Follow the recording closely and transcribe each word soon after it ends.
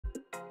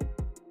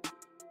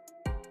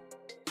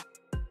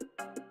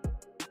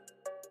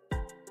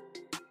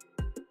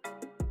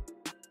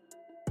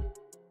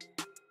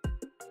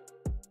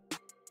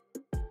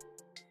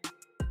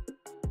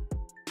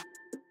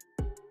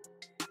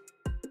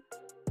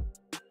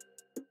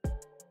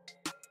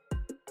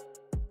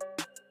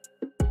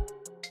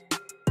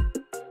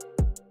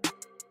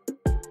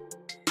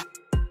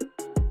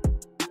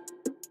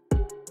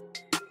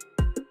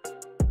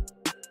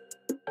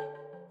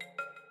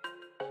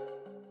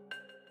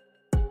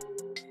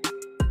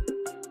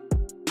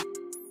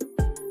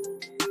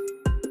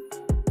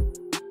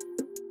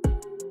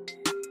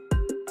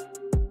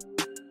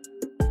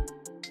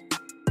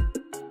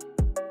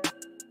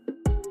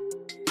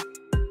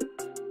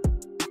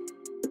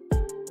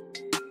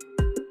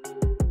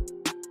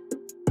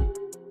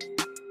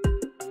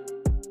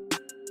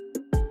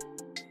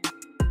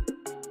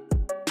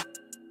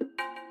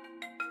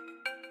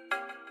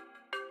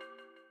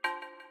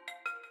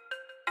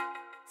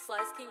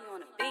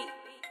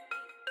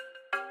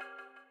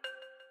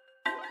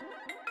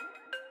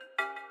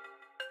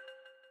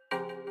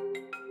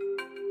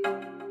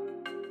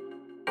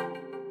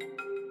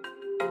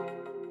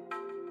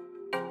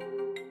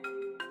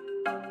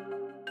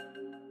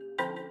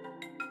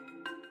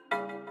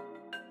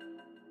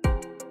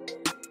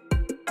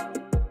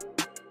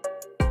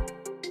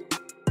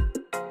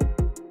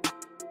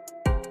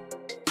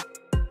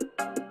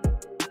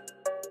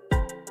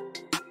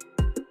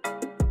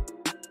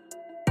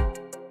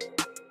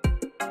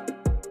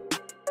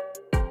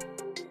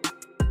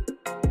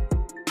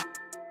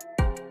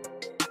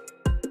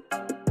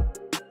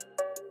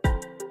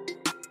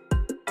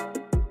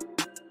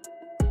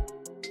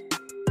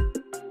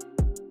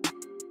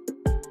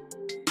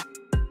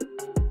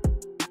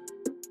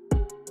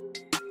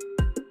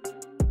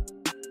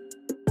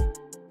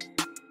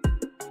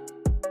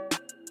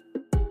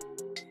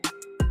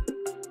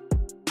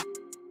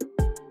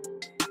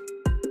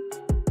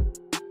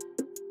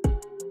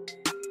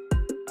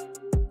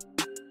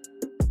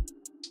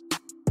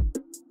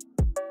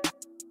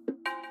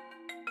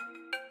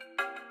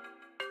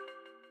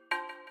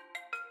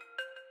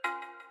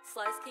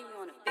King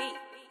on a beat.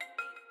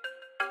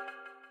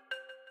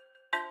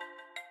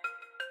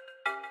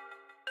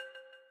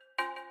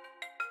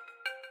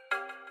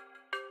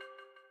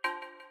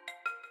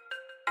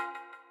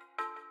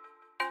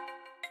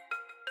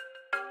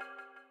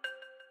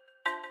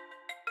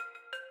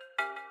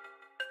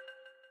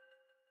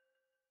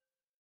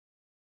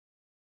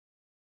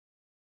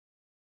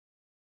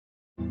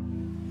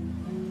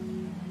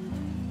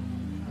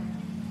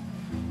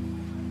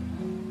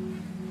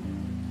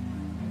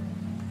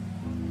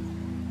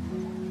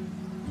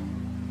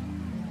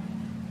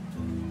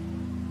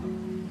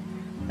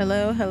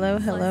 Hello, hello,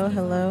 hello,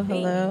 hello,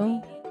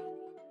 hello.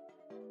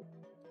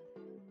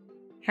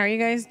 How are you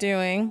guys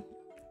doing?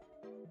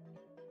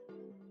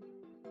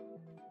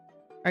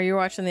 Are you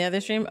watching the other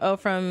stream? Oh,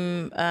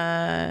 from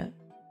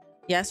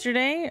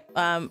yesterday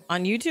on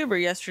YouTube or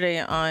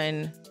yesterday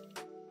on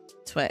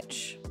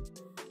Twitch?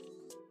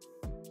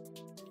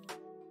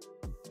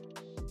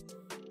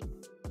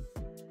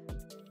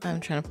 I'm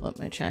trying to pull up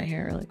my chat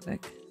here really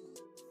quick.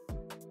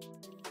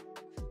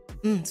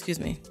 Excuse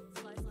me.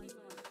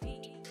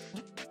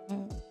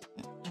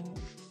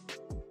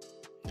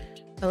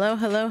 Hello,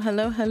 hello,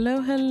 hello,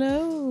 hello,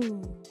 hello.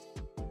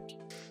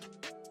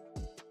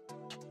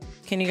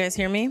 Can you guys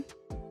hear me?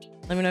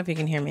 Let me know if you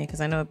can hear me,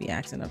 because I know it'd be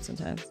acting up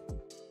sometimes.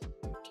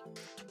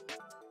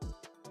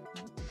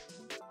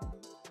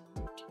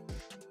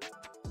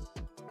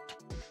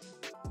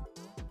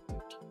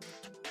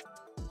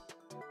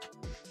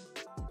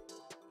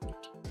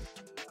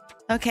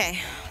 Okay,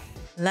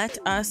 let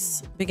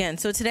us begin.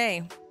 So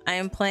today I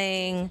am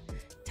playing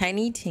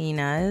Tiny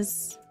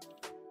Tina's,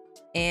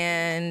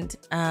 and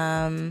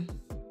I'm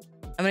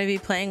gonna be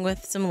playing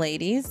with some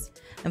ladies.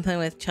 I'm playing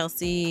with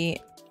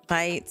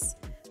ChelseaBytes,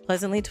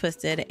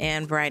 PleasantlyTwstd,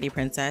 and Variety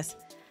Princess.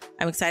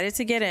 I'm excited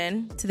to get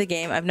into the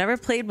game. I've never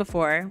played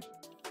before,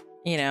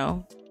 you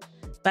know,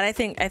 but I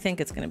think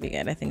it's gonna be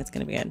good. I think it's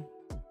gonna be good.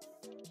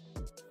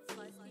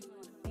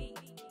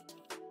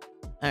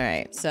 All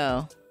right,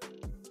 so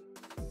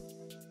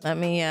let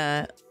me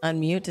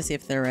unmute to see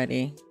if they're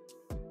ready.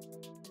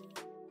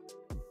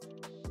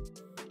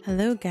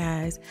 Hello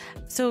guys.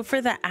 So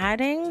for the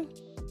adding,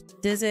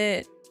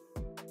 do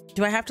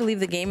I have to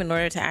leave the game in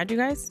order to add you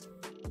guys?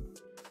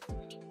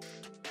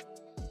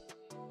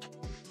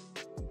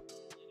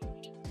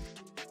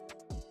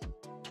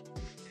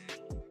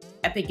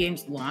 Epic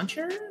Games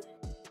launcher?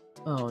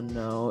 Oh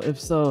no, if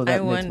so,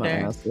 that makes my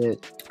ass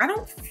itch. I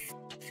don't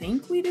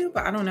think we do,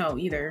 but I don't know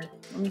either.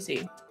 Let me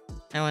see.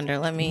 I wonder,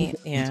 let me,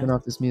 yeah. Turn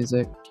off this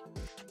music.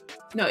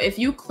 No, if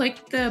you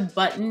click the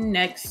button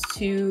next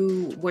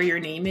to where your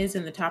name is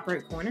in the top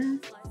right corner,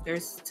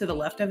 there's to the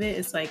left of it,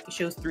 it's like, it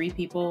shows 3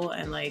 people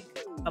and like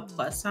a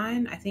plus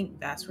sign. I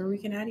think that's where we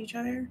can add each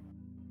other.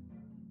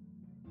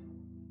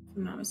 If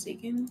I'm not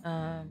mistaken.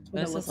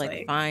 This is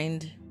like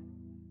find,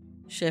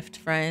 shift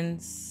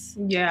friends.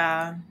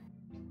 Yeah.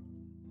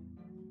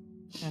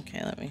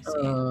 Okay, let me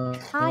see.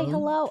 Hi,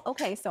 hello.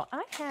 Okay, so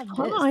I have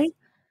this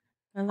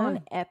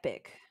on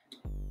Epic.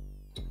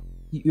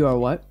 You are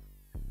what?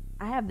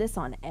 I have this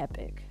on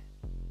Epic.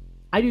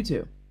 I do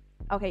too.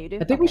 Okay, you do?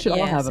 I think we should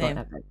all have same. it on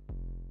Epic.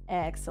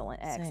 Excellent,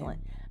 excellent.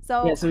 Same.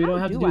 So yeah, so we don't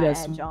have to do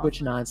that y'all?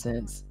 Switch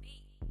nonsense.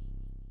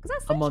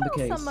 Because I sent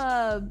y'all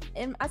some,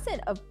 and I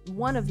sent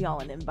one of y'all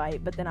an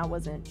invite, but then I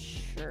wasn't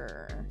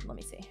sure. Let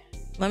me see.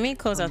 Let me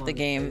close out the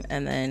game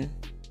and then.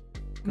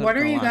 What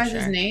are you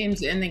guys'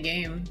 names in the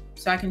game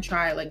so I can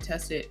try like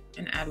test it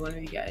and add one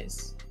of you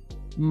guys?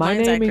 My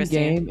name in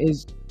game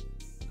is,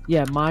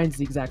 yeah, mine's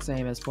the exact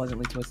same as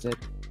PleasantlyTwstd.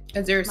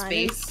 Is there a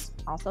space?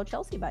 Also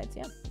ChelseaBytes,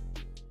 yeah.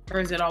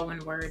 Or is it all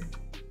one word?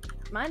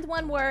 Mine's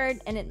one word,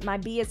 and my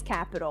B is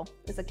capital.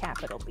 It's a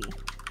capital B.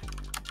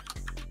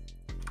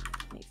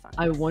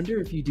 I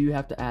wonder if you do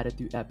have to add it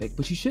through Epic,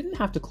 but you shouldn't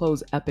have to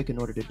close Epic in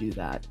order to do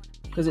that.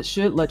 Because it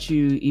should let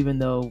you, even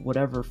though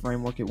whatever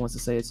framework it wants to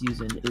say it's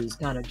using is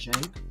kind of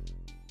jank,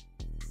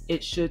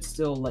 it should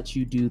still let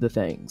you do the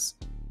things.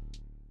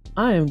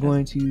 I am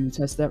going to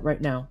test that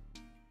right now.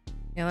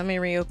 Yeah, let me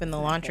reopen the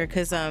launcher,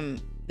 because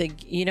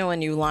you know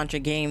when you launch a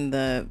game,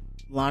 the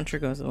launcher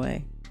goes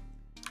away.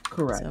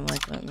 Correct. So I'm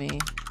like, let me.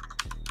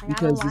 I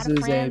got a lot of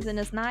friends, and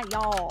it's not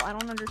y'all. I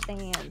don't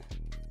understand.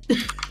 There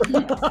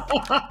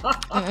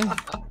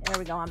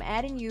we go. I'm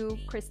adding you,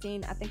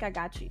 Christine. I think I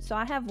got you. So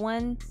I have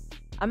one.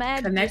 I'm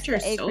adding. Connect your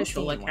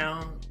social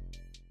account.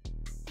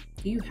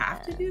 Do you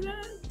have to do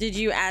that? Did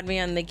you add me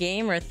on the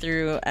game or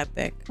through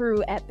Epic?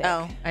 Through Epic.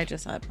 Oh, I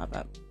just saw it pop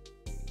up.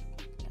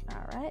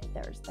 All right,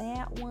 there's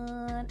that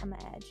one. I'm gonna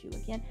add you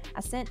again.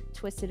 I sent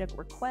Twisted a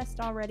request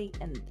already,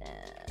 and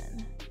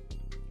then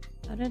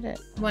how did it?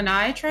 When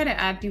I try to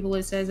add people,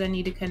 it says I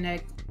need to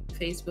connect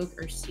Facebook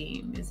or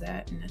Steam. Is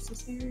that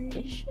necessary?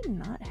 They should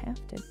not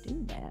have to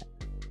do that.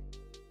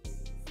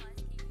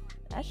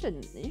 You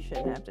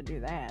shouldn't have to do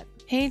that.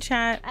 Hey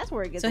chat. That's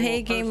where it gets. So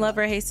hey game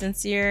lover, hey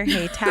sincere,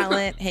 hey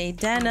talent, hey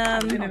denim. I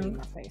don't need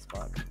my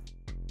Facebook.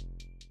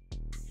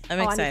 I'm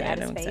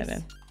excited. I'm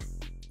excited.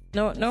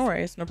 No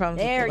worries, no problem.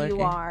 There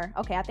you are.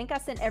 Okay, I think I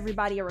sent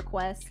everybody a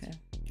request.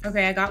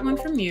 Okay, I got one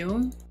from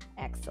you.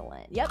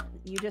 Excellent. Yep,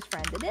 you just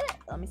friended it.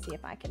 Let me see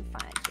if I can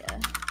find you.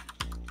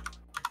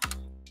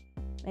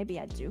 Maybe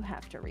I do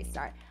have to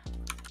restart.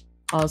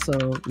 Also,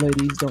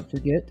 ladies, don't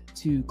forget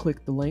to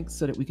click the link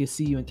so that we can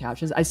see you in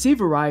captions. I see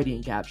variety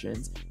in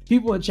captions.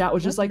 People in chat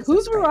was just like,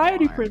 "Who's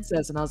Variety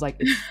Princess?" And I was like,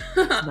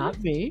 "It's not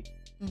me."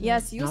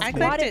 Yes, you I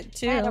spotted clicked it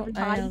too.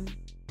 everybody.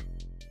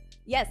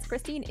 Yes,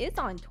 Christine is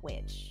on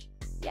Twitch.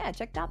 Yeah,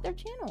 check out their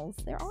channels.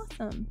 They're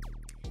awesome.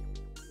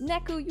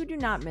 Neku, you do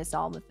not miss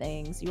all the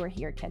things. You are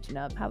here catching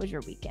up. How was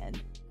your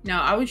weekend? No,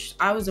 I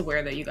was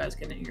aware that you guys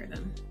couldn't hear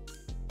them.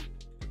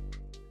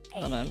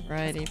 Hold on,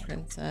 Variety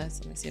Princess.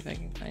 Let me see if I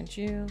can find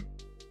you.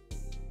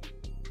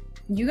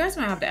 You guys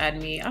might have to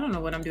add me. I don't know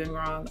what I'm doing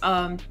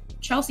wrong.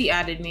 Chelsea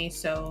added me,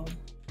 so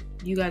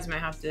you guys might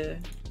have to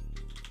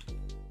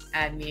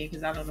add me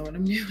because I don't know what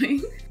I'm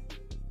doing.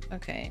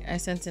 Okay, I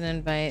sent an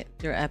invite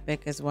through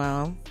Epic as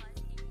well.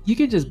 You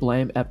can just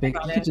blame Epic.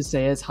 You can just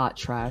say it's hot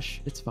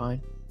trash. It's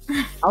fine.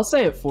 I'll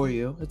say it for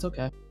you. It's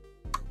okay.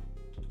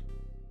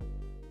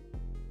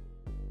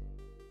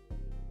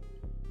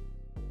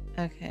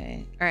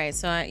 Okay. All right.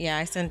 So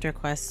I sent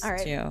requests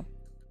too. All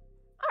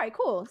right,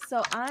 cool.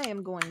 So I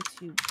am going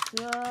to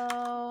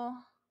go.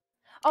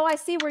 Oh, I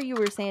see where you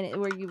were saying it,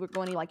 where you were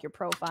going to like your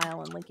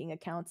profile and linking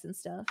accounts and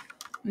stuff.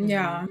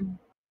 Yeah. Let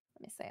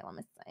me say.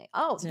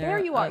 Oh, there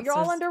you are. You're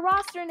all under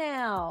roster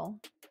now.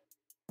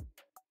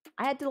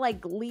 I had to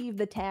like leave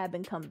the tab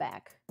and come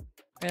back.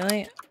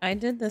 Really? I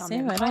did the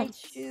same. I'm gonna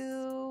invite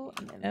you.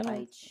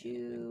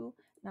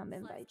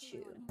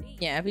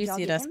 Yeah, if you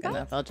see it us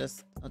enough, I'll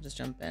just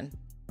jump in.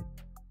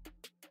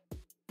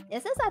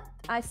 It says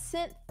I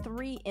sent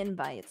 3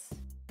 invites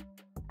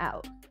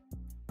out.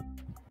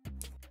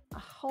 I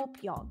hope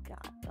y'all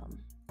got them.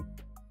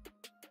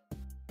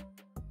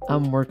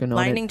 I'm working on it.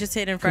 Lightning just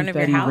hit in front of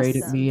your Confetti house.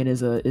 rated me and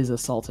is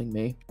assaulting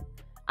me.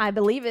 I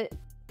believe it.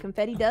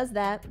 Confetti does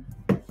that.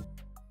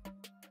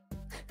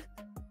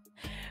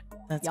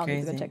 That's y'all crazy.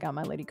 need to go check out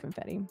my lady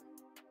Confetti.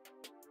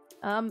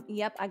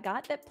 Yep, I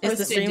got that. Is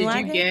the stream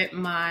lagging? Did you get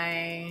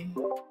my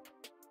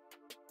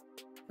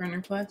friend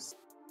request?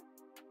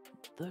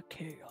 The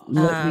chaos.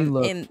 Let me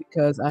look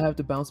because I have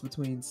to bounce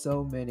between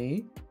so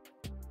many.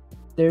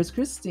 There's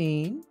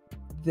Christine.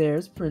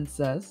 There's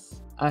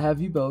Princess. I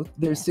have you both.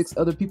 There's 6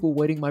 other people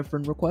waiting my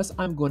friend request.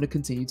 I'm going to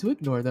continue to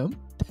ignore them.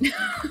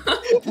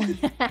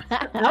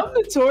 I'm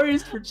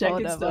notorious for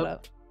checking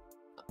stuff.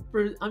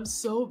 I'm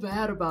so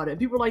bad about it.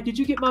 People are like, "Did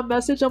you get my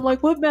message?" I'm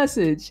like, "What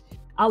message?"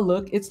 I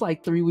look, it's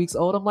like 3 weeks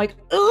old. I'm like,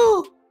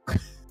 "Ooh,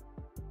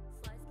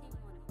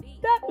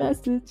 that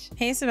message."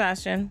 Hey,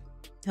 Sebastian.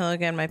 Hello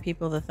again, my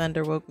people. The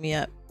thunder woke me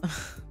up.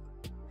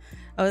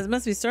 Oh, it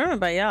must be storming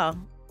by y'all.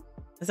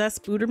 Is that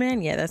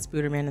Spooderman? Yeah, that's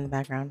Spooderman in the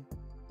background.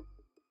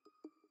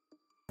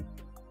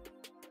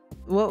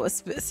 What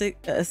was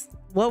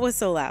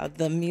so loud?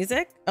 The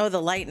music? Oh,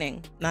 the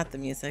lightning, not the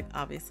music.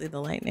 Obviously,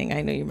 the lightning.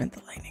 I know you meant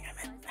the lightning. I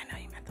know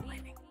you meant the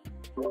lightning.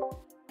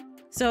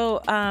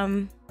 So,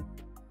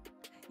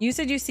 you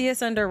said you see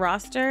us under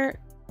roster,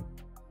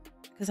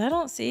 because I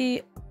don't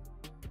see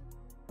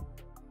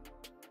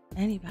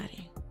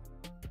anybody.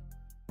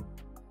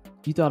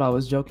 You thought I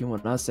was joking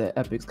when I said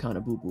Epic's kind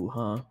of boo-boo,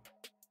 huh?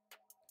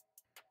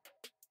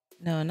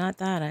 No, not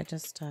that. I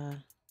just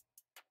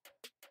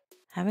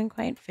haven't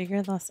quite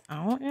figured this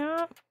out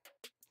yet.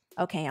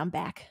 Okay, I'm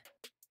back.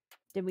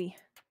 Did we?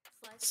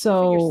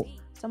 So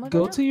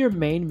go to your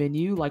main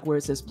menu, like where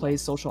it says play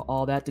social,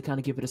 all that, to kind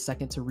of give it a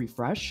second to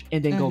refresh,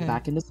 and then go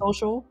back into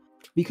social,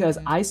 because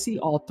I see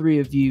all 3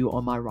 of you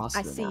on my roster.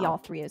 I see y'all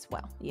 3 as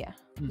well. Yeah.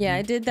 Yeah,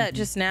 I did that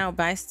just now,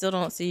 but I still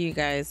don't see you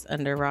guys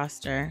under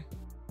roster.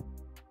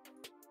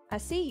 I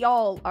see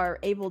y'all are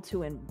able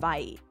to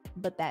invite,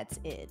 but that's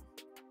it.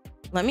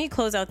 Let me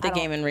close out the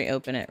game and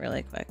reopen it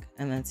really quick,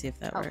 and then see if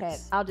that works. Okay,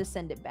 I'll just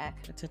send it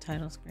back to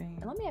title screen.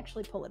 And let me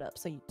actually pull it up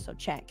so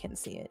chat can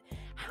see it.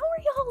 How are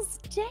y'all's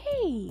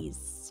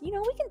days? You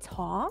know, we can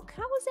talk.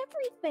 How was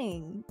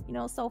everything? You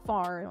know, so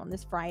far on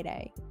this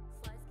Friday.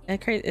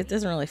 It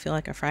doesn't really feel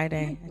like a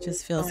Friday. It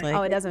just feels like.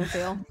 Oh, it doesn't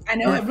feel. I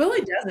know, it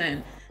really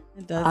doesn't.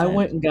 It doesn't. I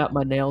went and got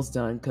my nails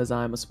done because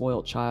I'm a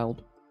spoiled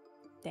child.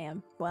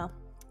 Damn. Well,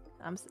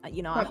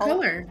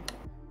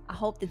 I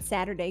hope that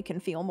Saturday can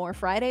feel more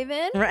Friday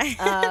then. Right.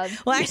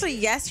 Well, actually,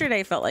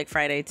 yesterday felt like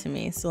Friday to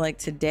me. So like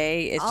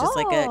today, it's just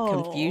like a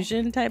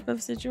confusion type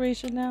of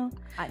situation now.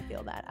 I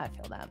feel that.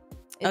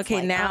 It's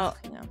okay,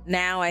 like,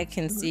 now I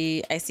can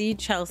see. I see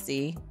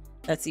Chelsea.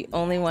 That's the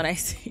only one I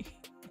see.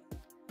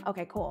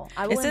 Okay, cool.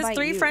 It says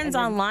 3 friends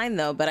online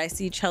though, but I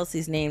see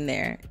Chelsea's name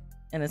there,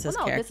 and it says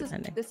character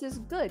pending. This is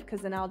good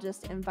because then I'll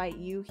just invite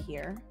you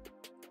here,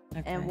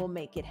 and we'll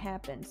make it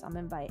happen. So I'm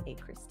gonna invite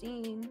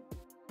AyChristene.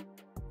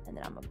 And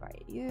then I'm gonna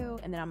invite you,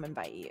 and then I'm gonna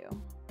invite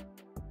you.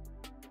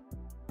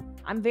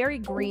 I'm very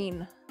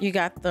green. You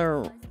got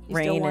the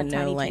rain and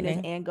no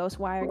lightning. And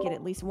Ghostwire, get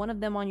at least one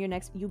of them on your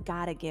next. You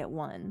gotta get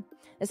one.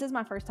 This is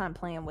my first time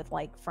playing with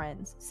like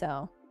friends,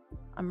 so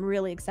I'm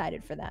really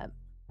excited for that.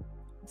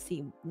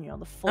 See,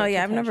 the full. Oh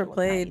yeah, I've never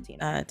played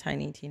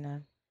Tiny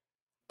Tina.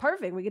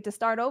 Perfect. We get to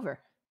start over.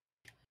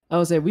 I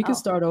would say we could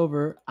start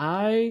over.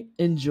 I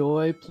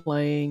enjoy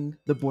playing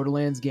the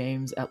Borderlands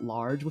games at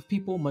large with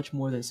people much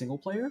more than single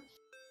player.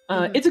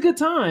 It's a good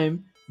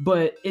time,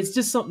 but it's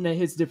just something that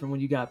hits different when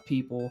you got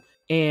people.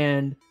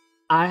 And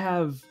I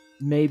have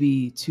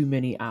maybe too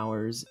many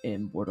hours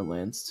in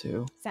Borderlands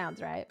 2.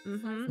 Sounds right.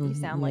 You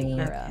sound like you're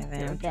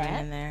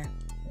in there.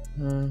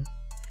 Uh,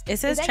 It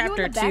says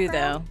chapter 2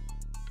 though.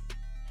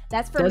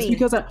 That's for me. That's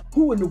because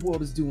who in the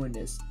world is doing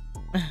this?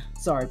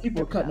 Sorry,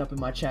 people are cutting up in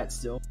my chat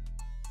still.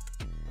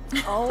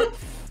 Oh,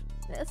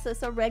 this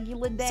is a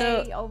regular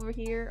day over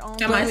here.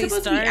 Am I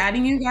supposed to be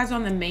adding you guys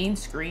on the main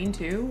screen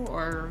too,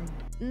 or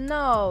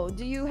no?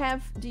 Do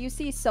you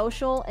see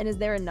social, and is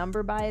there a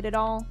number by it at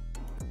all?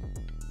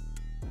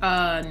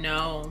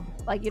 No.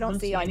 Like you don't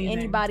see like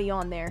anybody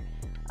on there.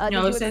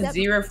 No, it says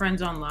 0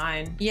 friends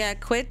online. Yeah,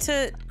 quit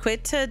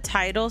to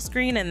title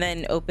screen and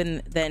then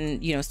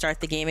start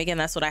the game again.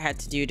 That's what I had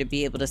to do to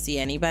be able to see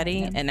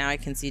anybody. And now I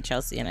can see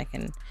Chelsea and I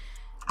can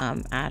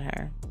add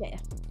her. Yeah.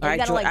 Or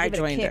I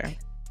joined her.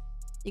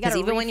 Because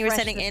even when you were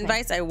sending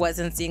invites, I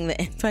wasn't seeing the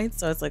invites.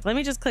 So I was like, let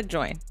me just click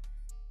join.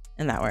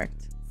 And that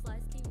worked.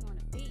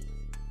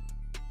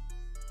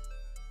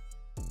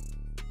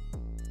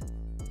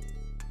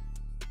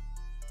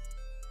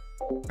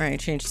 All right,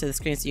 change to the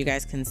screen so you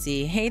guys can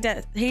see. Hey,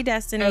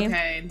 Destiny.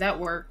 Okay, that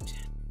worked.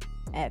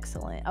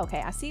 Excellent.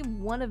 Okay, I see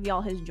one of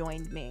y'all has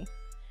joined me.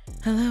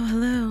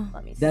 Hello.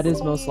 Let me see. That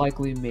is most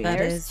likely me.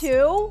 There's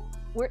 2.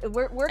 We're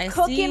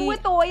cooking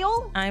with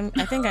oil. I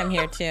think I'm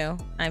here too.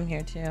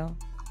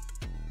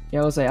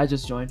 Yeah, I'll say I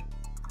just joined.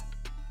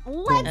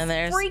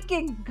 Let's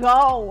freaking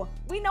go.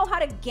 We know how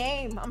to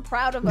game. I'm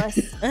proud of us.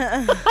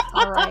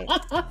 All right.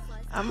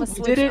 I'm gonna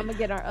switch. I'm gonna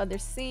get our other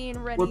scene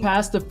ready. We're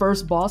past the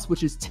first boss,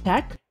 which is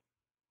Tech.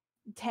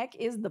 Tech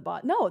is the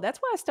bot. No, that's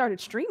why I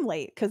started stream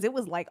late, because it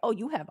was like, oh,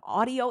 you have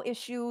audio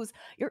issues.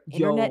 Your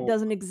internet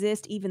doesn't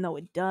exist, even though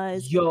it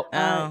does.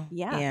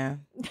 Yeah.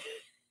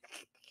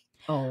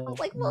 I was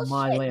like, well,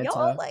 shit,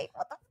 yo, like,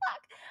 what the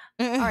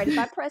fuck? All right, if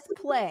I press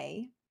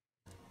play,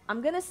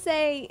 I'm gonna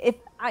say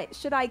I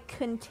should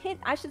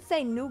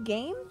say new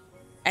game.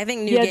 I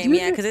think new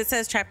game, because it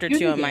says chapter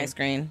 2 on my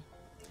screen.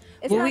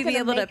 Will we be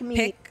able to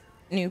pick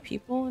new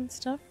people and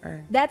stuff?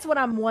 Or that's what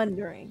I'm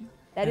wondering.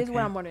 That is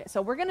what I'm wondering.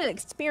 So we're gonna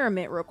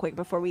experiment real quick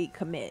before we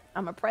commit.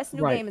 I'm gonna press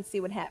new game and see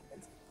what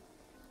happens.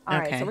 All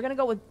right, so we're gonna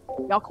go with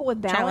y'all. Cool with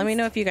balance? Chat, let me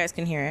know if you guys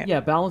can hear it. Yeah,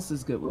 balance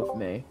is good with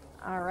me.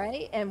 All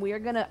right, and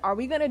are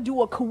we gonna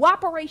do a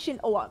cooperation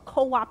or a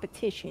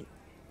co-opetition?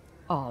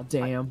 Oh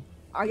damn.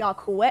 Are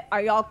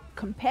y'all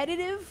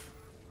competitive?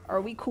 Or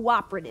are we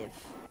cooperative?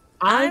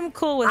 I'm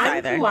cool with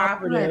either.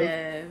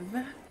 Cooperative.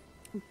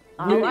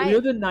 You're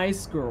the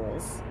nice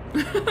girls.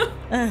 We're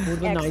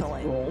the nice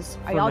girls.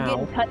 Are y'all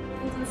getting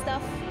cutscenes and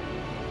stuff?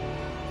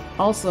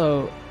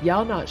 Also,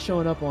 y'all not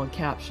showing up on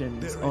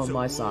captions on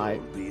my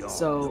side.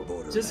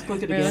 So just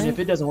click it again. If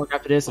it doesn't work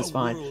after this, it's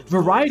fine.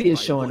 Variety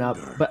is showing up,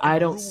 but I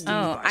don't see.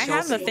 Oh, I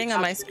have the thing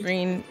on my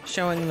screen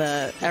showing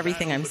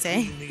everything I'm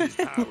saying.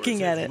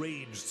 Looking at it.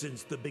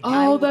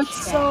 Oh,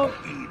 that's so.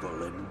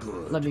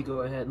 Let me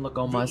go ahead and look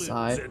on my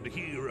side.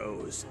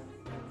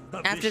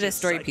 After this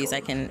story piece,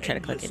 I can try to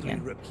click it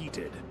again.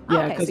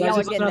 Yeah, because I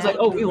was like,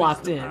 oh, we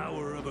locked in.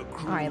 All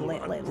right,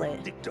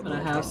 lit.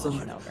 Gonna have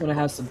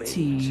some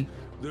tea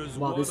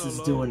while this is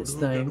doing its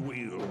thing.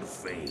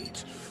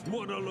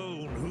 One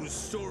alone whose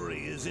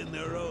story is in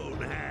their own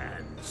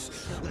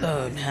hands.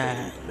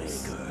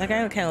 That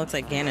guy kind of looks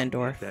like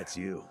Ganondorf. That's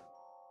you.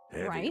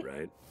 Heavy,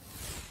 right?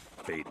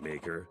 Fate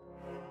maker.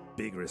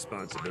 Big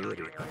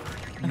responsibility.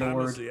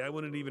 Honestly, I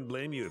wouldn't even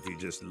blame you if you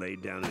just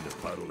laid down in a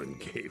puddle and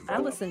gave up. I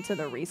listened to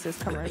the Reese's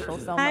commercial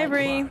so Hi, much.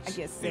 Bree. I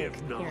get sick.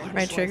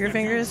 My trigger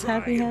finger is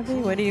happy.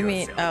 What do you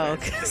mean? Oh,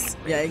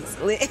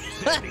 yikes.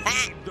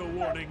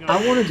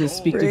 I wanted to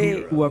speak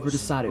to whoever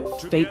decided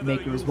Fate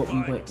Maker is what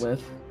we went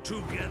with.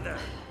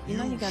 You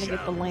know you gotta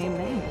get the lame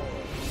name.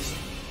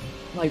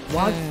 Like,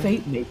 why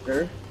Fate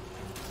Maker?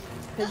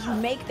 Because you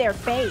make their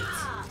fate.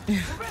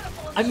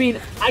 I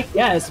mean, I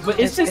guess, but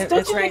it's just,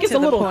 don't you think it's a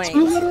little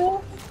too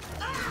literal?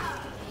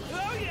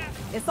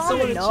 It's on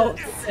the nose.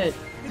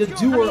 The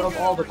doer of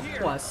all the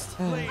quests.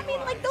 I mean,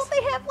 like, don't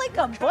they have like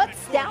a butt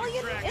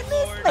stallion in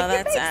this? Like, oh,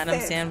 that's Adam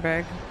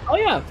Sandberg. Oh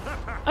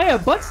yeah,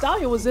 Butt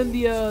Stallion was in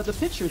the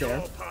picture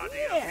there.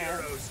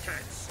 Yeah.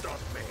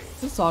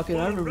 Just talking,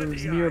 I remember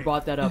Zamir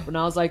brought that up, and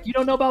I was like, you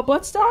don't know about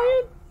Butt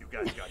Stallion?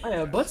 Oh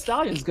yeah, Butt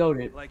Stallion's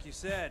goated. Like you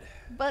said,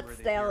 Butt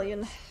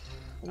Stallion.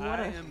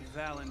 I am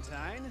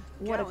Valentine.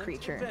 What a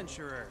creature.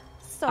 Adventurer.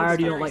 So I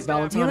already don't like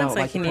Valentine. He looks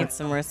like he needs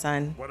some more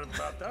sun.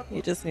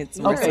 He just needs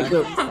some more sun. Okay,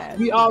 good.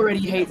 We already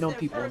hating on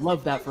people.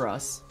 Love that for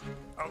us.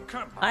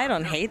 I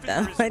don't hate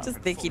them. I just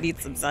think he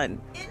needs some sun.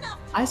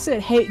 I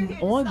said hating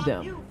on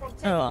them.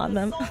 Oh, on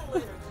them.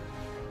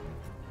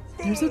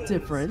 There's a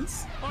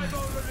difference. I've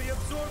already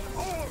absorbed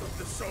all of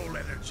the soul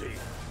energy.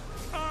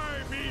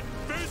 I'm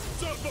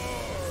invincible.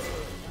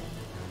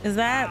 Is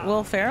that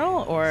Will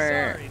Ferrell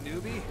or Sorry,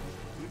 newbie.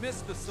 We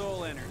missed the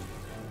soul energy.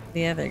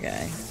 the other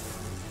guy?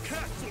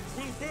 Castles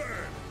will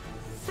burn.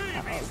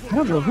 I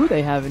don't know who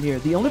they have in here.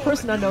 The only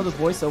person I know the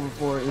voiceover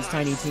for is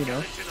Tiny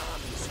Tina.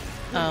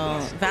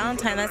 Oh,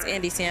 Valentine, that's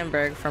Andy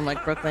Samberg from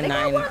like Brooklyn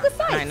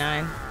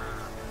Nine-Nine.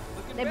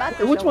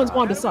 Which one's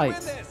Wanda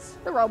Sykes?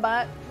 The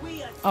robot.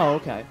 Oh,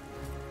 okay.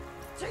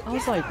 I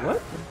was like,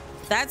 what?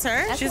 That's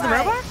her? That's She's the why-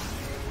 robot?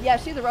 Yeah,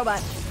 she's a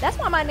robot. That's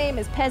why my name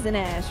is Peasant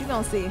Ass. You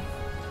gonna see.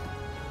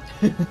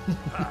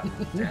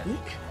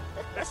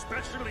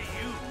 Especially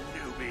you,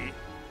 newbie.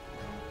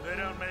 They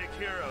don't make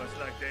heroes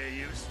like they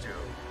used to.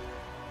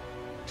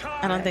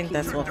 I don't think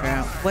that's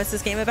Wolfram. What's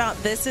this game about?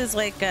 This is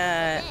like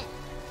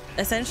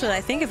essentially,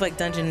 I think if like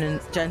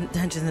Dungeons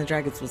and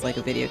Dragons was like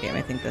a video game,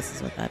 I think this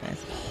is what that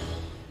is.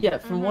 Yeah,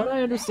 from what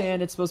I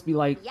understand, it's supposed to be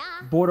like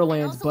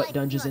Borderlands but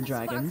Dungeons and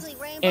Dragons.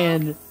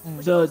 And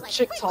the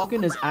chick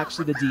talking is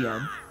actually the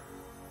DM.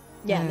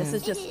 Yeah, this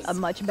is just a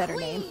much better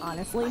name,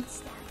 honestly.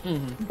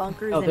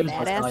 Bunkers and there's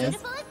badasses. Australia.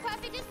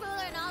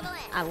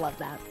 I love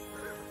that.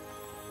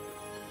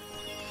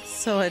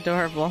 So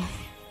adorable.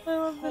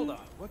 Hold on,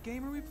 what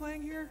game are we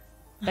playing here?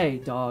 Hey,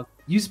 dog,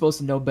 you supposed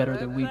to know better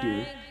than we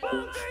do.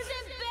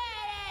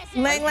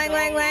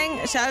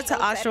 Lang. Shout out to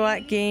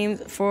Oshawott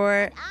Games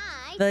for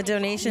the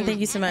donation.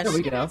 Thank you so much. There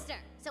we go.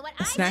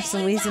 Smash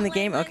some leaves in the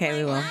game? Okay,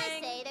 we will. I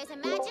say there's a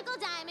magical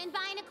diamond by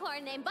a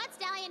corn named Butt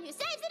Stallion who saves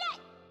the day.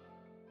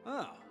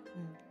 Oh,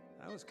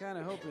 I was kind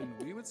of hoping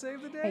we would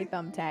save the day. Hey,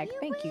 Thumbtack.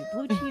 Thank you.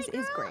 Blue cheese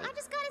is great. I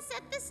just gotta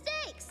set the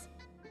stakes.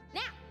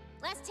 Now,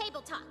 let's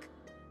table talk.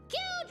 Cue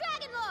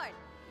Dragon Lord.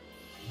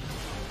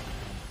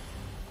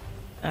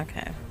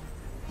 Okay.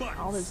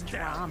 All this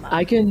drama.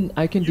 I can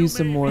do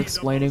some more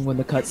explaining when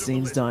the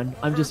cutscene's done.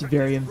 I'm just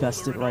very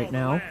invested right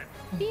now.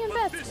 Be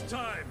invested. This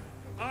time,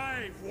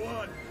 I've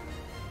won.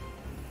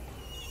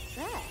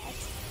 But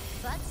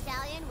Butt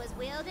Stallion was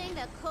wielding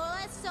the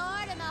coolest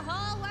sword in the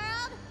whole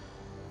world.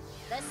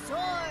 The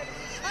Sword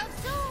of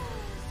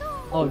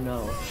Souls. Oh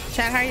no.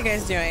 Chat, how are you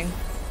guys doing?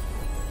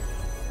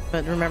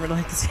 But remember to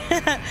like this.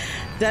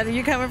 Dad, are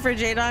you coming for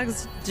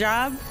J-Dog's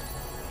job?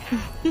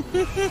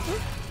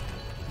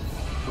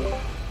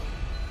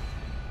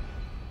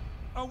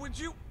 Oh, would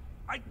you?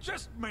 I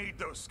just made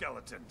those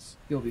skeletons.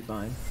 You'll be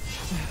fine.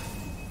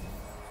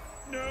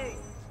 No.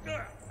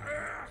 No!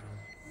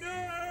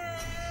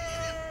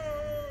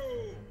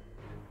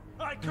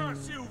 I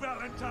curse you,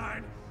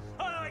 Valentine.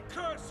 I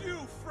curse you,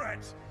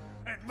 Fret.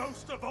 And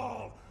most of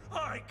all,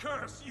 I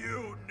curse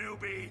you,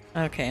 newbie.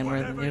 Okay, and we're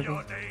the Whatever your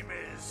newbie. name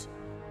is,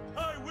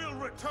 I will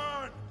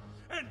return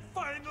and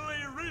finally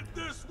rid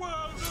this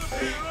world of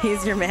heroes.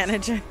 He's your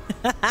manager.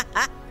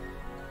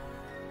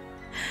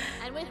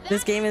 And with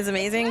This that, game is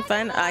amazing,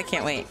 fun. I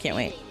can't wait, can't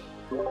wait.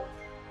 For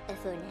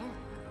now.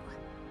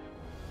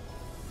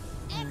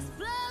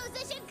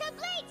 Exposition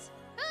complete!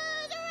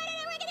 Who's ready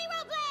to rickety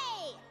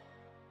roleplay?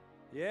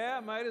 Yeah,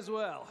 might as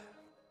well.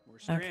 We're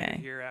stranded Okay.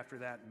 here after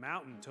that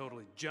mountain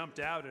totally jumped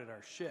out at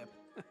our ship.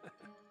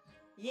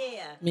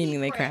 Yeah. Meaning he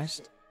they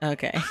crashed. it.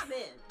 Okay. I'm in.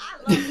 I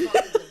love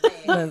Bugs the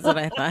Bear. That's what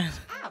I thought.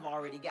 I've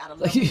already got a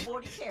level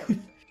 40 character.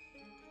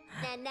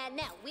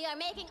 No. We are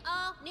making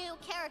all new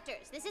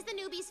characters. This is the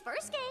newbies'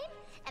 first game,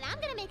 and I'm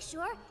gonna make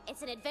sure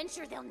it's an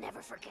adventure they'll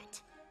never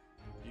forget.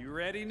 You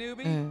ready,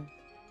 newbie? Mm.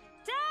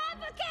 Time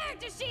for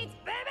character sheets,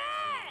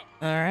 baby!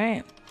 All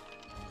right.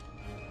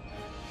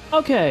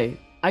 Okay,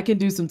 I can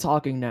do some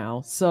talking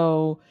now.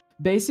 So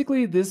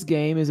basically, this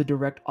game is a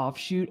direct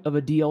offshoot of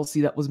a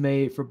DLC that was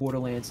made for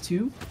Borderlands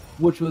 2,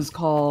 which was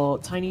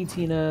called Tiny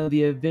Tina: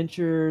 The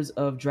Adventures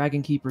of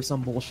Dragon Keeper,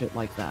 some bullshit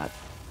like that.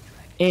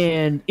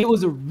 And it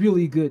was a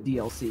really good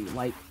DLC,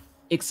 like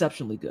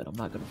exceptionally good. I'm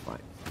not gonna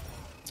front.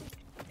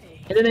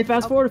 And then they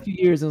fast forward a few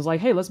years and was like,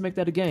 hey, let's make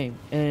that a game.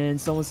 And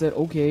someone said,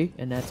 okay,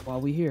 and that's why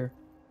we here.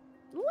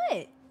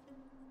 What?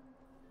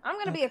 I'm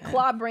gonna be a Okay.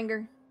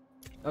 clawbringer.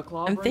 A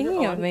claw I'm bringer?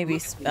 thinking Oh, of maybe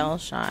look. spell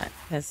shot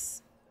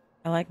because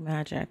I like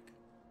magic.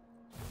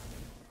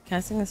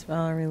 Casting a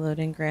spell or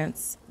reloading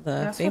grants the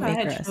That's Fate what I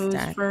Maker had a chose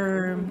stack.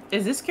 for.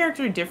 Is this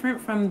character different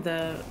from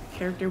the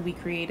character we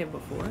created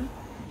before?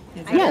 Is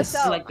I that guess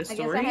Yes. so. like the I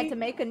story? guess I had to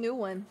make a new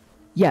one.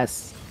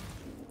 Yes.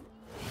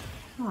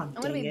 Oh, I'm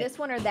gonna be dang it. this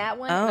one or that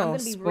one. I'm Oh, gonna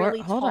be spore,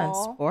 really hold tall.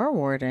 on, Spore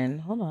Warden.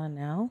 Hold on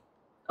now.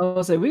 I was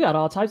gonna say, we got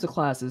all types of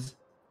classes.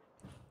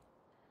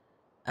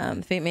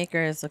 Fate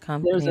Maker is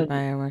accompanied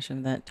by a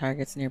Russian that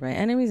targets nearby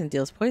enemies and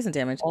deals poison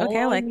damage. Okay,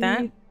 I like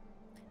that.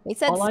 They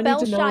said All I spell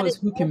need to know shot is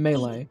who can OP.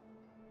 melee.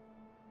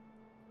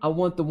 I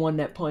want the one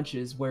that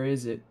punches. Where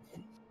is it?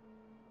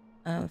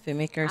 Fate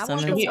Maker I want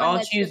summons Should we one all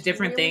that's choose just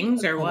different really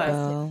things or what?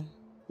 bow.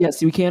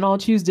 Yes, we can all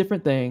choose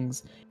different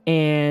things.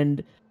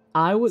 And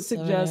I would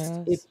suggest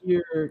Summoners. if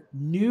you're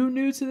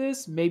new to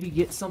this, maybe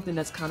get something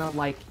that's kind of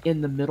like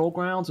in the middle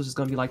grounds, which is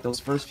going to be like those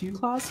first few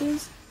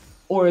classes.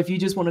 Or if you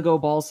just want to go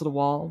balls to the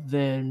wall,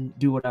 then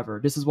do whatever.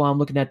 This is why I'm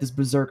looking at this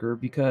Berserker,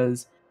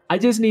 because I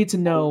just need to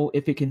know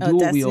if it can Oh, dual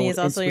Destiny wield is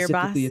also and your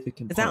boss. specifically if it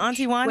can Is that punch.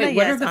 Auntie Wanda? Wait,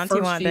 what are Yes, the Auntie first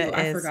few? Wanda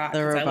I is forgot the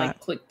because I robot. like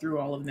clicked through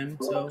all of them.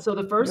 So So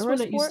the first You're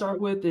one a that you sport?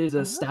 start with is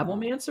a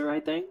Stablemancer, I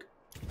think.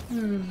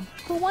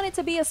 Who wanted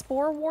to be a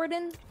spore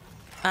warden?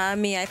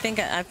 Me, I think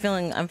I'm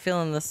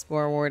feeling the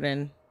Spore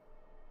Warden.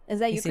 Is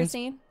that He you, seems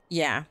Christine?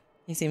 Yeah,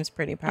 he seems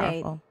pretty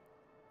powerful.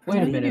 Wait a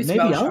How do you minute. do Maybe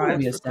spell I want to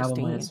be a shots for Stabble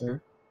Christine?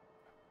 Lancer.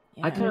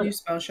 Yeah. I How do you kind do of.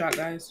 spell shot,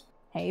 guys?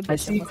 Hey, I Bishop,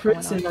 see what's going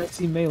crits on? and I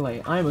see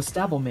melee. I am a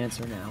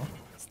Stabblemancer now.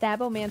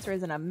 Stabomancer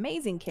is an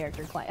amazing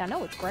character class. I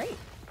know it's great.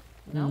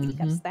 You know, you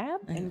got Mhm. stab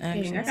and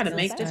Dang, I gotta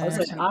make this I was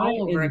like, person I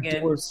all over again.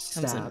 endorse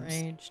Comes stabs.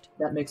 enraged.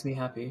 That makes me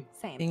happy.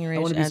 same. Being I wanna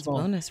enraged be adds small.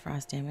 bonus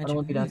frost damage. I don't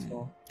want to be that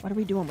small. What are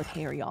we doing with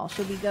hair, y'all?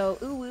 Should we go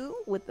ooh ooh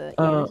with the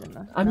ears and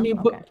the? I no? mean,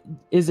 Okay. but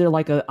is there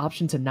like an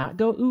option to not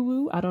go ooh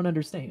ooh? I don't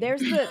understand.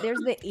 There's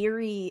the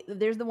eerie.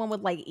 There's the one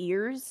with like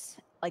ears,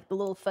 like the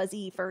little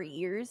fuzzy furry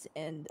ears,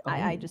 and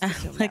I just I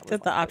assumed like that was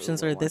that the like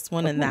options ooh are ooh this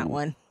one and that Ooh.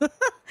 one.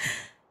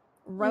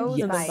 Rose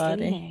Yes. by The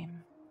body. any name.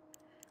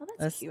 Oh,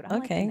 that's cute. I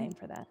like the okay. name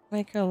for that.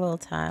 Make her a little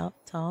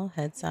tall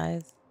head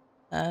size.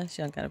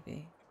 She don't gotta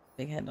be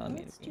big head. Don't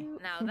need Let's to be. do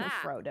Now that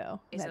Frodo.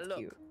 is a That's look.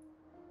 cute.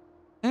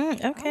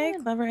 Okay,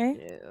 I'ma clever, eh?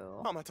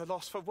 do- I'm at a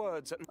loss for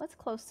words. What's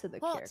close to the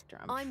What? character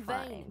I'm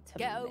trying vain. to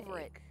Get over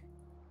it. make.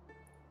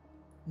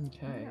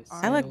 Okay.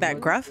 I like that let's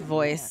gruff do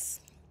voice.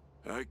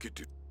 I could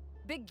do.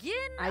 Begin.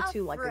 I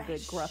too like a good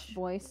afresh. gruff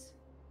voice.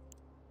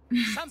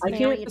 I Something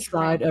can't very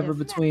decide ever attractive.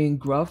 between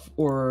gruff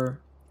or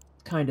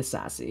kind of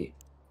sassy.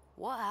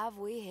 What have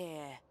we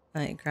here?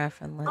 Like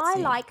gruff and let's I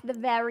see. like the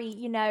very,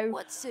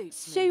 What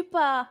suits me?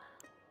 super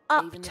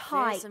Even the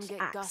fearsome uptight get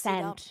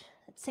gussied up. accent.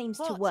 It seems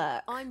to What?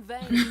 work. I'm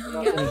vain.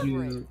 I'm Get gonna over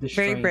do it. the Very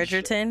strange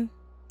Bridgerton.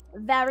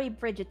 Very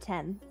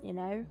Bridgerton, It's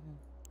I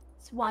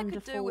could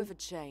wonderful. do with a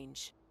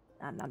change.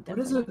 I'm What is a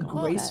definitely not gonna do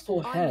that. graceful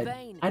I'm head?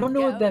 vain. I don't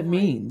know Get what that over it.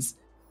 means.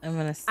 I'm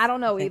gonna. I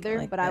don't know think either,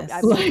 like but I this.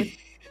 went with, Like,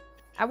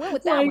 I went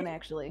with that like- one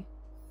actually.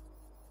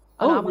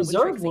 Oh, no, I oh, went with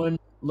reserve Trixie. one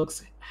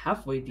looks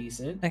halfway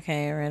decent.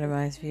 Okay,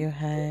 randomized view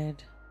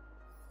head.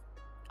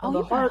 Oh, Oh, the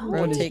you got hard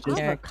one is rotate just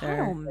character.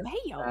 avocado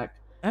mayo. back.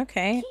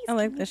 Okay, I Jeez,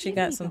 like can that you she give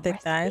got me some the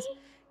thick thighs. recipe?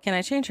 Can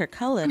I change her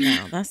color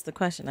now? That's the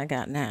question I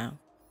got now.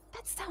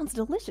 That sounds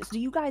delicious. Do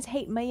you guys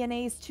hate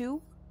mayonnaise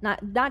too?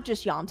 Not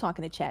just y'all. I'm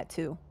talking to chat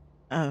too.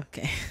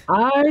 Okay.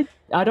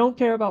 I don't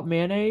care about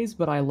mayonnaise,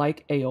 but I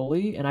like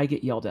aioli, and I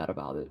get yelled at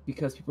about it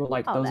because people are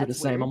like, Oh, "Those are the that's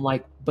same." weird. I'm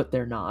like, "But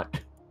they're not."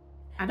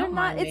 I They're don't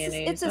not. mind It's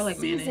mayonnaise. a I like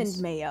seasoned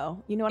mayonnaise.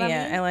 mayo. You know what I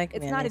Yeah, mean? I like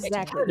It's not mayonnaise.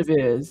 exactly. Kind of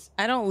is.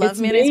 I don't love It's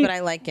mayonnaise, made- but I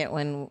like it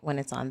when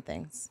it's on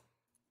things.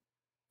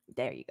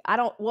 There you go. I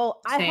don't.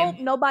 Well, I Same. hope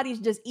nobody's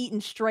just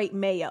eating straight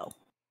mayo.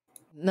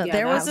 No, Yeah,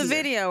 there was a that's-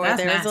 video where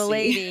that's there was a nasty.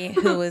 lady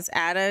who was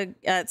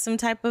at some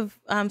type of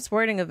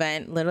sporting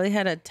event, literally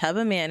had a tub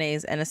of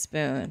mayonnaise and a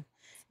spoon,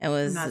 and I'm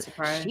was not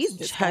surprised. She's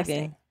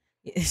chugging.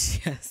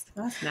 disgusting. Yes,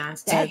 That's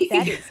nasty.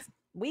 That is.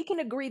 We can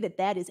agree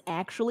that is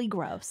actually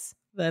gross.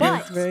 that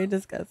But- is very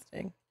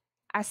disgusting.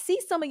 I see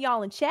some of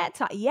y'all in chat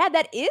talk. Yeah,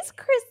 that is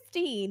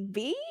Christine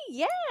B.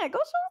 Yeah, go show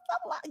us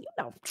some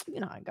love. You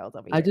know how it goes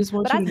over here. I just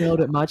want But you to know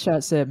that my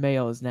chat said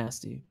mayo is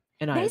nasty,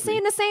 and I they agree.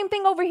 saying the same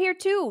thing over here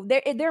too.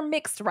 They're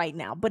mixed right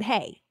now, but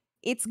hey,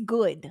 it's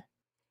good.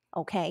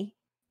 Okay,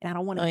 and I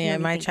don't want to. Oh yeah,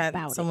 in my anything chat,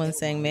 about someone's it.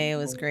 saying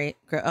mayo is great.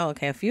 Oh,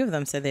 okay, a few of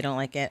them said they don't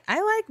like it.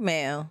 I like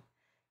mayo.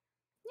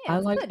 Yeah, I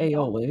it's like good,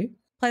 y'all. aioli.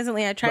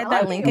 Pleasantly, I tried I that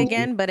like link aioli.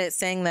 again, but it's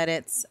saying that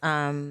it's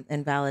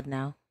invalid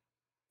now.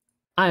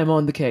 I am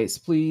on the case.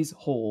 Please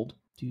hold.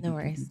 No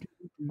worries.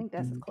 I think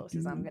that's as close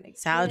as I'm gonna.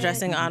 Salad get.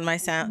 dressing on my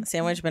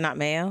sandwich, but not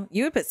mayo.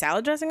 You would put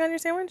salad dressing on your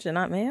sandwich and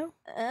not mayo?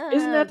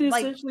 Isn't that the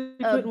Like essentially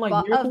a putting like bu-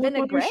 a Miracle Whip on your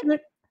vinaigrette?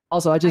 shit?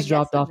 Also, I just guess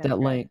dropped a off that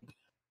vinaigrette. link.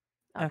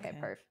 Okay, Okay.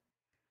 perfect.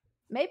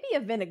 Maybe a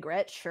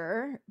vinaigrette,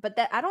 sure, but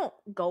that I don't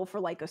go for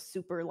like a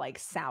super like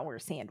sour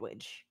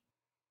sandwich.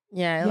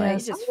 Yeah, I Yeah, like.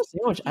 it just sour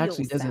sandwich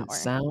actually feels doesn't sour.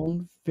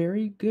 sound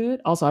very good.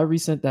 Also, I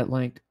resent that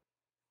link.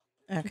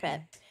 Okay.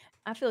 Bet.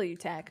 I feel you,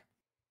 Tack.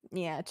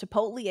 Yeah,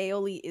 Chipotle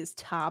aioli is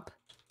top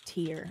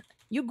tier.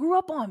 You grew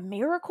up on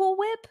Miracle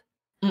Whip?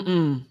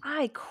 Mm-mm.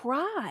 I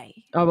cry.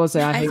 I will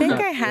say I I hate think that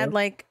I had too.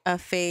 like a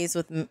phase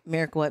with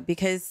Miracle Whip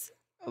because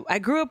I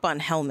grew up on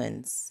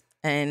Hellman's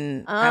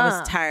and I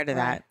was tired of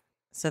right. that.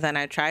 So then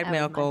I tried That was my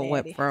Miracle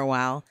Whip daddy. for a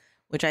while,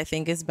 which I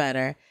think is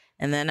better.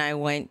 And then I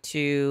went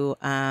to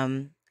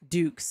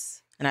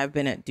Duke's, and I've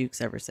been at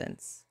Duke's ever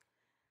since.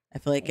 I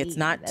feel like it's Hey,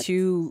 not that's-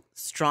 too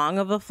strong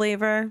of a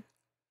flavor,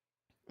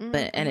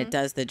 but and Mhm. it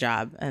does the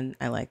job, and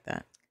I like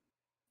that.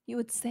 You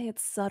would say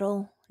it's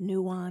subtle,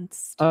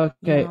 nuanced.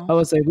 Okay, know? I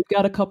would say we've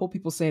got a couple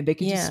people saying they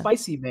could do Yeah.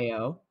 spicy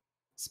mayo.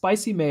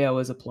 Spicy mayo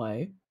is a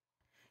play.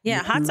 Yeah,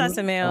 You hot can sauce do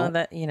and mayo.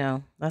 that.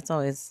 That's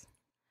always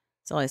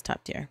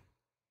top tier.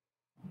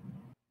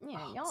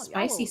 Yeah, y'all,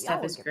 Spicy y'all stuff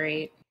will is get there.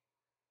 great.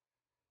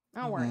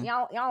 Don't worry, Mhm.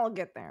 y'all will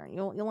get there.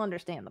 You'll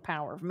understand the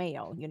power of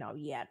mayo.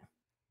 Yet.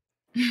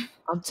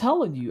 I'm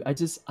telling you,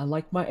 I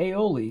like my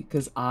aioli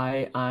because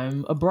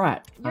I'm a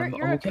brat. You're I'm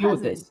a okay cousin.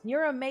 with this.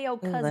 You're a mayo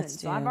cousin, let's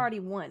so I've do- already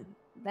won.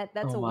 That's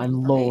Oh a my win for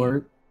me.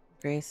 lord!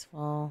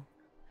 Graceful.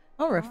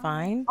 Oh,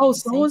 refined. Oh, Let me see.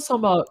 someone's talking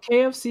about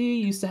KFC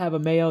used to have a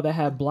mayo that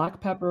had black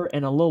pepper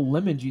and a little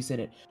lemon juice in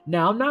it.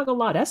 Now I'm not gonna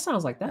lie, that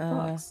sounds like that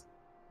fucks.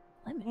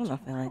 I don't know if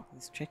I like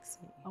these Trixie.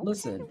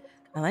 Listen,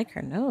 I like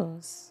her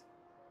nose.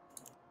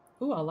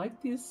 ooh, I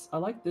like this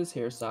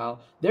hairstyle.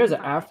 There's an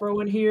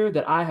afro in here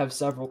that I have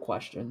several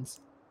questions.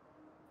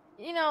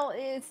 You know,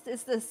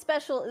 it's the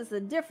special. It's a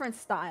different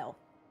style.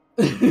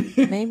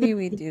 Maybe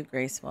we do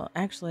graceful.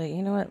 Actually,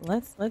 you know what?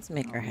 Let's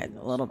make her head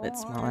a little bit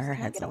smaller. Her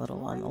head's a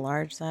little on the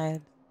large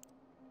side.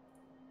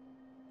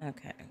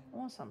 Okay.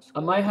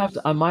 I might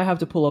have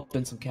to pull up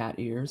in some cat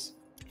ears.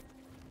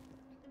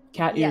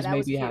 Cat ears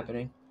may be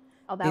happening.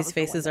 Oh, these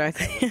faces are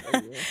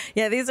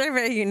yeah, these are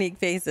very unique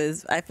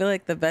faces. I feel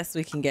like the best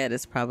we can get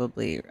is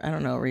probably, I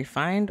don't know,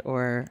 refined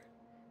or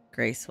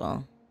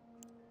graceful.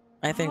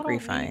 I think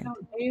refined.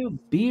 Damn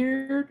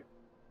beard.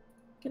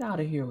 Get out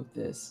of here with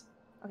this.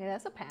 Okay,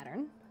 that's a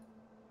pattern.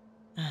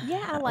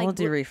 Yeah, I like. We'll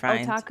do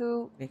refined.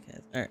 Otaku.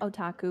 Because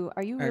Otaku,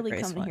 are you really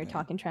coming here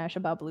talking trash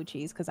about blue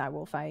cheese? Because I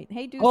will fight.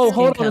 Hey, dude. Oh,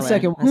 hold on a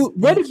second.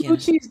 What did blue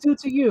cheese do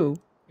to you?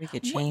 We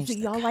could change. Do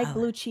y'all like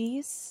blue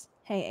cheese?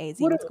 Hey, AZ,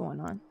 what's going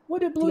on?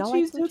 What did blue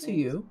cheese do to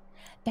you?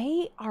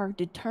 They are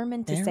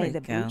determined to say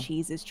that blue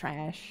cheese is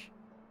trash.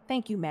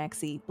 Thank you,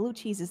 Maxie. Blue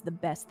cheese is the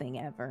best thing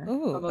ever.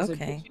 Ooh,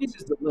 okay. Blue cheese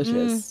is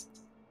delicious.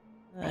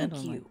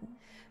 Thank you.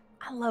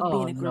 I love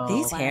being a group.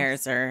 These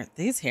hairs are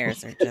just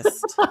something.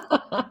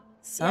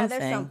 Yeah,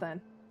 there's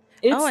something.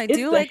 I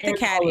do like the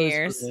cat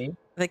ears.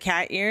 The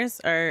cat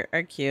ears are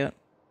cute.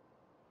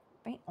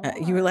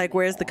 You were like,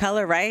 where's the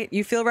color, right?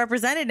 You feel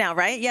represented now,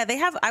 right? Yeah, they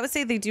have, I would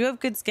say they do have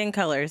good skin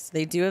colors.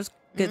 They do have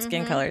good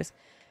skin colors.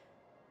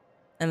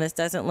 And this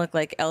doesn't look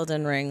like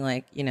Elden Ring,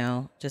 like, you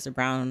know, just a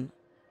brown,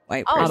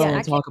 white person. I don't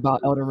want to talk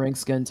about Elden Ring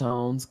skin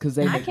tones because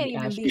they I can't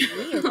even be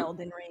me in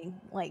Elden Ring.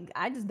 Like,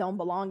 I just don't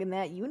belong in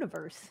that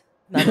universe.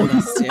 None of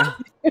us do.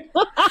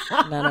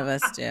 None of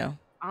us do.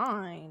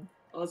 Fine.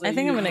 I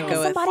think I'm gonna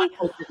go with.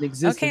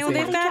 Okay, well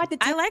they've got.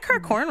 I like her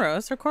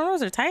cornrows. Her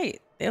cornrows are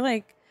tight. They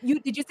like.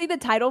 Did you see the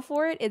title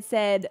for it? It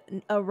said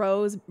a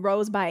rose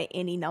by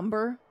any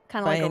number,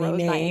 kind of like a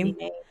rose by any name.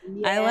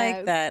 Yes. I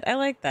like that. I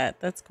like that.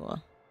 That's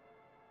cool.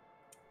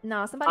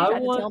 No, somebody tried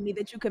to tell me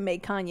that you could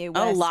make Kanye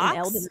West in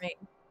Elden Ring.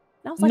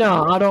 I was like,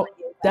 no, I don't.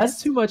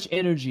 That's too much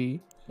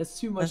energy. That's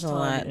too much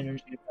time and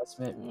energy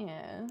investment.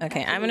 Yeah.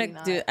 Okay, I'm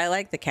gonna do. I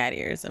like the cat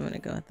ears. I'm gonna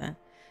go with that.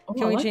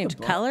 Can we change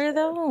color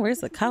though? Where's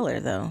the color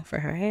though for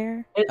her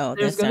hair?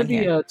 There's gonna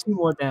be 2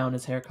 more down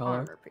as hair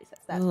color.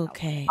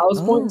 Okay. I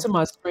was pointing to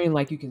my screen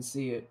like you can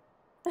see it.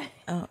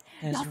 Oh,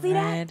 there's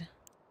red.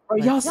 Oh,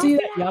 y'all see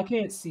that? Y'all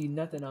can't see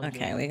nothing.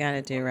 Okay, we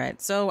gotta do red.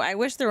 So I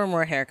wish there were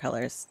more hair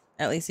colors.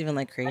 At least even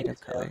like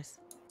creative colors.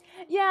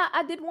 Yeah,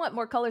 I did want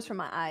more colors for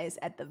my eyes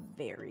at the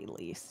very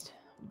least,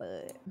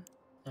 but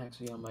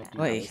actually I might do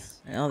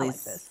this. All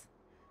these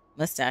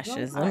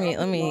mustaches.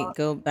 Let me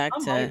go back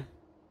to.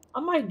 I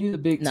might do the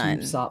big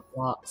tube sock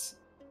blocks.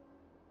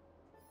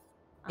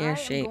 Ear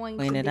shape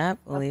pointed up.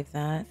 We'll leave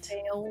that.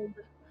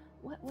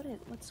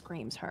 What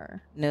screams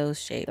her? Nose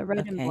shape. The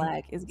red and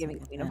black is giving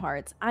Queen of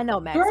Hearts. I know,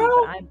 Maxie,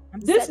 Girl, but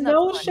I'm this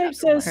nose shape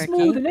says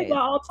smooth, and they got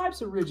all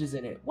types of ridges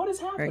in it. What is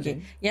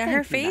happening? Yeah,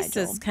 her face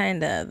is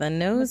kind of the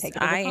nose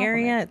eye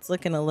area. It's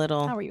looking a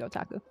little. How are you,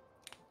 Otaku?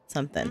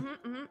 Something.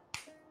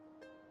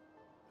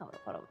 Hold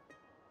on.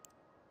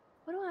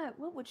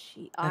 What would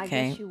she? I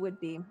guess she would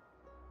be.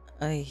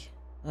 Yeah.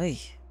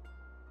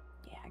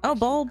 Oh,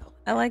 bulb.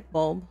 I like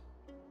bulb.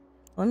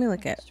 Let me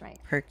look at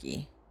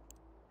Perky.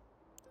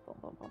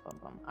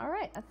 Boom. All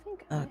right, I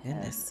think. Oh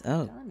goodness.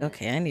 Oh,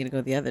 okay. I need to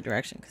go the other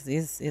direction because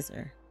these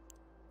are.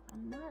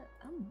 I'm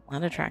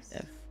not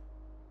attractive.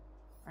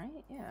 Right?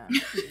 Yeah.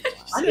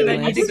 I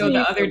need to go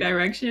the other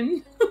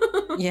direction.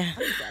 Yeah.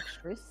 I'm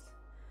dexterous.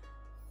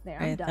 There,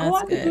 I'm done. That's I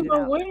can good. do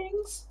my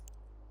wings.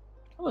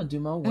 I want to do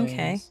my wings.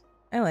 Okay,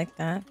 I like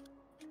that.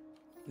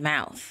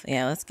 Mouth.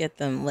 Yeah, let's get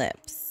them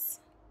lips.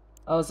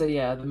 Oh, so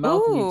yeah, the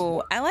mouth.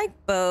 Ooh, I like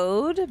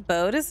bowed.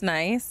 Bowed is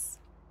nice.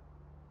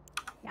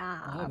 Yeah.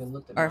 I haven't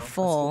looked at or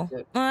full.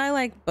 I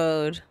like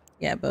bowed.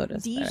 Yeah, bowed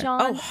is better.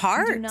 Oh,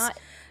 heart. Girl,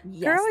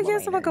 I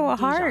guess I'm gonna go with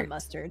heart.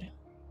 Mustard.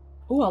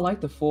 Oh, I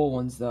like the full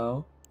ones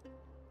though.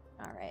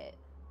 All right.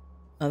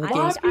 Oh, the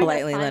game's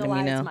politely letting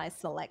me know. My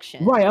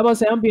selection. Right, I'm about to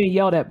say I'm being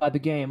yelled at by the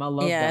game. I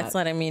love that. Yeah, it's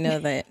letting me know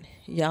that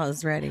y'all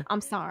is ready.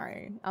 I'm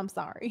sorry.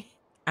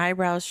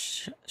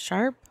 Eyebrows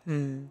sharp.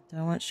 Do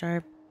I want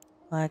sharp?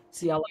 Black.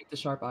 See, I like the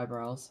sharp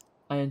eyebrows.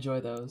 I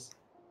enjoy those.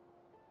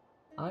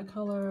 Eye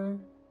color.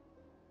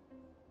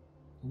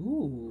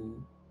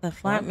 Ooh. The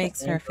flat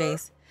makes her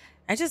face.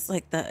 I just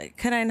like the.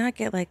 Could I not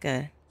get like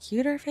a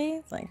cuter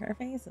face? Like her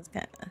face is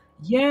kind of.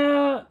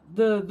 Yeah,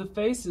 the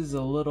face is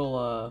a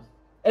little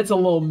it's a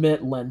little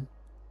Midland.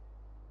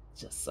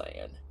 Just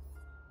saying.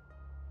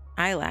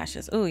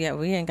 Eyelashes. Oh yeah,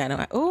 we ain't got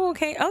no. Oh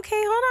okay, hold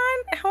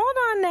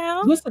on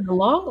now. Listen, the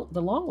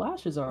long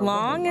lashes are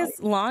long as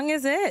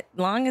it.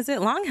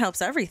 Long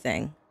helps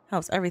everything.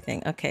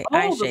 Okay, oh,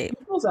 eye shape.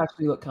 Those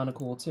actually look kind of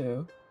cool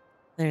too.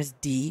 There's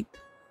deep.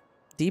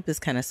 Deep is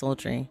kind of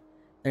sultry.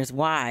 There's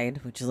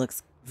wide, which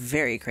looks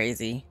very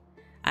crazy.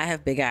 I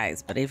have big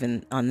eyes, but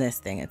even on this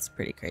thing, it's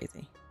pretty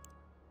crazy.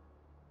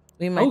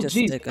 We might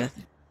stick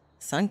with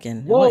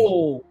sunken.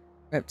 Whoa,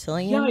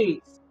 reptilian.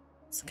 Yikes!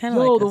 It's kind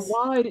of like the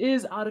wide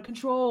is out of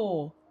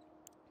control.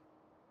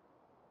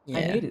 Yeah.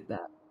 I hated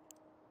that.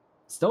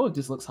 Stoic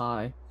just looks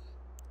high.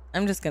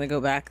 I'm just gonna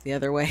go back the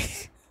other way.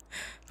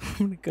 I'm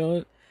gonna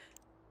go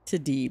to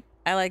deep.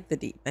 I like the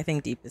deep. I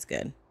think deep is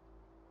good.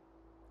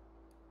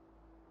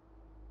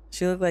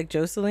 She looked like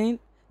Jocelyn?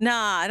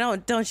 Nah,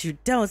 don't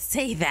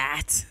say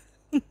that.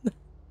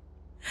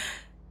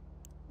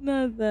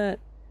 Not that.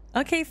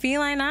 Okay,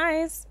 feline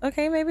eyes.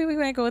 Okay, maybe we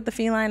might go with the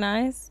feline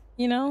eyes,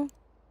 you know?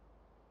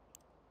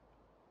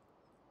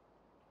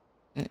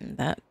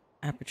 That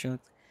aperture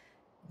looks...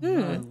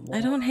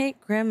 I don't hate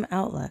grim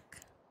outlook.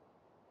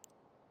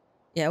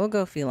 Yeah, we'll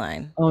go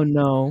feline. Oh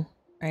no.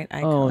 Right,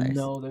 eye Oh colors.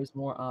 no, there's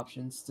more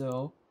options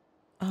still.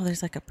 Oh,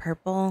 there's like a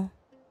purple.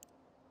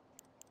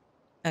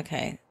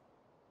 Okay.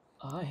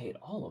 I hate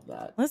all of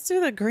that. Let's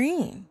do the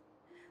green.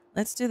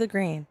 Let's do the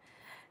green.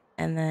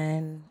 And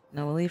then,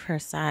 no, we'll leave her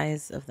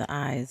size of the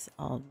eyes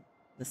all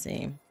the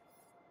same.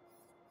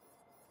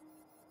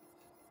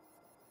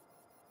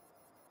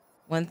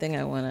 One thing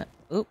I want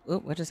to... Oop,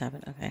 what just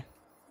happened? Okay.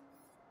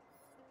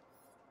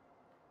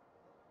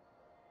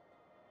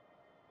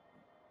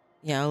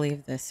 Yeah, I'll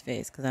leave this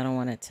face because I don't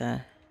want it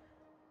to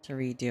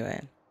redo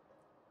it.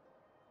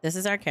 This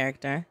is our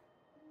character.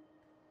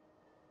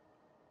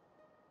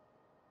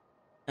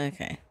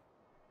 Okay.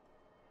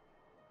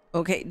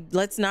 Okay,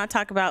 let's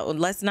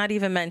not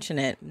even mention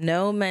it.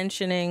 No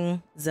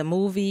mentioning the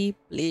movie,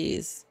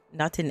 please.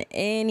 Not in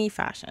any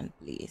fashion,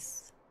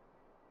 please.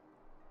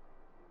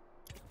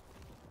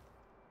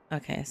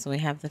 Okay, so we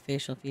have the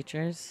facial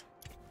features.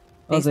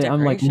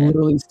 I'm like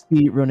literally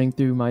speed running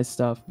through my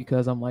stuff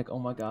because I'm like, oh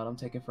my god, I'm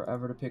taking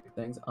forever to pick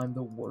things. I'm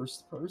the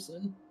worst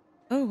person.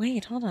 Oh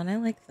wait, hold on. I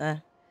like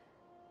the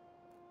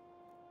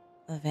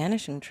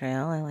vanishing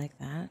trail. I like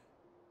that.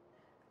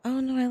 Oh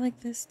no, I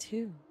like this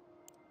too.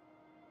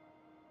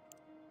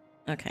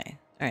 Okay.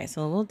 All right,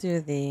 so we'll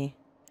do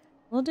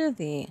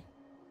the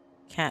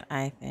cat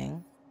eye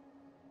thing.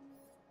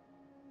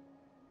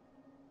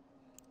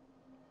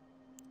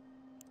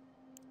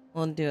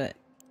 We'll do it.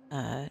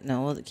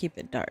 No, we'll keep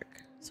it dark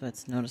so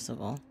it's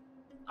noticeable.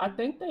 I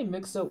think they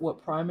mixed up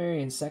what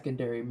primary and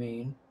secondary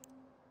mean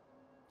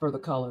for the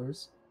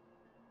colors.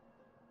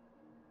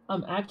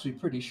 I'm actually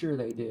pretty sure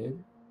they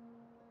did.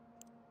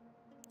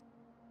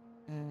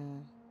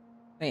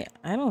 Wait,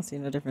 I don't see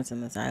no difference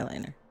in this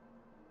eyeliner.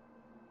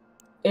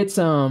 It's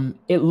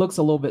it looks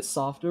a little bit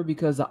softer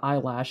because the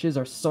eyelashes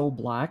are so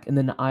black, and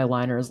then the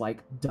eyeliner is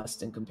like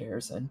dust in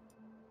comparison.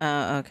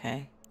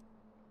 Okay.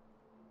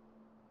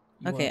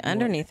 Okay,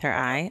 underneath her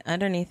eye.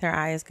 Underneath her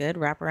eye is good.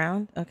 Wrap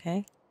around.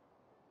 Okay.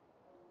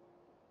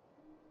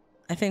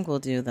 I think we'll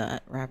do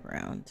the wrap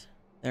around.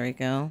 There we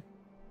go.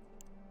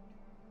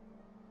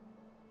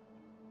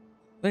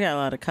 We got a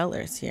lot of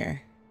colors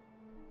here.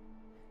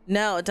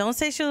 No, don't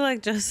say she look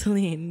like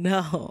Jocelyn.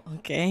 No,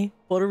 okay?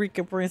 Puerto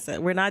Rican princess.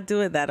 We're not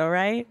doing that, all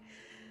right?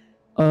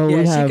 Oh,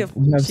 yeah,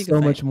 we have so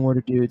much more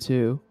to do,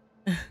 too.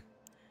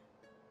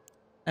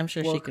 I'm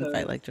sure she can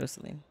fight like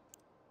Jocelyn.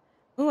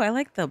 Oh, I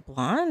like the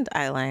blonde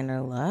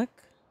eyeliner look.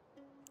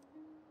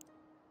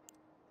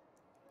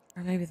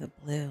 Or maybe the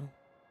blue.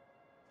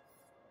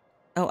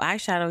 Oh,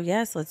 eyeshadow.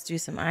 Yes, let's do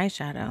some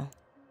eyeshadow.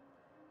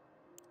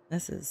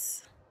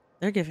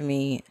 They're giving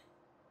me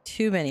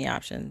too many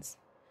options.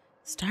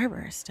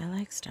 Starburst. I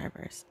like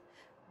Starburst.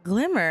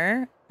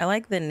 Glimmer. I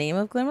like the name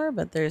of Glimmer,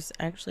 but there's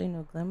actually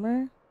no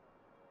Glimmer.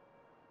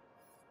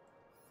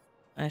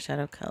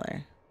 Eyeshadow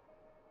color.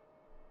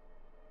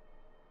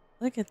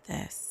 Look at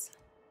this.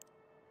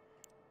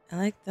 I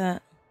like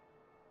that.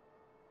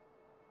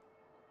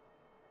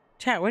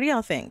 Chat, what do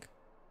y'all think?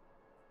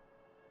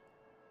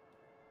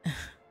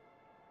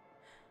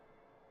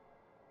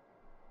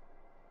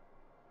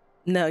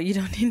 No, you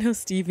don't need no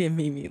Stevie and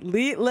Mimi.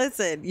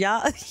 Listen,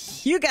 y'all,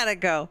 you gotta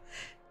go.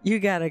 You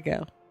gotta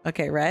go.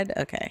 Okay, red?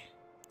 Okay.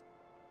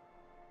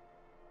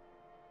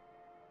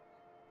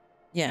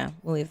 Yeah,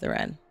 we'll leave the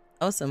red.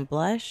 Oh, some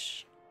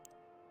blush.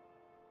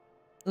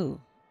 Ooh,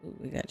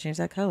 we gotta change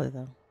that color,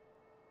 though.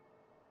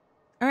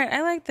 All right,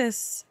 I like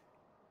this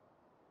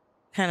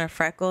kind of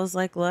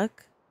freckles-like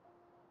look.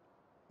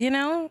 You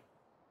know?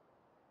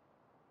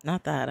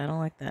 Not that. I don't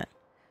like that.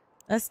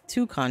 That's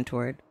too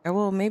contoured. Or,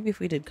 well, maybe if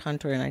we did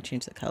contour and I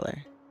changed the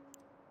color.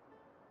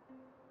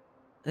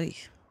 Ugh,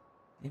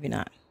 maybe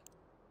not.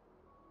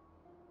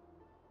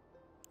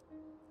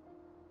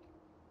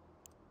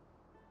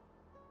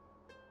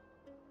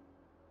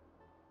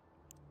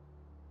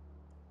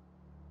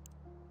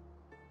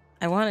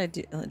 I want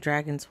to do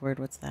dragon sword.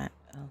 What's that?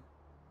 Oh,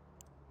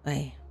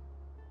 wait.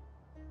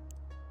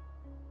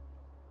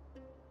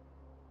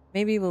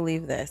 Maybe we'll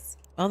leave this.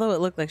 Although it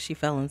looked like she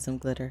fell in some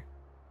glitter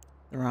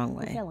the wrong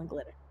way. Fell in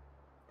glitter.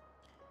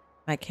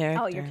 My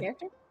character. Oh, your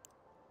character?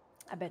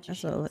 I bet you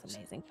she looks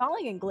amazing.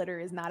 Falling in glitter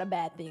is not a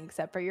bad thing,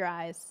 except for your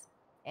eyes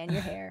and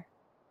your hair.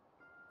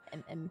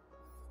 And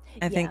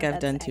I think I've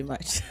done too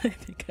much. I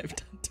think I've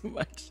done too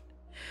much.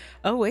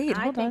 Oh wait,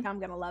 hold on. I think I'm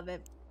gonna love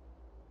it.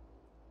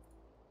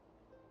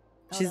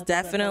 She's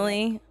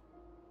definitely.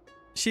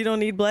 She don't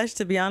need blush,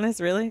 to be honest.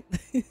 Really?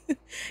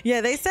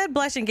 Yeah, they said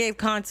blush and gave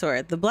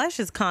contour. The blush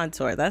is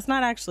contour. That's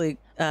not actually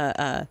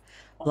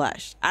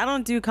blush. I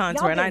don't do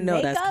contour, and I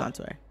know that's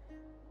contour.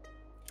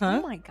 Huh?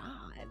 Oh my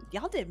god!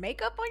 y'all did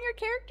makeup on your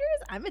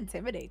characters? I'm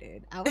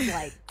intimidated. I was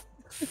like,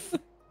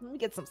 let me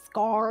get some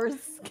scars.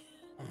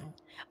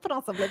 Put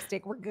on some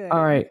lipstick. We're good.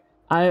 All right.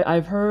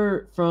 I've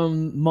heard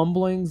from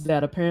mumblings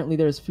that apparently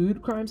there's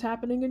food crimes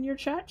happening in your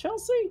chat,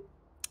 Chelsea.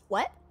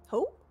 What?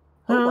 Who?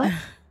 Huh? What?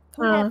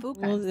 Who had food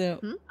crimes?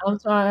 I'm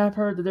sorry. I've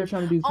heard that they're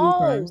trying to do food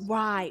crimes.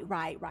 Right.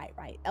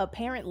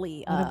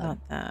 Apparently, What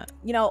about that?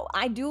 You know,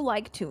 I do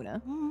like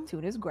tuna.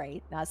 Tuna's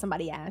great.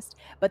 Somebody asked,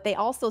 but they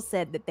also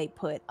said that they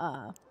put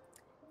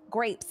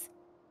grapes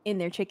in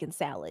their chicken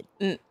salad.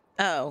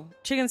 Oh,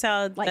 chicken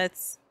salad. Like,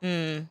 that's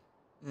No,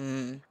 I've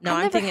I'm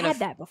never thinking had of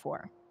that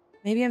before.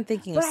 Maybe I'm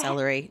thinking of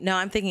celery. No,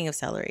 I'm thinking of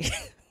celery.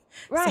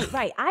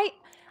 Right.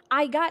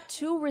 I got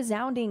 2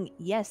 resounding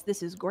yes,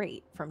 this is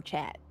great from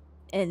chat.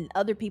 And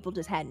other people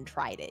just hadn't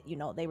tried it. You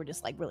know, they were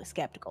just like really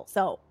skeptical.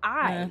 So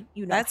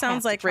that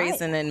sounds like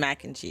raisin and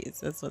mac and cheese.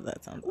 That's what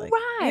that sounds like.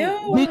 Right.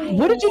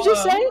 What did you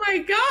just say? Oh my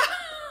god.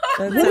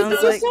 That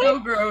sounds like so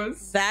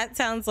gross. That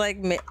sounds like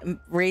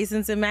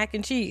raisins and mac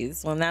and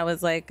cheese. When that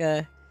was like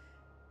a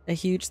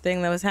huge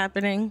thing that was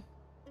happening.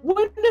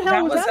 What the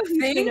hell was that a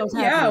thing?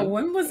 Yeah,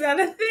 when was that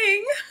a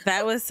thing?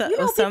 That was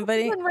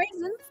somebody.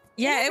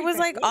 Yeah, it was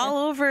like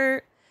all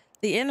over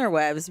the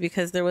interwebs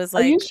because there was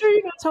like. Are you sure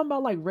you're not talking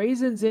about like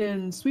raisins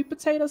in sweet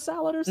potato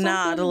salad or something?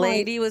 Nah, the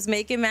lady was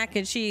making mac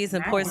and cheese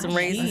and poured some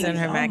raisins in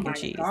her mac and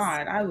cheese.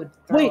 God, I would.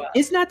 Wait,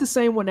 it's not the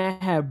same one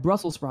that had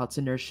Brussels sprouts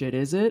in their shit,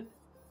 is it?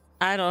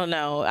 I don't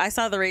know. I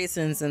saw the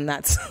raisins, and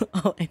that's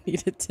all I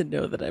needed to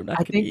know that I'm not.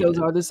 I think those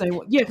are the same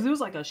one. Yeah, because it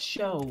was like a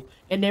show,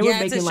 and they were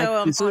making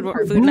like this Food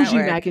bougie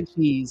Network. mac and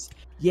cheese.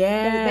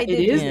 Yeah, They it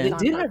did is. do It it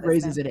did on have purpose,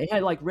 raisins then. in it. It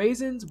had like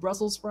raisins,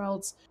 Brussels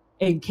sprouts,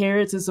 and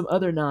carrots and some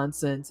other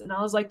nonsense. And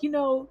I was like, you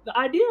know, the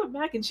idea of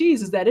mac and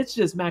cheese is that it's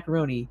just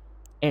macaroni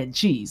and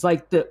cheese.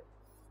 Like the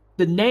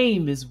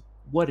name is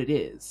what it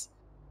is.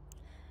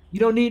 You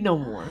don't need no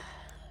more.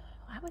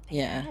 Why would they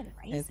add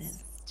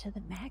raisins to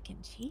the mac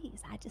and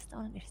cheese? I just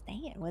don't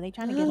understand. Were they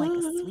trying to get like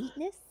a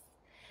sweetness?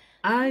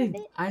 I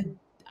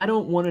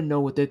don't want to know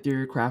what their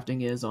theory of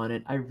crafting is on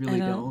it. I really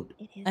don't.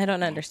 I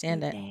don't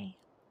understand it.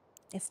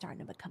 It's starting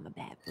to become a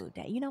bad food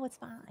day. You know, it's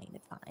fine.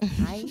 It's fine.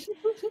 I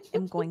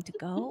am going to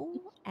go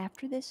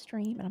after this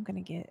stream and I'm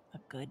going to get a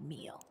good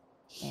meal.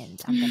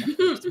 And I'm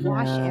going to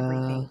wash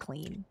everything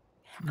clean.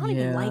 I don't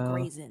even like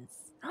raisins.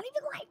 I don't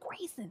even like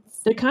raisins.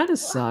 They kind of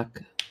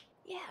suck.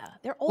 Yeah,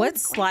 they're old.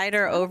 What's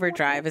slider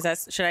overdrive? Is that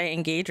should I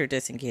engage or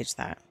disengage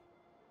that?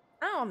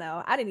 I don't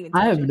know. I didn't even.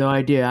 I have touch it. no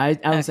idea.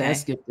 I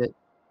skipped it.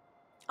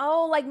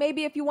 Oh, like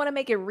maybe if you want to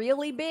make it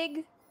really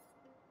big.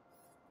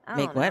 I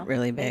Make don't what know.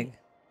 really big?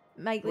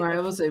 Make Right, I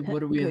was say,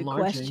 what are we Good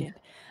enlarging?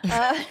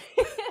 question.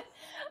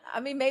 I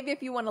mean, maybe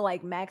if you want to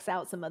like max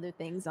out some other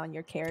things on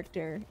your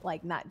character,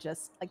 like not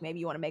just like maybe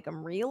you want to make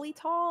them really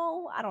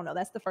tall. I don't know.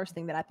 That's the first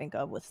thing that I think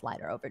of with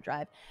slider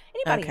overdrive.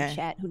 Anybody in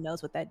chat who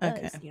knows what that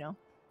does, you know,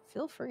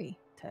 feel free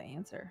to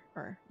answer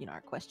or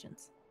our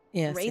questions.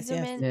 Yes,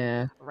 Raisin,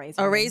 yeah.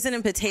 Raisin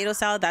and potato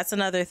salad. That's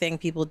another thing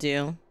people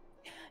do.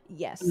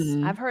 Yes,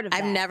 Mhm. I've heard of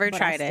that. I've never but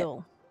tried I it.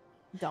 still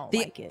don't The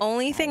like it.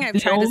 only thing I've The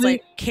tried is only-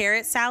 like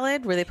carrot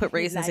salad, where they put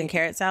raisins in Nice.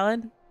 carrot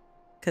salad.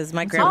 Because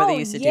my grandmother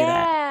used to do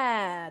that.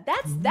 Yeah,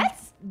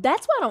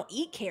 that's why I don't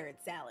eat carrot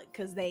salad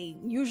because they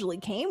usually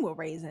came with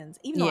raisins.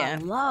 Even though I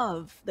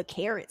love the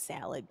carrot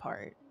salad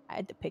part, I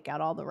had to pick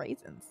out all the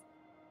raisins.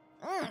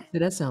 Yeah,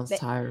 that sounds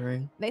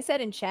tiring. They said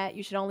in chat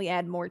you should only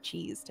add more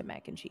cheese to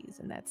mac and cheese,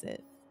 and that's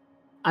it.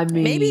 I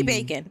mean, Maybe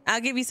bacon. I'll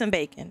give you some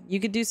bacon. You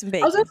could do some I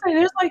bacon. was gonna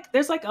say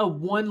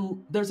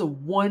there's a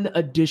one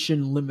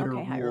addition limiter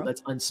Okay, rule Hyro.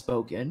 that's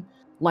unspoken.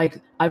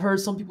 Like I've heard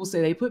some people say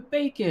they put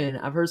bacon.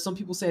 I've heard some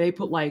people say they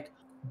put like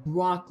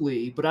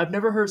broccoli, but I've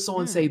never heard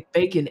someone say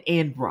bacon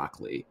and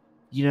broccoli.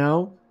 You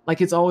know, like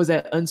it's always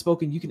that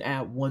unspoken. You can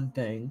add one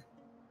thing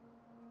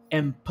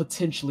and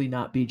potentially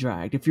not be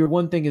dragged. If your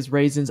one thing is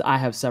raisins, I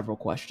have several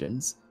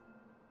questions.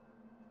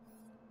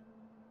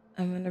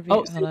 I'm gonna be.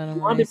 Oh, hold on, I'm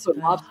Wanda put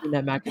gonna- lobster in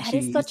that mac and That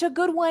cheese. is such a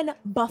good one.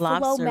 Buffalo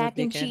Lobster mac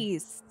would and be good.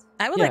 cheese.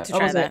 I would Yeah, like to I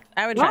try was that. like,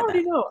 I would I try already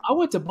that. know. I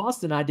went to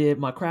Boston. I did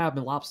my crab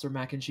and lobster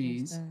mac and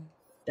cheese.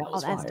 That Oh,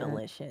 was that's fire.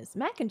 delicious.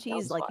 Mac and cheese,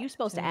 was like fire. you're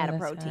supposed to 10 add a out of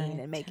protein 10,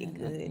 and make it 10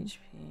 good. HP.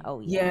 Oh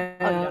yeah.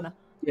 Oh, Yeah. you know.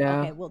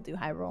 Yeah. Okay, we'll do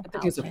high roll. I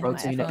think it's a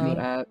protein that you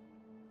add.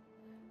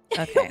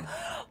 Okay.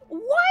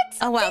 What?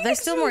 Oh wow, there's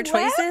still more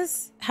Extra left?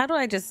 choices. How do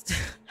I just?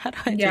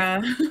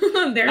 Yeah, Just,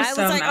 there's I was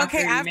some like,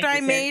 okay, you after make I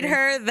your made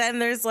character. her, then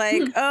there's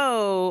like,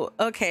 oh,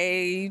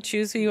 okay, you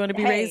choose who you want to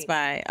be raised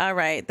by. All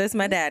right, that's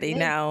my daddy.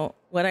 Now,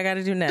 what I got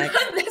to do next?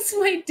 That's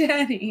my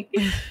daddy.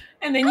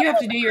 And then you have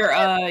to do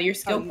your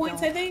skill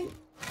points, I think.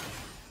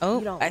 Oh,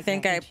 don't I like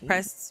think mac I and cheese.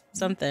 pressed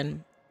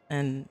something,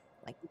 and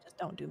Like you just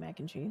don't do mac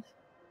and cheese.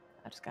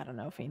 I just gotta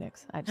know,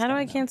 Phoenix. how do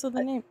I cancel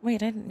the name?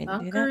 Wait, I didn't mean to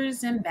do that.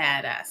 Fuckers and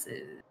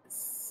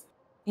badasses.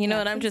 You know Yeah,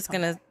 what? I'm please just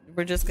don't.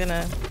 we're just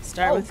gonna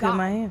start Oh, with whom God.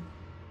 I am.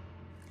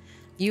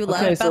 You Okay,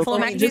 love so buffalo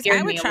can mac you and just cheese? I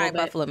give would me a try little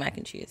bit? buffalo mac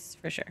and cheese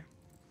for sure.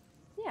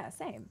 Yeah,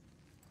 same.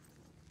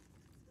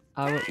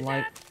 I would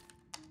like.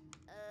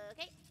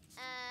 Okay.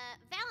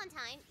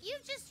 Valentine,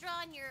 you've just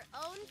drawn your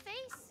own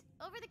face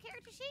over the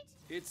character sheet?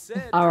 It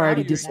said I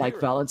already draw your dislike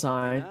hero,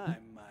 Valentine. and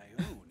I'm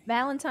my own.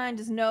 Valentine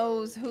just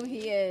knows who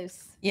he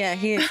is. Yeah,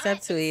 he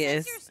accepts who he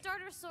is. Your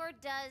starter sword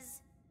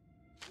does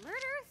murder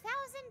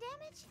 1,000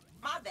 damage?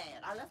 My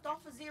bad. I left off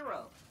a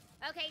 0.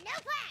 Okay, no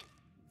plan.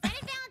 Fred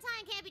and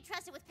Valentine can't be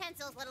trusted with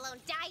pencils, let alone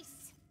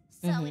dice.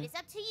 So it is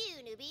up to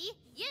you, newbie.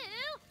 You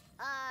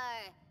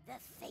are the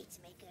fate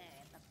maker.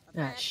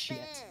 Ah, shit.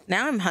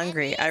 Now I'm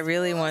hungry. I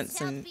really want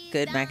some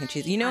good mac and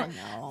cheese. You know,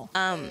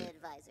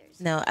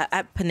 no,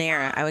 at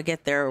Panera, I would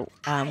get their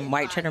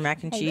white cheddar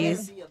mac and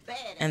cheese,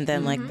 and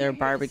then like their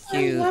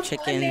barbecue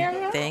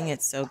chicken thing.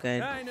 It's so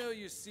good. I know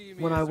you see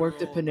me When I as a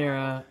worked at role model.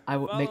 Panera, I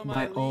would make Follow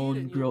my lead own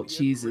and grilled you'll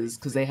be a cheeses great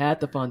because they had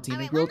the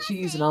Fontina grilled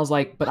cheese, and I was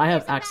like, but I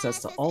have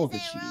access to all of the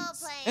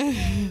cheese.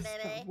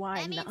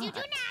 Why That means you do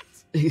not?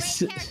 not break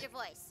character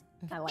voice.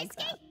 I like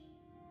that.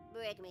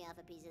 Break me off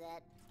a piece of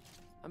that.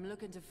 I'm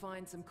looking to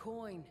find some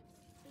coin.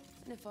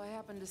 And if I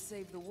happen to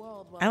save the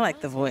world, I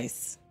like the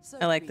voice.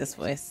 I like this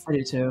voice. I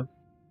do too.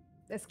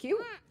 That's cute.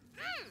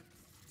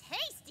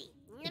 Tasty.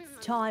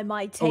 It's time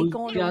I Oh, take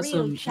on a real you got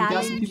some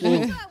challenge.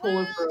 people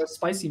pulling for a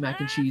spicy mac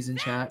and cheese in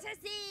chat.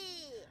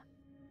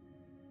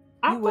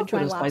 I You would fuck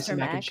try with a spicy lobster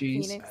mac and mac,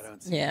 cheese. Phoenix? I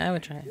don't see Yeah, I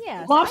would try it.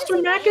 Yeah, Lobster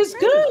spicy mac is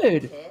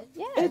good.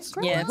 Yeah, It's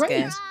great. Yeah, it's great.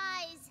 good.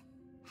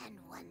 And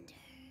wonder.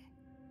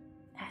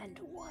 And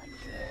wonder.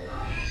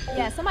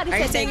 Yeah, somebody Are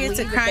you said saying they'd it's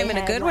a leave if crime they in a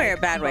had, good way or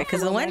like, bad way?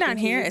 Because the buffalo one mac down and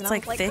here, cheese, it's and I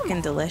was like thick come and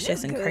on, delicious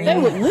that's and good. creamy. They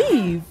would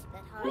leave.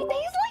 They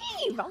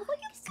leave. I was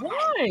like,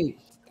 Why?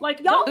 Like,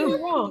 Y'all don't get me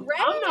really wrong.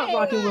 I'm not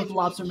rocking with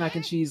lobster mac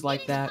and cheese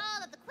like that.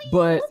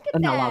 But Look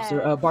at not that.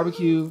 lobster,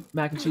 barbecue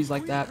mac and cheese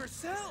like that.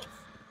 herself.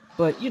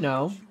 But you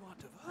know,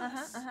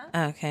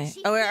 Okay.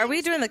 Oh, are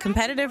we doing the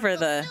competitive or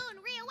the?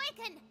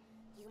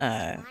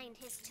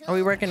 Are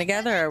we working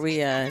together, or are we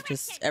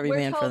just every we're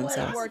man for totally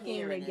themselves?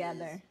 working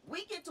together.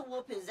 We get to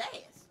whoop his ass.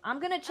 I'm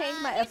gonna change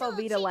my There's a FOV little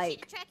to cheat sheet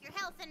like track your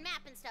health and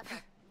map and stuff.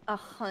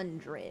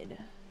 100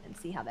 and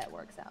see how that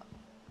works out.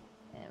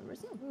 And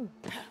resume.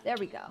 There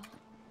we go.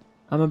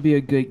 I'm gonna be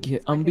a good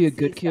kid. I'm gonna be a can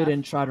good see kid stuff.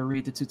 and try to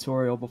read the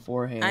tutorial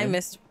beforehand. I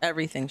missed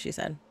everything she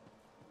said.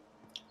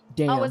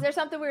 Damn. Oh, was there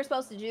something we were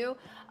supposed to do?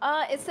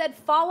 It said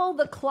follow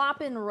the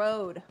Kloppen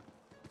Road.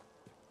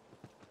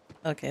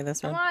 Okay,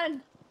 this Come one.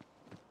 on,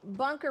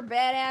 bunker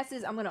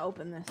badasses. I'm gonna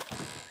open this.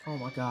 Oh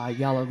my god,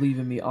 y'all are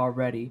leaving me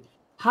already.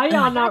 How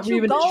y'all not got you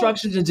reading gold.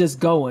 instructions and just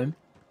going?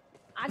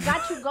 I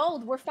got you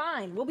gold. We're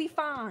fine. We'll be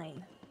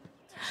fine.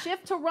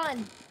 Shift to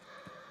run.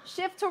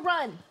 Shift to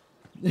run.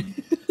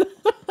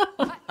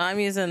 I'm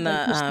using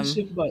Push the the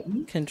shift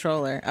button.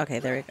 controller. Okay,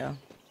 there we go.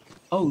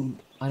 Oh,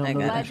 I don't I know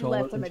the got it. Glad you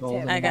controller left him a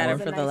controls tip. I got anymore. it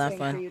That for was the a nice left thing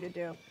one. for you to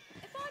do.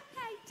 If I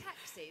paid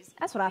taxes,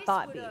 That's what I this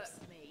thought, would Beeps.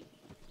 hurt me.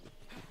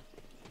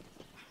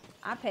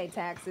 I pay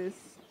taxes.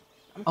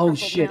 I'm Oh crippled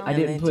shit, now. I Yeah,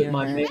 didn't they put do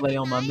my hurt. melee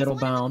on my middle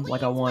bound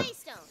like I want.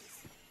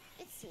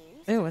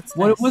 Ooh, what's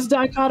What this? was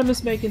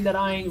Dichotomous making that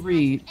I ain't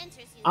read?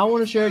 I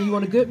want to share. You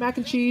want a good mac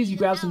and cheese? You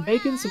grab some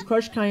bacon, some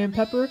crushed cayenne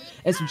pepper,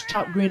 and some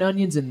chopped green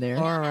onions in there.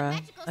 Aura.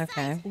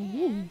 Okay.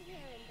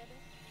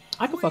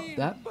 I can fuck with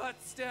that. But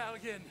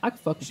Stallion, I can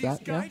fuck with she's that,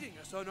 yeah. guiding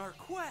us on our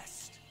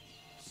quest.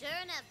 Sure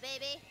enough,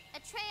 baby. A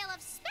trail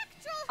of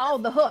spectral. Oh,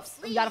 the hoofs.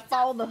 You gotta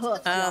follow the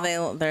hoofs. Oh,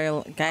 y'all.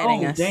 they're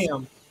guiding Oh us.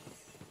 damn.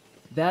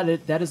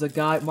 That is a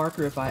guide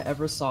marker if I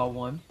ever saw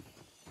one.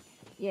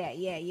 Yeah.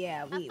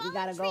 We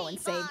gotta go and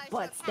save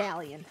Butt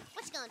Stallion.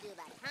 What you gonna do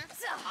about it,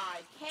 huh?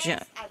 I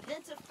can't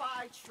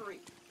identify tree.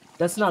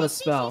 That's not a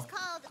spell.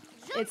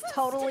 It's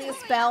totally a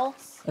spell.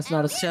 That's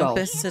not a spell.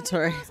 Jumpus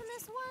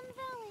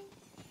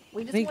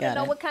We just We want to got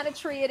know it. what kind of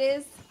tree it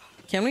is.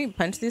 Can we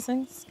punch these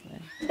things?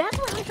 That's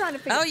what I'm trying to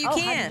figure. Oh, you how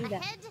to can. do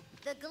that.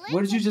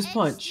 What did you just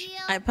punch?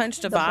 I punched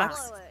a The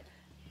box.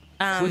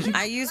 What'd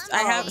you- I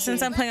have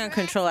since I'm playing on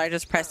controller, I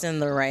just pressed in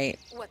the right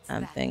What's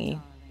that, thingy.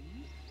 darling?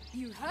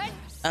 You heard?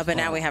 Oh, but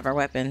now we have our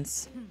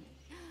weapons.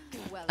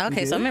 Well,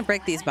 Okay, so I'm gonna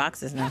break these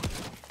boxes now.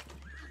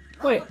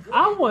 Wait,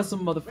 I want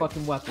some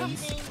motherfucking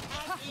weapons.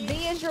 B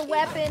is your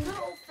weapon.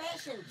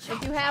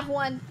 If you have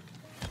one.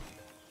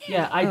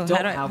 Yeah, I Oh, don't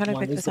how do I have pick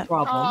one. this It's the up?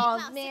 problem.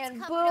 Oh man,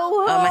 boo.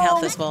 Oh, my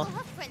health is full.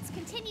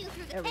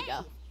 There we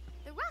go.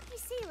 The rocky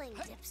ceiling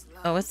dips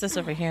low. Oh, what's this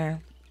over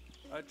here?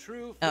 A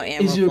true Oh, fighter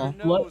ammo Is your full.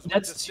 knows blood? when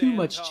That's to too stand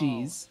much tall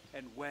cheese.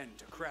 And when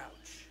to crouch.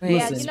 Wait,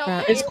 Yeah, Listen, you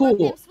know, it's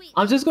cool.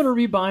 I'm just gonna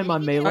rebind my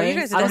melee. you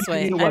guys are I don't this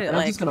way. need a I weapon. didn't I'm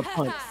like- just gonna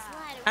punch.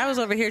 I was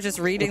over here just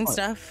reading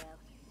stuff.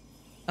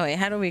 Oh wait,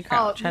 how do we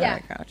crouch? How do yeah. I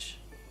crouch?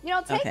 You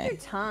know, take Okay. your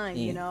time.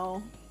 Yeah. You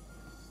know,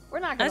 we're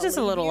not I gonna. was just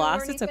a leave little you or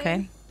lost. It's okay.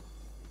 anything.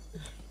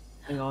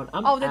 Hang on.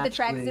 I'm Oh, did the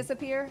tracks actually-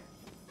 disappear?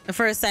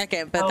 For a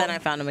second, but then Oh. I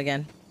found them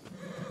again.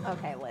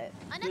 Okay, lit.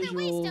 Another Visuals,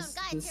 waystone this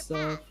guides your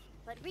stuff. path,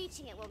 but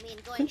reaching it will mean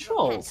going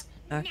Controls.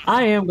 Okay.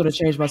 I am gonna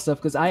change my stuff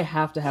because I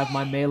have to have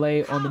my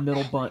melee on the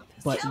middle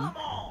button.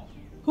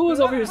 Who is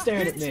over here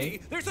staring at me?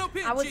 There's no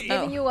I was Pinchy.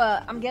 giving you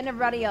a. I'm getting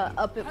everybody a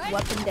up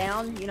and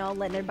down. You know,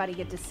 letting everybody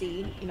get to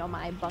see. You know,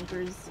 my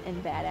bunkers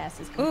and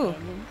badasses Ooh.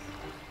 companions.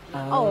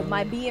 Oh,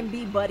 my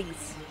B&B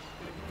buddies.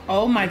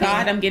 Oh my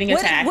god, I'm getting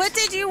attacked. What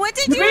did you?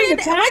 You're being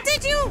attacked? What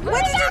did you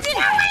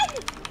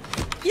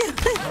do? Oh,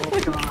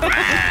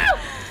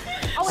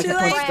 it's She a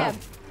like- crab.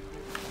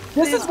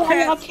 This is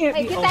why y'all can't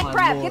Hey, be. get Oh that my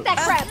crab. Lord. Get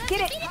that crab.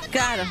 Get it.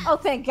 Got him. Oh,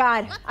 thank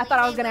God. I thought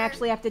I was gonna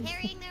actually have to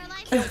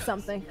kill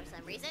something. For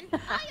some reason. All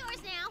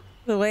yours now.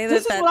 The way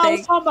This that is what I was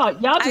thing. talking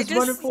about. Y'all I just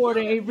running forward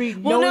and ain't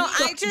reading Well, no no,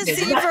 I instructions.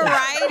 just see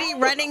Variety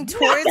running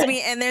towards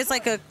me, and there's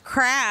like a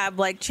crab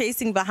like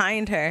chasing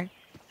behind her.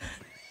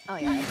 Oh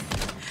yeah.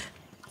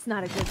 It's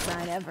not a good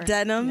sign ever.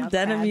 Denim, You know,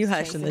 Denim, you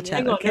crabs hush in the chasing chat,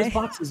 you. Hang on, okay? there's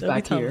boxes Don't be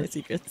back telling here. my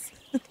secrets.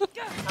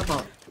 Come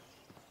on.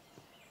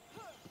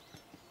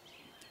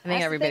 I think That's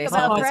the everybody's thing about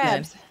health is good.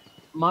 crabs.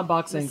 My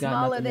box The ain't got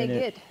smaller nothing they in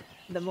it. get,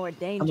 the more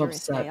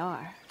dangerous upset. they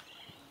are.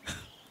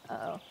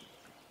 Uh-oh.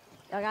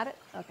 Y'all got it?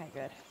 Okay,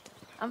 good.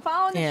 I'm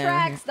following the Yeah,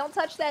 tracks. Don't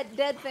touch that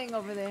dead thing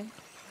over there.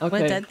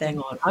 Okay, dead thing? hang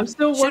on. I'm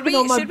still Should working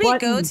on my we go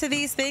buttons. to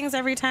these things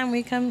every time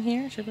we come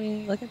here? Should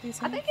we look at these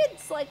I things? think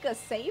it's like a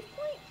save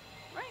point,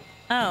 right?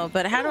 Oh,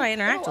 but how do I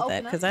interact it'll with that?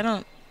 open up. Because I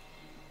don't.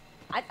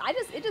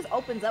 It just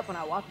opens up when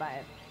I walk by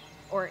it,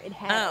 or it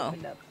has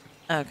opened up.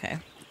 Okay.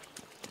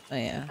 Oh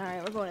yeah. All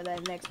right, we're going to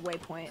that next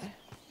waypoint.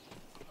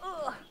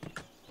 Ugh.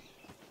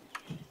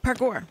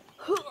 Parkour.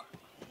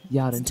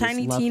 Y'all It's done just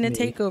Tiny left Tina me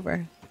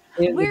takeover.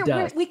 in the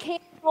dust. We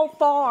can't go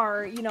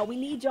far. You know, we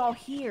need y'all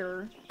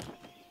here.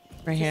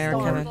 Right here,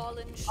 we're coming.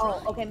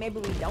 Oh, okay. Maybe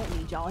we don't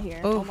need y'all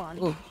here. Oh, Hold on.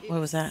 oh, what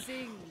was that?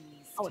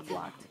 Oh, it's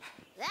locked.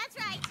 That's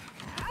right.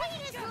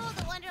 We just ruled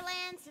the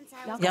Wonderland since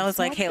I was Y'all was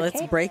like, hey,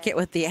 let's break it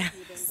with the axe.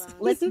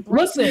 Let's break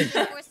Listen,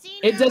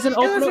 it doesn't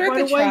open up worth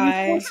right a away.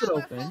 try. You force it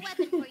open.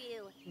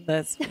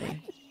 That's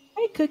funny.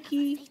 Hey,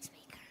 Cookie.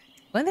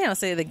 One thing I'll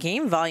say, the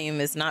game volume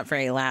is not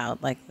very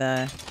loud. Like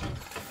the.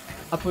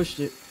 I pushed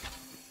it.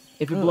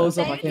 If it blows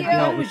up, I can't be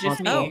held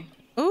responsible.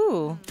 Oh,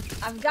 ooh.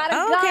 I've got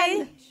a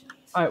gun.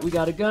 All right, we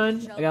got a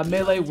gun. I got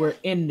melee. We're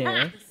in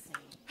there.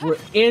 We're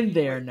in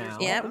there now.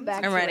 Yep,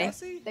 Back I'm to ready.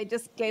 us. They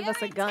just gave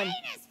us a gun.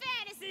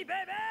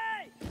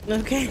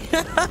 Okay.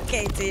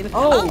 Okay, Tina.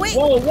 Oh, wait.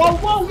 whoa, whoa,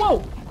 whoa, whoa.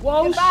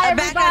 Whoa, Goodbye, I'm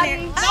back on here.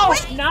 everybody.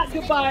 Oh, not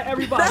goodbye,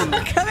 everybody. I'm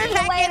coming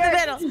back in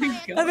the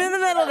middle. I'm in the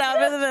middle now.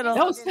 I'm in the middle.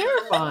 That was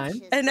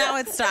terrifying. And now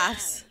it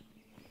stops.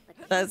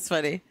 That's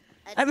funny.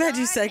 I'm glad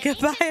you said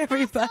goodbye,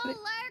 everybody.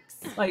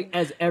 Like,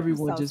 as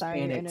everyone So just sorry,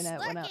 your panics. internet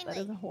went up. That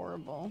is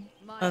horrible.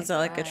 Oh, is that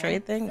like a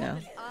trade thing? No.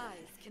 Eyes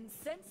can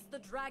sense the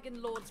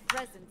Dragon Lord's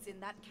presence in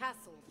that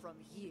castle from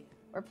here.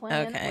 We're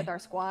playing Okay. with our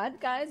squad,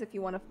 guys. If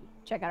you want to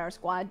check out our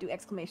squad, do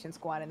exclamation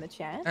squad in the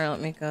chat. Or let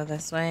me go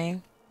this way.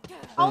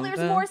 Oh, there's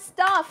boom. more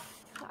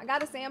stuff. I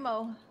got us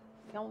ammo.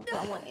 Y'all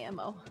want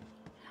ammo.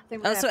 I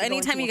think we're Oh, gonna so have to go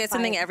anytime into you a get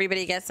something, fight.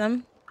 everybody gets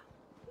them?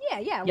 Yeah,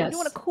 yeah. Yes.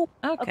 We're doing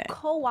Okay. a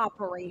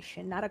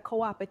cooperation, not a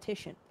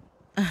co-opetition.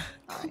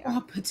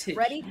 Competition.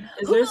 Ready?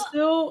 Is there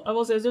still, I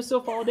will say, is there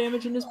still fall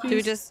damage in this piece? Do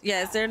we just,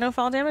 yeah, is there no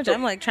fall damage?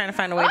 I'm like trying to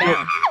find a way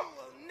down.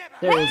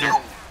 There isn't.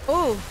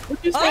 Ooh.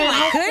 What you Oh saying? my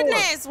How for?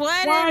 goodness.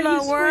 What Why in are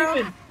the you world?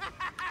 screaming?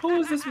 Who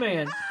is this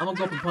man? I'm gonna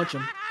go up and punch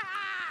him.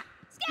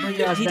 Bring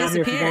your ass He down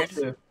here if you want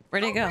disappeared. to.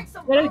 Where'd he go?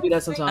 Yeah, they do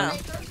that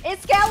sometimes.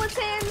 It's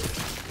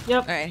skeletons.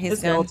 Yep. All right, he's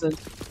it's gone. skeleton.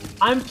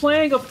 I'm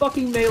playing a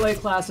fucking melee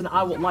class and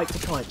I would like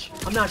to punch.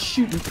 I'm not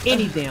shooting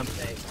any damn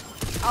thing.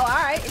 Oh, all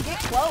right. Get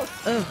close.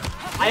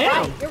 I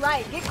am. You're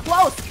right. Get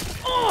close.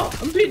 Oh,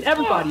 I'm beating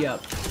everybody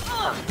up.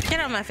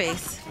 Get on my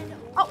face.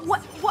 Oh,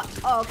 what?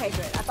 Oh, okay, good.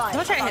 I thought.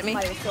 Don't try to hit me.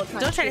 somebody was still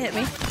trying Don't try to shoot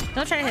hit me.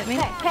 Don't try to hit me.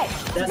 Hey,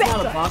 hey. That's back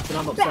not a up. box and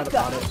I'm upset Back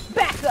about up. it.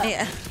 Back up.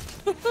 Yeah.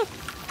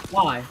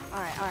 Why? All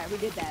right. We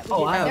did that.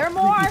 Oh, there are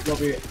more.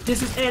 Over here.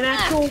 This is an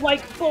actual,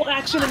 like, full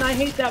action and I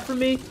hate that for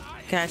me.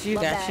 Got you,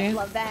 Love got that. you.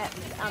 Love that.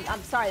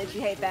 I'm sorry that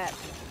you hate that.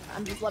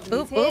 I'm just loving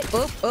Oop, these hits.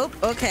 oop, oop,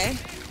 oop. Okay.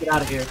 Get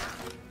out of here.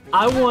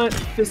 I want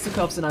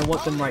fisticuffs and I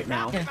want them right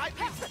now. Yeah.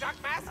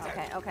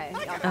 Okay.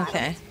 Y'all got it.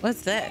 Okay.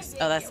 What's this?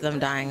 Oh, that's them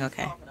dying.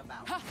 Okay.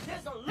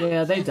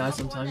 Yeah, they die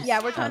sometimes.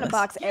 Yeah, we're trying to this.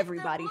 box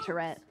everybody,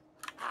 Tourette.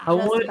 I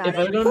want, if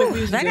I'm gonna make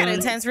music That got again,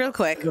 intense real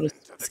quick.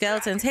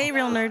 Skeletons. Hey,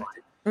 real nerd.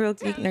 Real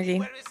geek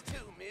nerdy.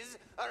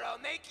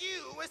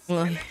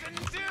 Well,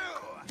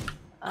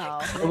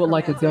 Oh. I would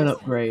like a gun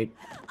upgrade.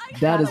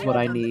 That is what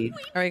I need.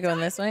 are we going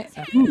this way?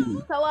 Okay.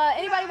 Ooh. So,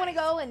 anybody want to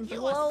go and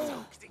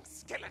blow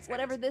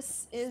whatever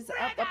this is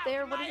up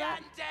there? What is that?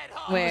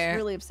 I'm Where? just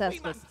really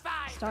obsessed with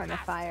starting a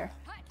fire.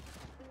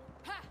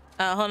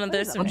 Hold on.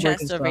 There's some I'm breaking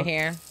chests over stuff.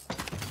 here.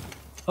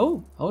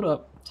 Oh, hold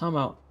up. Time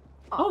out.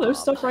 Oh, there's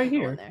stuff right go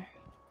in here. there.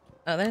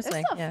 Oh, there's There's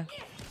like, stuff yeah.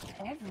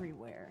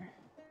 everywhere.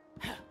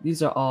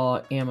 These are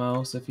all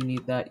ammo, so if you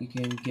need that, you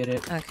can get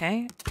it.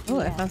 Okay. Oh,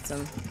 I Yeah. found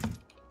some.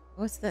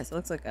 What's this? It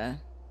looks like a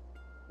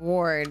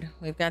ward.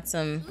 We've got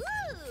some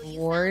Ooh, you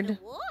ward. found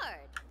a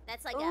ward.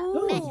 That's like a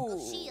Ooh.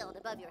 magical shield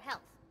above your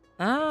health.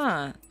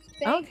 Ah.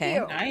 Thank Okay.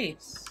 you.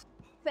 Nice.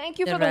 Thank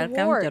you You're for the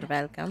welcome. ward. You're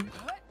welcome.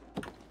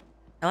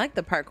 I like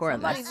the parkour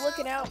on Somebody's this.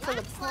 looking out for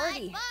the Lifeline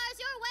party. bars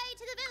your way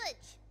to the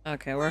village.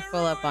 Okay, we're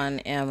full up on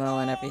ammo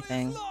and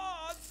everything.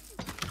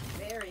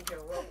 Very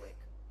heroic.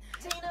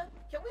 Tina,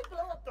 can we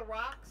blow up the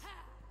rocks?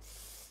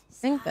 I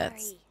think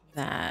that's Sorry,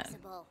 that.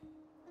 impossible. Is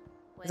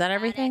that Without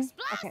everything?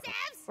 Okay,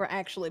 explosives. we're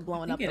actually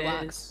blowing I up think the it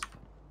rocks. is.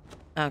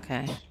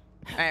 Okay.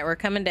 All right, we're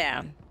coming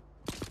down.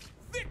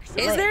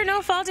 Is there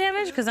no fall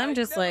damage? Because I'm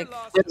just like...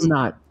 There's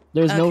not.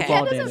 There's no Okay.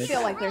 fall It doesn't damage.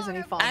 feel like there's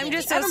any fall I'm damage.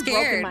 just I so haven't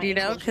broken scared, my you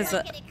know, ankle because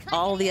yet.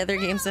 all the other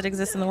games that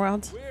exist in the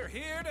world.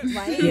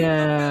 Right?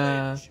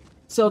 Yeah.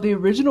 So the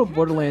original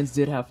Borderlands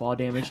did have fall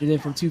damage, and then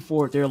from 2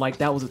 forward, they're like,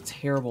 that was a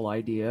terrible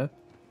idea.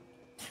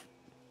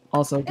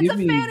 Also, It's give a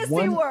me fantasy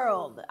one.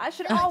 world. I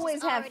should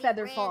always have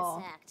feather fall.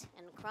 ransacked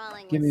and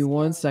crawling Give with me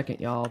 1 skill. second,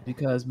 y'all,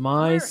 because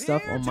my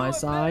stuff on my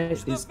side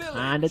is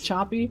kind of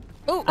choppy.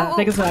 Ooh, I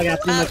think it's like I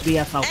got too much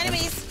BF help.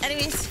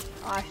 Enemies.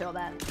 Oh, I feel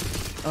that.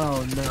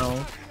 Oh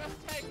no.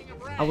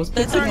 I was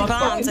They're picking throwing my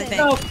bombs, fucking I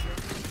think.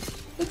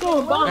 stuff. They're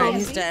throwing Alright, bombs.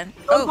 he's dead.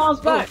 Throw bombs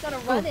back. I'm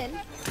gonna run in.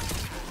 Get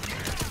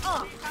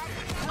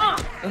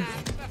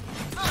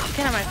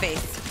out of my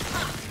face.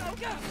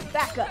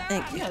 Back up.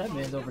 Thank you. Yeah, that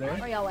man's over there.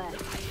 Where y'all at?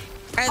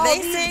 Are Oh, they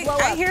these saying? blow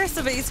I up. hear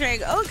somebody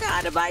saying, "Oh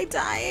God, am I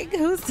dying?"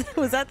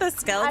 Was that the I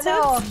skeleton?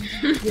 know.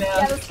 Yeah,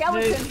 Yeah, the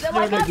skeletons. They're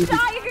like, I'm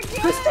dying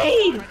again.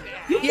 Christine,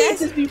 you Yes. can't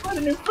just be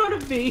running in front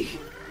of me.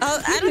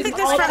 Oh, I don't think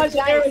All kinds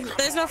of areas.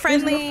 there's no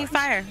friendly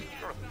fire.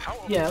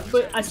 Yeah,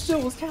 but I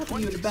still was tapping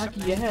you in the back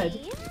of your head.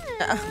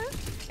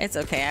 It's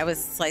okay. I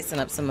was slicing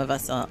up some of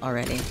us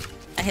already.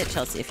 I hit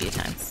Chelsea a few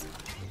times.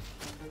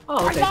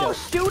 Oh, Are okay. y'all Good.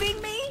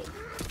 shooting me?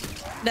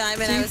 No, I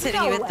mean I was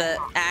hitting you with the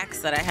axe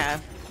that I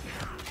have.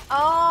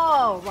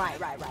 Oh, right.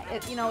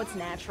 You know, it's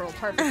natural.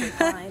 Perfectly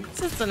fine. It's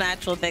just a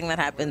natural thing that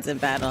happens in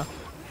battle.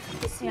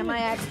 Yeah, my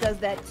axe does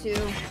that too.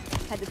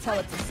 Had to tell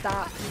it to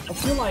stop. I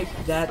feel like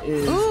that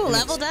is. Ooh,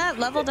 leveled up.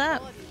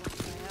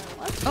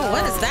 Oh,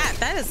 what is that?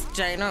 That is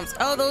ginormous.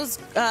 Oh, those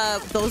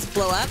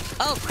blow up.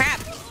 Oh, crap.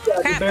 Yeah,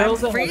 the Crap,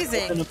 barrels I'm that have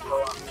freezing. something to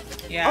blow up.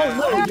 Yeah. Oh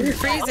no, you're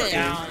freezing.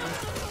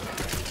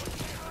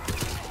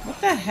 What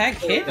the heck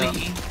hit me?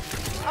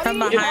 From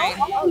It behind.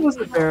 probably was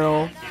the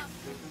barrel.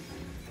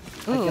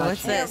 Ooh, got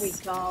what's you. There we this?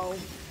 go.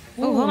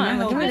 Ooh, hold on.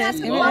 no. Give me this. Let's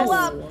Give me blow this.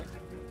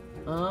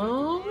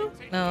 up.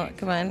 No,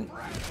 come on.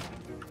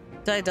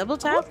 Did I double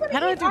tap? gonna How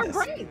do I hit do our this?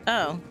 brain?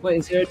 Oh. Wait,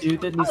 is there a dude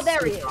that needs Oh, there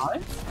to he is.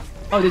 survive?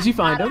 Oh, did you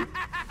find him?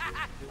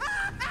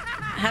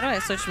 How do I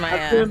switch my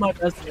I'm doing my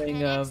best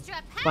thing of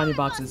finding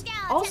boxes.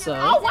 Also,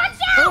 Oh, watch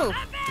out! Ooh.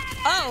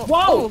 Oh.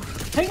 whoa! Ooh.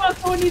 Hang on,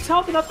 someone needs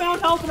help, and I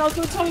found help, and I was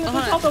going to tell you that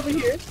there's Hold help on. over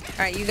here.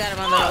 Alright, you got him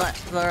on the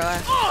lower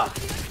left.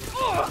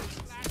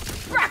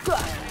 Back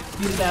up.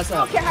 Beat his ass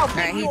up. Look at how big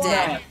Alright, he you are.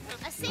 dead.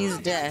 A single He's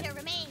dead. soldier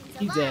remains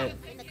He's alive dead.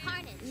 in the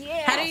carnage.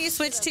 Yeah. How do you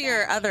switch to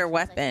your other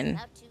weapon?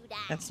 About to die.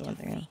 That's the one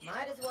thing.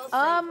 Might as well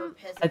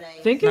I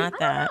think it. Not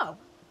that. Oh,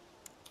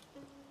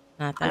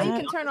 Not I think you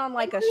that. can turn on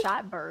like a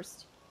shot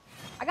burst.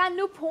 I got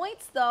new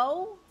points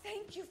though.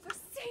 Thank you for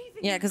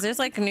saving Yeah, because there's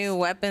like new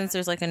weapons.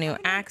 There's like a new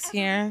axe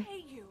here.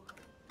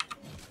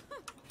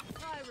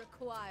 I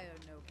require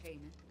no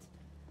payment.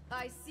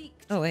 I seek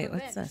Oh, to wait,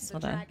 what's prevent this? the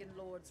Hold on. Dragon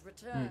Lord's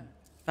return.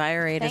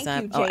 Fire rate Thank is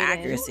up. you, Oh, Jaden.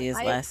 accuracy is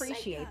I less.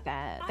 appreciate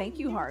that. Thank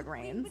you, Hard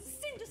Rains.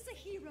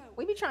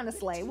 We be trying to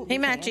slay. what Hey,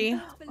 we can.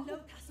 Matchy.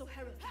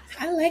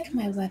 I like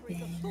my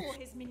weapon.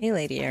 Hey,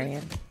 Lady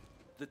Arian.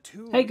 The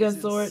tomb Hey, is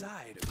Gunsword.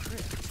 inside a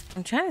crypt.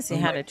 I'm trying to see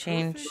how to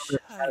change.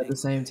 At the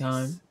same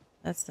time.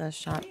 That's the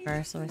shot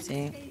first. Let me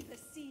see.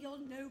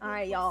 All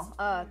right,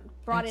 y'all.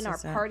 Brought in our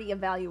Thanks, Suzanne. party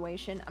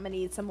evaluation. I'm gonna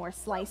need some more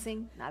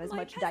slicing, not as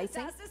much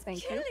dicing.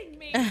 Thank you.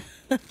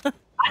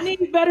 I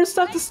need better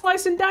stuff to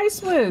slice and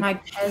dice with. My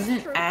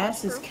peasant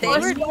ass is They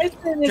killing were me.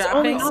 Slicing is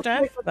dropping only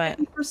stuff, for but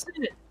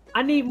 50%.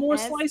 I need more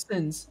As-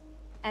 slicings.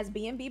 As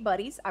B&B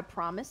buddies, I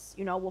promise.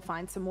 You know, we'll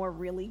find some more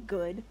really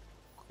good.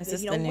 is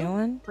this you the know, new loot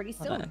one? Pretty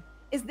Hold soon. on.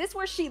 Is this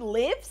where she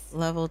lives?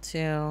 Level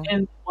 2.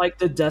 And like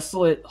the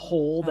desolate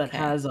hole that Okay.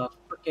 has a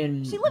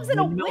freaking She lives in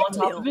a windmill on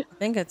top of windmill. it. I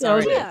think it's Yeah,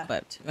 already yeah.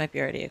 equipped. It might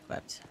be already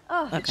equipped.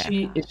 Oh,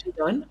 Okay. Is she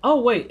done?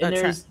 Oh wait, and Oh,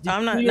 there's.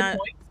 I'm not- do you not-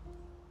 point?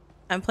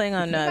 I'm playing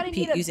on Anybody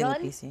need a using the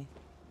gun? PC.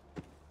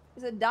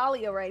 there's a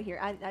Dahlia right here.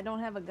 I don't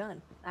have a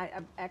gun. I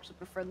actually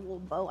prefer the little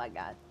bow I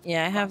got.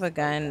 Yeah, I have a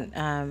gun.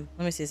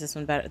 Let me see. Is this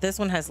one better? This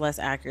one has less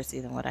accuracy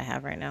than what I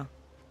have right now.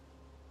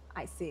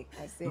 I see.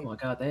 I see. Oh my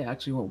god, they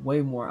actually went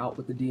way more out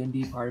with the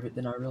D&D part of it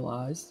than I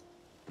realized.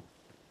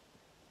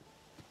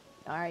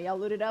 All right, y'all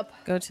looted up.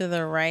 Go to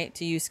the right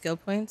to use skill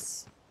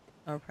points,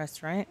 or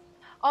press right.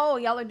 Oh,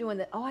 y'all are doing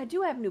that. Oh, I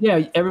do have new. Yeah,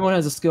 points. everyone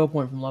has a skill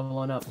point from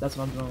leveling up. That's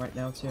what I'm doing right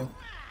now too.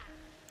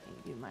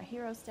 Do my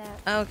hero stat.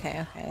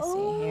 Okay, I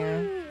see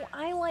here.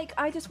 Oh,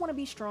 I just want to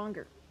be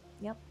stronger.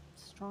 Yep,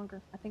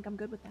 stronger. I think I'm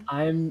good with that.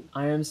 I am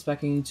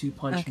specking to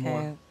punch Okay,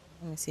 more.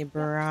 let me see. Yep, smart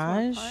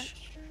Barrage. punch.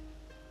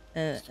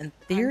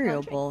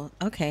 Ethereal punching. bolt.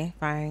 Okay,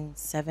 firing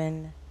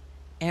 7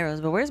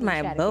 arrows. But where's In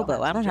my chat if bow y'all bow?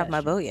 have I don't have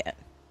my bow yet.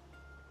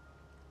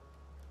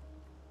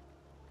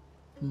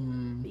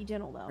 Be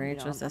gentle though. Rage, you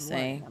know, what's I'm that say?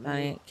 learning. I'm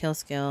a new- Kill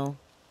skill.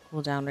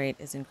 Cooldown rate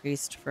is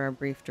increased for a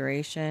brief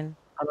duration.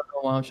 I don't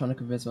know why I'm trying to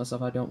convince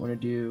myself I don't want to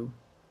do.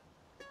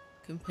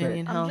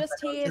 Companion I'm health just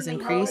here is to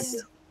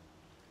increased.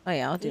 Oh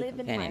yeah, I'll do living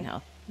companion my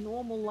health.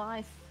 normal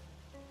life,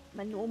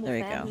 my normal There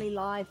we go. family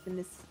life in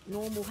this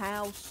normal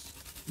house.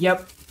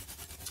 Yep.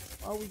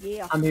 Oh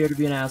yeah. I'm here to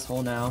be an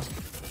asshole now.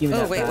 Give me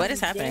Oh that wait, back. what is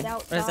happening?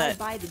 What is that?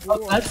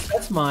 Oh,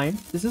 that's mine.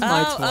 This is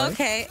my toy.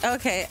 Oh,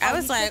 okay. I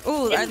was like,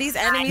 ooh, are these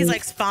enemies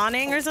like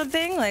spawning or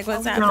something? Like,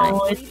 what's happening?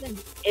 No,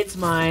 it's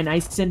mine. I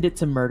send it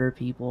to murder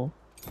people.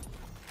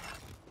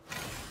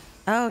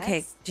 Oh,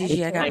 okay,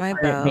 GG, I got my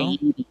bow.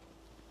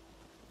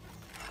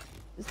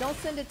 Just don't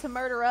send it to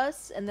murder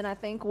us, and then I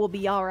think we'll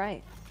be all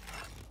right.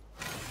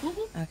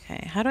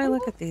 Okay, how do I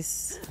look at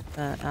these?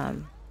 The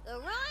ruins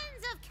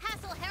of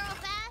Castle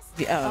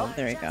Harrowfast. Oh,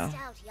 there we go.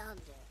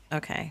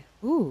 Okay.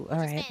 Ooh, all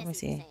right. Let me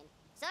see.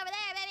 It's over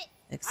there, baby.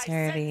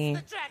 Dexterity.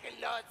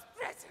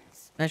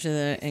 Measure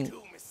the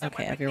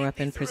okay of your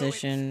weapon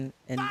precision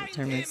and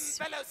determines.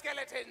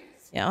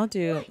 Yeah, I'll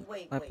do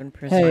weapon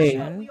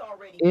precision.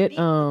 Hey,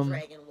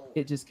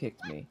 it just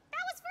kicked me. That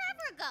was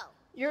forever ago.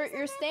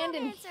 You're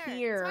standing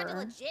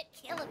here.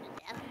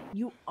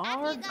 You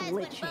are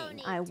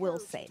glitching. I will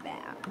say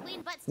that.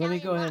 Let me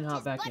go ahead and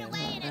hop back in.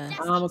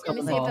 I'm a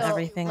couple balls.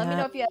 Everything Let me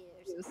know up. if you have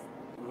issues.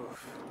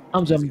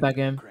 I'm jumping back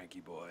in.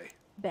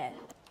 Bet.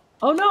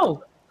 Oh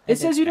no! It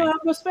says you don't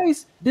have no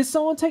space. Did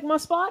someone take my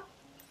spot?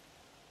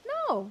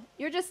 No,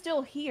 you're just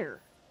still here.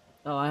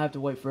 Oh, I have to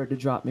wait for it to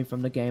drop me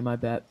from the game, I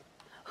bet.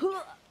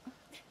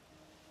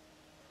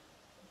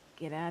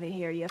 Get out of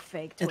here, you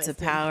fake It's a Twisted.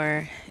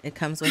 power. It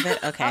comes with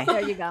it. Okay. Oh,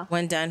 there you go.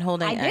 When done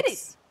holding I did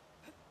X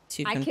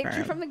to I confirm. kicked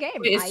you from the game.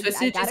 Wait, is I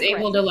Twisted got just it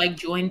able right. to like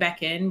join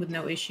back in with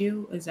no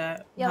issue? Is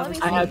that? Yeah, how let me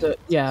this see.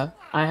 works?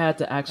 I had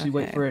to actually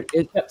wait for it.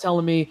 It kept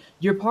telling me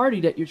your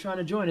party that you're trying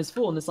to join is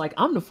full, and it's like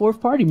I'm the 4th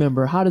party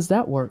member. How does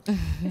that work?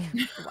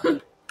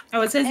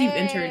 Oh, it says you've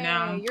entered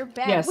now. You're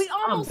back. Yes, we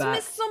I'm almost back.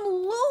 missed some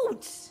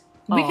loot.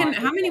 We can.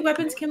 How many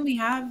weapons can we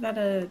have at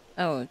a?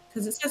 Oh,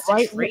 because it says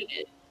Right- to trade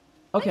it.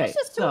 Okay, It's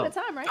just 2 so at a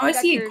time, right? Oh, I You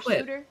got see your equip.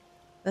 shooter.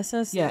 This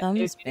says Yeah, if you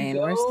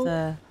Thumbsbane. Where's go-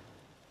 the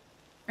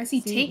I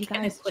see See, you take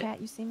and guys equip. chat.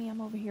 You see me? I'm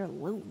over here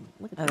looting.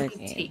 Look at other that.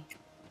 game? Take.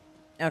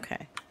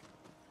 Okay.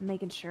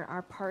 Making sure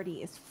our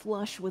party is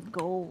flush with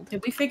gold.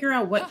 Did we figure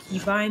out what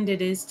keybind it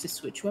is to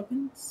switch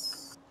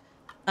weapons?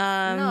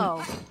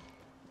 No,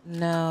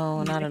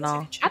 No, not at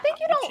all. I think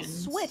you don't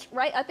Options. switch,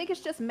 right? I think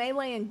it's just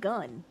melee and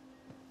gun.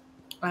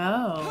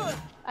 Oh.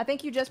 I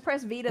think you just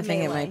press V to I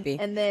think melee, it might be.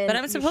 and then. But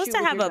I'm you supposed shoot to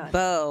with have your a gun.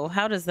 bow.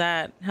 How is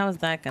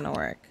that gonna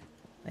work?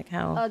 Like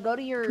how? Go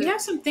to your. We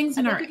have some things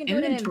in I our think you can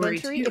do it in inventory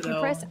inventory. too, If you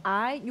though. press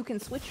I, you can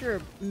switch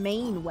your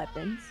main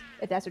weapons.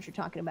 If that's what you're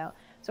talking about.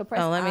 So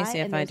press Oh, let me I, see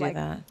if and I there's do like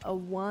that. a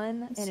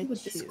 1 Let's and see a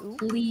what this 2.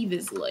 cleave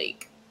is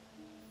like.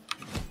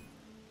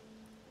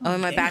 Oh,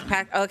 in my Okay.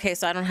 backpack. Okay,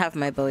 so I don't have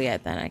my bow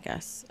yet. Then I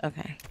guess.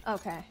 Okay.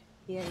 Okay.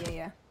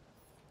 Yeah.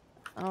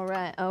 All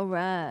right.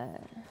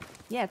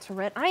 Yeah,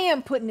 Tourette. I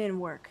am putting in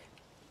work.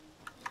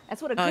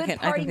 That's what a Oh, I good can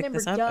party pick member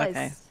this up? does.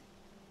 Okay.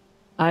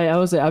 I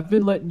would say I've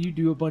been letting you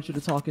do a bunch of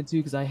the talking too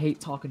because I hate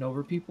talking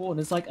over people, and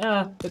it's like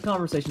the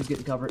conversation's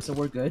getting covered, so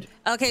we're good.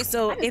 Okay,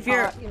 so just if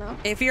you're thought, you know.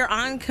 if you're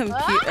on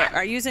computer,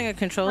 are you using a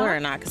controller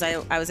or not? Because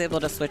I was able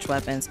to switch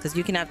weapons because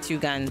you can have 2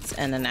 guns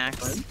and an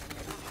axe.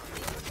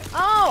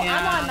 Oh, Yeah,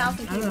 I'm on mouse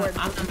and keyboard.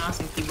 I'm on mouse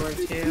and keyboard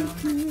too.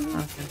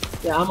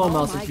 Okay. Yeah, I'm on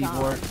mouse my and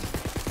keyboard.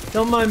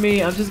 Don't mind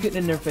me. I'm just getting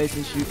in their face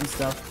and shooting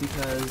stuff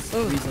because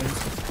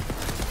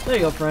reasons. There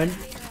you go, friend.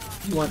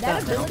 You want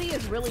That that, now? ability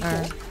is really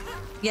cool.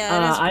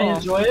 Yeah, it is cool. I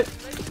enjoy it.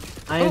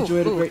 I enjoy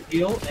it a ooh. great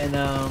deal, and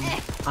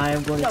I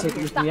am going to take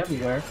it with me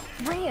everywhere.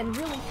 Ran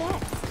really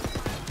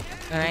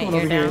fast. All right, Come on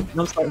you're over here. down. And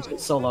I'm starting to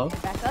solo.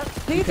 Back up.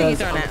 Who you think you because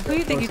throwing I'm at? Who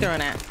you think you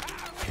throwing at?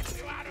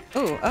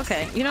 Ooh,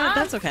 okay. You know what?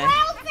 That's okay.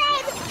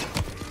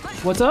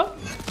 What's up?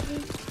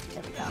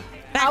 There we go.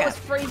 Back I was up.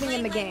 freezing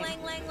in the game.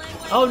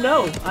 Oh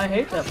no, I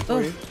hate that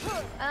for you.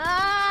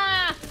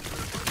 Ah!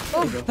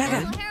 There you go, Back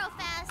friend.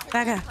 up.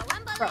 Back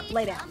up. Bro,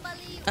 lay down.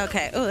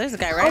 Okay. Oh, there's a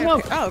guy right.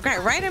 no. Oh, guy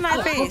right in my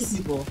Other face.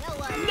 people.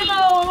 No,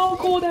 I'm on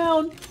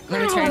cooldown.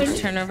 Let me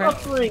turn over.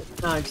 Suffering.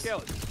 Nice.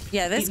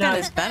 Yeah, this Eat gun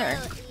knives. is better.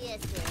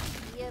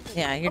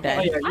 Yeah, you're Oh,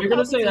 dead. yeah, you're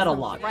gonna say that a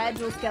lot.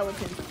 Fragile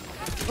skeletons.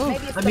 Ooh.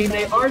 Maybe it's I the mean,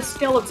 they band. are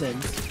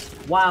skeletons.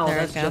 Wow, There we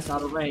that's go. just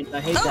out of range.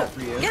 I hate Oh, that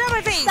for you. get out of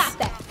my face! Stop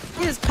that.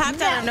 You just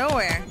popped out of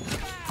nowhere.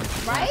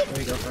 Right?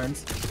 There you go,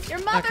 friends. Your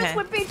mothers Okay.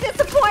 would be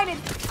disappointed.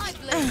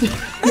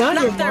 Now your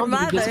Not their mom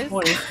would be mothers.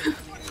 disappointed.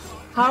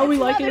 How are we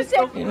liking it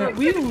so Mothers far? have-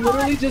 We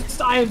literally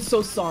just. I am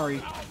so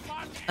sorry.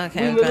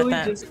 Okay, We I've got literally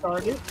that. just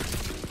started.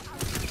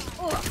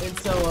 And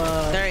so,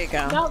 There you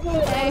go. not really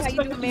Hey, how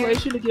you doing, Mary?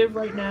 speculation to give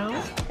right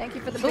now. Thank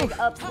you for the big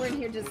ups. We're in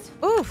here just.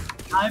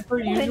 Oof. I, per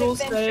an usual,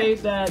 adventure. say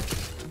that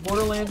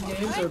Borderlands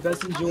games are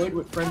best enjoyed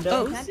with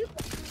friendos. Can I do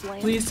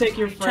flame? Please take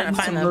your Trying friends to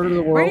to find them. murder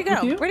the Where'd world he go?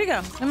 with you. Where'd he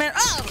go? I mean,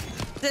 oh,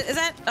 is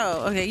that?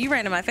 Oh, okay. You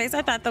ran in my face.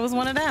 I thought that was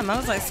one of them. I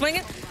was like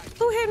swinging.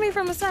 Who hit me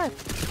from the side?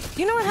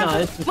 You know what No,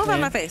 happened? it's the Move out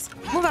same. my face.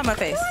 Move out my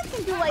face. I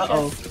can do like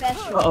Uh-oh. a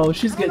special. Uh-oh,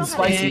 she's I don't getting know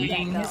how to do spicy. that,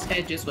 Dang, his though.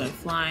 head just went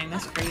flying.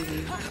 That's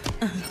crazy.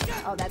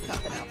 Oh, that's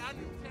something else.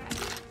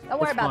 Don't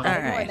worry It's about that. fine.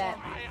 Ignore Alright. that.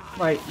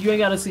 Right, you ain't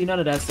gotta see none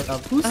of that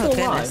stuff. Who's Oh, still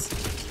goodness.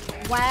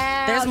 alive?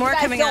 Wow. There's you more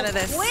guys coming out don't of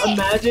this. quit.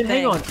 Imagine,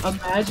 hang on. Thing.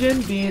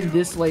 Imagine being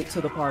this late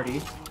to the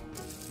party,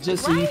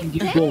 just so you Right? can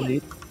get Dang.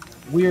 bullied.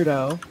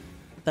 Weirdo.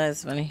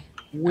 That's funny.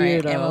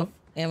 Weirdo. Alright, ammo.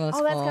 Ammo's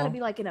Oh, that's full. gotta be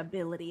like an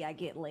ability I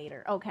get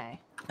later. Okay.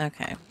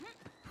 Okay.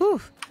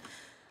 Whew.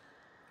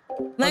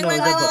 Like, no, is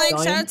that shout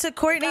Zion? out to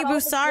Courtney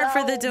Boussard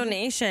for the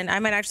donation. I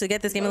might actually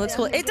get this game. It looks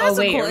cool. It does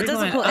look wait, cool. are It we does look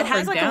going cool. It up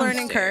has or like a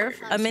learning curve,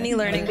 downstairs? a mini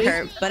learning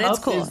curve, but it's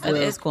Up cool. is It the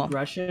is cool.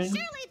 progression.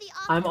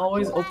 I'm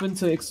always open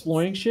to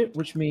exploring shit,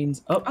 which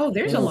means up. Oh,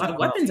 there's a and lot of up.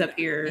 weapons up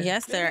here.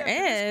 Yes, there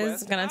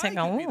is. Gonna take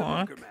a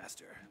walk.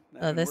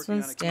 Oh, this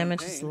one's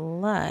damage is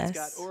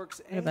less. What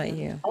about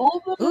you?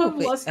 All of them Ooh, have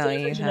wait. less Oh, you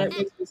damage, and have. that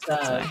makes me That's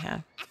what I sad.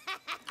 have.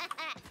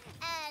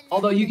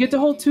 Although you get to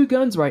hold 2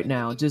 guns right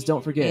now, just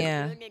don't forget.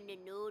 Yeah.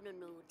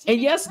 And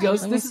yes,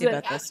 Ghost, Let me this see is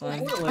about this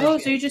one. Oh,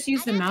 so you just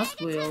use the mouse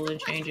wheel and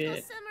change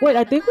it. Wait,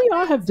 I think we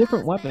all have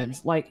different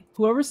weapons. Like,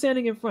 whoever's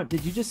standing in front,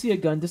 did you just see a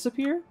gun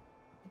disappear?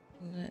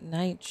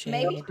 Nightshade.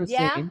 Maybe. Christine.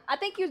 Yeah. I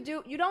think you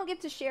do. You don't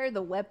get to share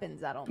the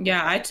weapons. I don't.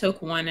 Yeah, I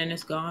took one and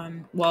it's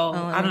gone. Well,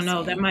 Oh, let I me don't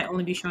know. see. That might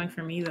only be showing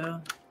for me though.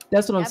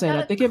 That's what I'm I've saying. got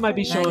I a think it might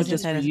be cool- showing Nice,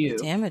 just for had you.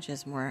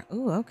 damages more.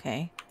 Ooh,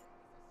 okay.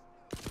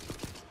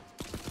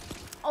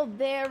 Oh,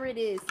 there it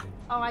is.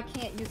 Oh, I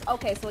can't use.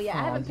 Okay, so yeah, I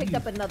Aw, haven't picked you-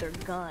 up another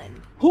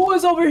gun. Who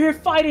is over here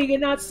fighting and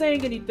not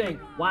saying anything?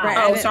 Wow. Right,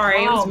 Oh,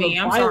 sorry, it was Wow, me. the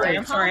I'm sorry.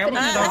 I'm violence. sorry. I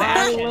wasn't all the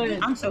Violence.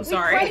 action. I'm so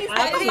sorry. I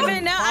didn't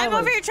even know. I'm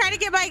over here trying to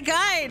get my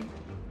gun.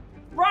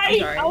 Right. I'm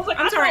sorry. I was like,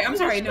 I'm I sorry. thought I'm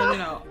sorry. we No, were no,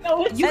 no.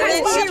 No, it's You And guys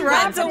then watch she your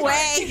runs back.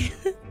 away.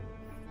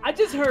 I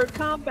just heard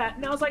combat,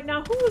 and I was like,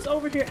 now who is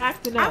over here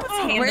acting I out? was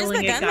Where's the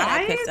handling gun it, that I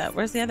guys. picked up?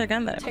 Where's the other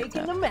gun that I picked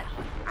Taking up? them out.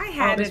 I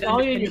had it's it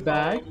probably under in your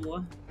bag.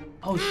 control.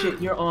 Oh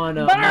shit, you're on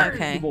Burn!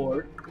 Okay.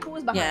 keyboard. Who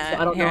was behind Yeah.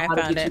 So I don't Here, know I how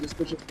to found get you it. to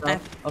switch it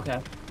stuff. Okay.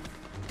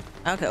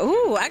 Okay.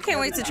 Ooh, I can't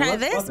wait to try love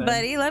this, weapon.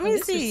 buddy. Let me This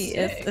is see.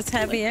 sick. It's I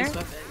like heavier. this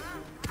weapon.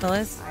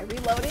 Phyllis. I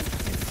reloaded.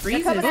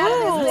 Freezes. coming out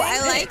of Ooh, this I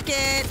thing. like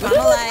it.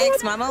 Mama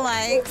likes. Mama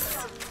likes.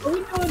 Are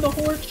we doing the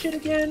horde shit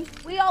again?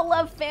 We all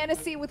love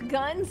fantasy with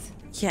guns.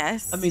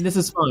 Yes. I mean, this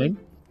is fine.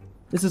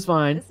 This is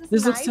fine. This is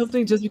This looks nice.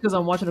 tempting just because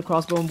I'm watching a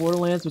crossbow in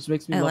Borderlands, which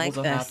makes me I levels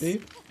like this.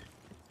 unhappy.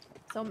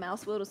 So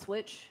mouse wheel to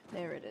switch.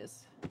 There it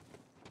is.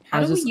 How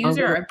I do just- we use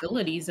I'm our gonna-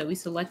 abilities that we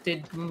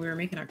selected when we were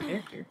making our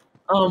character?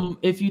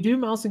 If you do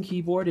mouse and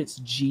keyboard, it's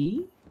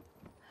G.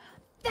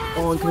 That's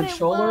On what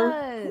controller?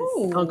 It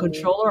was. On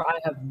controller, I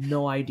have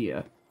no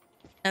idea.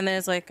 And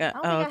there's like a.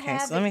 I don't Oh, think I okay.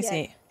 have So let it me yet.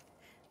 see.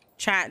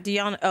 Chat. Do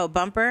y'all? Oh,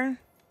 bumper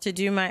to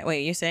do my.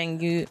 Wait, you're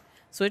saying you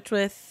switch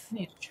with I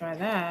need to try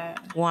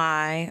that.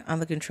 Y on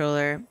the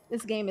controller.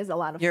 This game is a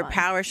lot of Your fun.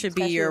 power should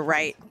be especially your with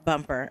right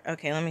bumper.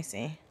 Okay, let me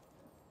see.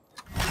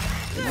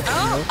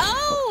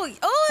 Oh,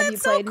 Have you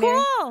that's so played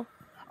Mary? cool.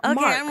 Okay,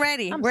 Mark. I'm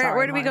ready. I'm Where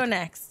sorry, do we go Mark.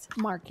 next?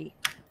 friends. Marky.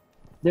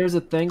 There's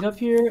a thing up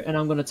here, and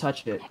I'm gonna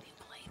touch it.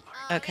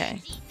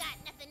 Okay. She's got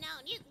nothing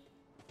on you.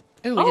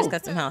 Ooh, we Oh. just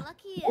got some health.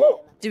 Lucky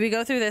Do we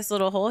go through this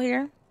little hole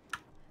here?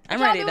 I'm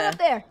What y'all ready doing to up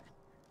there?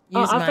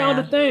 use I my. found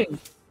a thing.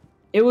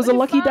 It was What a did you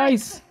lucky find?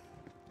 dice. It,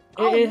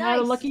 Oh, it had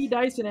a nice. lucky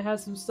dice, and it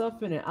has some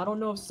stuff in it. I don't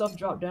know if stuff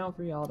dropped down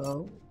for y'all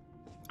though.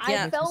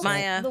 Yeah, I felt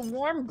my, the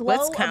warm glow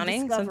What's of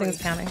counting? discovery.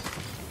 Something's counting.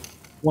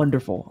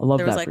 Wonderful. I love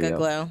There that was like for a you.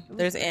 glow.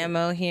 There's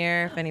ammo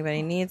here if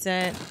anybody needs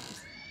it.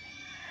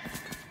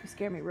 You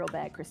scared me real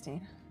bad,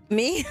 Christine.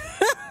 Me?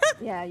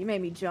 Yeah, you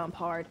made me jump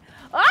hard.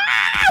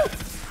 Ah!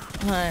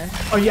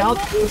 Are y'all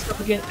doing stuff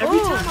again? Every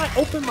time I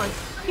open my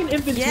fucking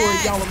inventory,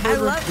 Yes, y'all are I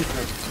murdering love-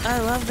 people. I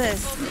love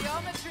this.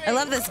 I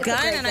love this gun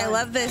great and I gun.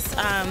 love this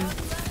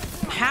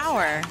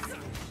power.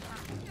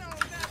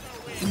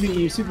 You mean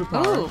your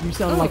superpower? Ooh, You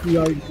sound ooh. like you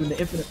are doing the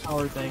infinite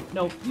power thing.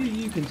 No,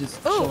 you can just.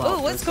 Ooh, chill out ooh,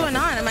 for what's a going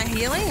second. on? Am I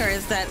healing or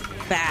is that Level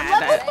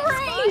bad?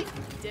 3!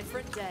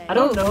 Different day. I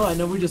don't know. I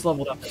know we just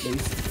leveled up at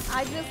least.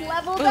 I just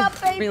leveled Ooh,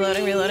 up, baby!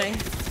 reloading, reloading.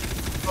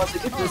 I was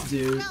like, get this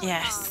dude.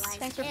 Yes.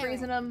 Thanks for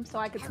freezing them so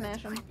I could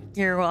smash them.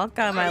 You're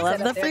welcome. I love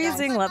Set the up there, guys.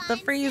 freezing. Love the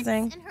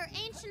freezing. And her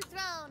ancient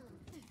throne.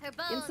 Her Get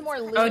bones some more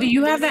loot. Oh, do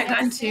you have that Yes.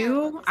 gun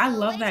too? I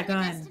love that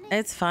gun.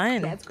 It's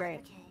fun. Yeah, it's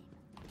great.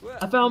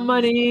 I found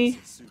money.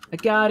 I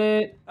got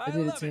it. I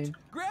did it, love it. team.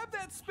 Grab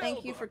that spell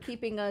Thank you for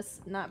keeping us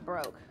not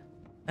broke.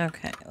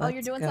 Okay. Oh, you're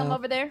let's doing go something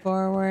over there?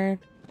 Forward.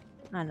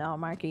 I know,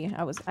 Marky.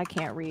 I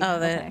can't read. Oh,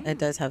 that Okay. it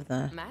does have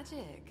the.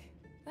 Magic.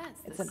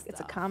 That's It's the a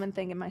stuff. common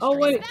thing in my Oh, stream.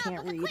 wait. I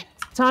can't read.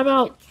 Time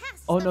out.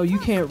 Oh no, you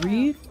can't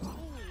read.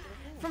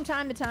 From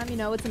time to time, you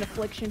know, it's an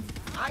affliction.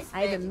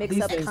 I even mix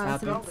These up things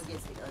happen.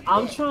 consonants.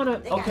 I'm trying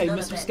to. Okay,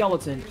 Mr.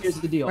 Skeleton. Here's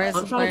the deal. Where's-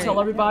 I'm trying to tell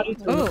where- everybody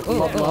to Ooh, ooh,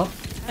 level ooh. up.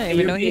 I didn't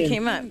even know he You're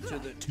came up. to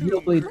the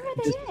Beautifully tomb.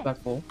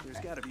 disrespectful. There's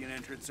got to be an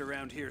entrance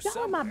around here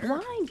Y'all, am I somewhere.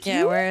 blind? Yeah,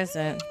 Cute? where is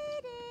it?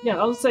 Yeah,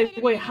 I was say,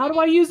 wait, how do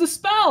I use the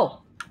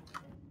spell?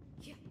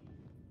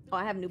 Oh,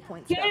 I have new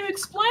points. Can't even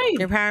explain.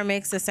 Your power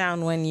makes a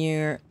sound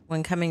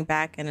when coming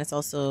back, and it's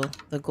also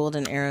the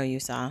golden arrow you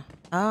saw.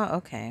 Oh,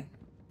 okay.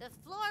 The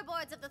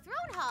floorboards of the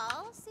throne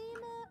hall seem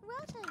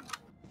rotten.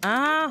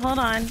 Ah, hold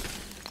on.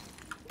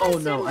 Oh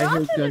no, I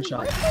heard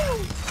gunshots.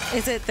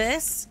 Is it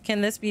this?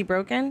 Can this be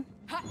broken?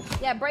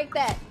 Yeah, break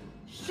that.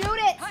 Shoot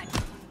it.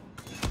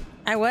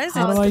 I was.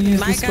 How do I use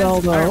my the spell,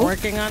 guns aren't though?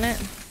 working on it.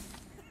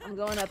 I'm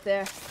going up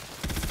there.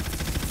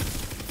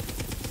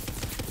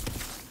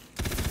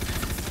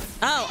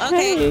 Oh,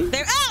 okay. Hey.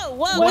 There. Oh,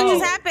 whoa! Whoa. What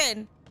just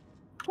happened?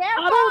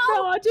 Careful! I don't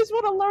know. I just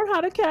want to learn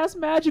how to cast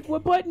magic.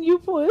 What button you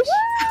push?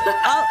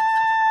 Oh.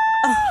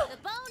 The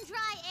bone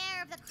dry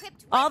air of the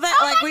crypt. All that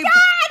like we.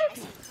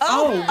 God!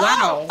 Oh,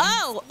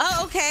 wow.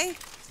 Oh, okay.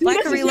 See, Like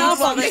this a is relief y'all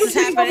while this is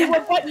fucking tell me happening.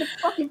 what button to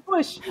fucking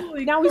push.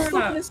 Now we're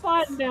slipping and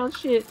sliding down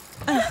shit.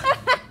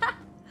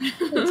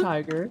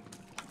 Tiger.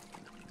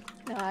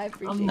 No, I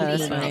appreciate That it.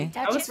 was funny.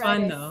 That was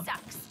fun though.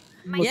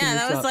 Yeah,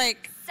 that was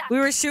like we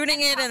were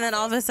shooting it and then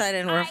all of a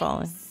sudden we're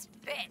falling.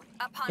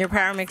 Your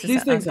power makes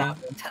These it things sound.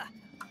 happen.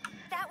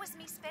 That was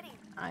me spitting.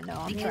 I know.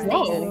 I'm Because trying.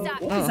 Whoa,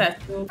 suck. what is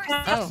that?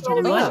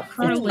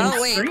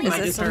 Oh wait, is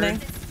this something?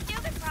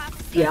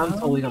 Yeah, I'm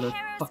totally gonna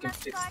fucking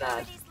fix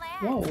that.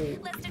 Whoa.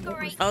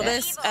 Oh,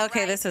 this.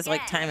 Okay, this is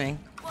like timing.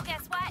 Well,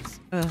 guess what?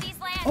 Oh. These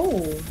lands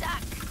Oh.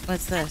 suck.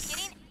 What's this?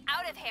 Getting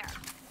out of here.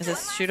 Is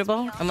this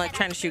shootable? I'm like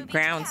trying to shoot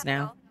grounds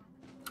now.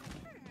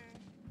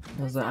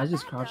 I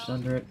just crouched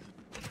under it.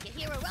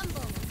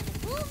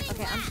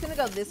 Okay, I'm just gonna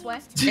go this way.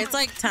 It's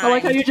like time. I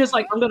like how you're just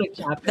like, I'm gonna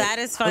cap it. That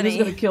is I'm funny. just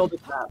gonna kill the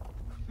trap.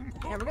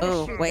 Yeah, we're gonna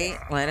Oh shoot wait,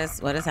 what is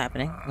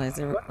happening? Why is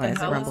it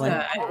rumbling?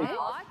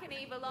 I can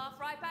even laugh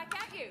right back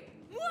at you.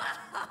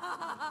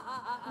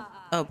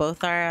 Oh,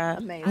 both are.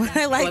 Amazing.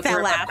 I like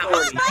that laugh.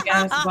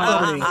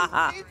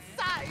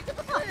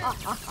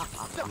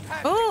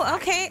 Oh,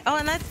 okay. Oh,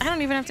 and that I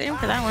don't even have to aim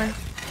for that one.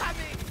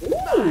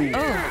 Ooh.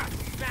 Oh,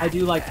 I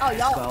do like Oh, that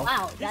y'all! as well.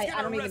 Wow,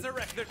 I don't even.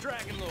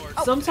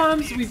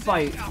 Sometimes we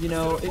fight, you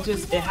know,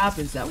 it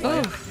happens that way.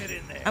 oh.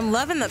 I'm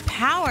loving the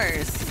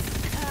powers.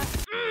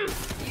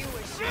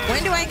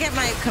 When do I get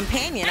my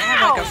companion? I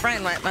have like a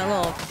friend, my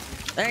little.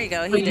 There you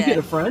go. He Wait, you did. get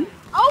a friend?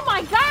 Oh my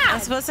I'm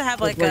God! supposed to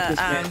have like Like this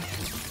man. a.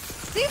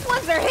 These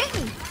ones are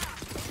hitting.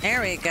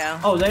 There we go.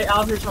 Oh, they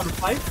out here trying to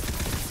fight?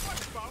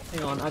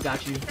 Hang on, I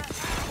got you. There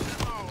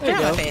Get you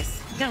out go. my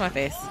face. Get out my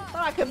face. Oh,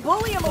 I could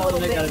bully him a Oh, little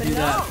they bit, gotta but do no.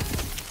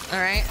 that. All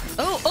right.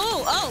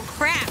 Oh,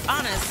 crap.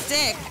 On a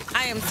stick.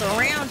 I am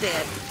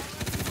surrounded.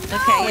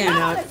 Okay, yeah. You're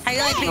not How you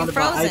like being surrounded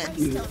by Ice frozen?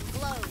 Cube.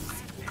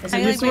 How I said,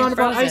 you you're like being surrounded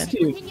by Ice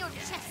frozen? Cube.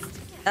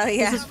 Oh,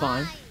 yeah. This is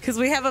fine. Because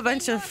we have a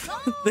bunch of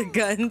the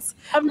guns.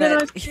 I'm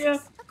gonna, that- yeah.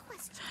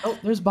 Oh,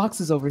 there's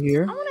boxes over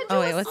here. I want to do Oh,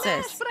 wait, a what's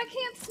smash, this? but I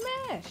can't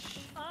smash.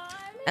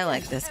 I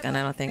like this gun,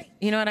 I don't think.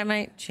 You know what, I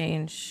might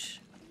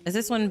change. Is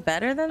this one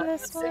better than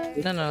this one?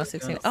 No,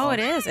 16. Oh, it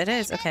is. It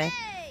is. Okay.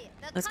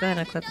 Let's go ahead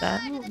and equip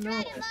that. Oh, no.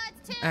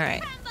 All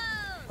right.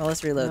 Well,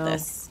 let's reload No.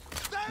 this.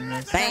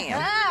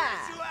 Bam.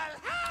 Ah.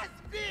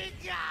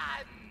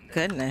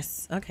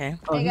 Goodness. Okay.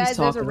 Oh, Hey he's guys,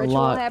 there's a talking a ritual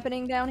lot.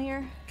 happening down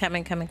here.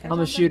 Coming. I'm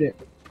gonna shoot it.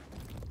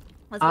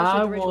 Let's go shoot I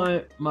the ritual.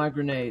 want my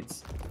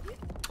grenades.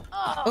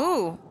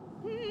 Ooh.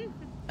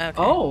 Okay.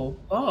 Oh.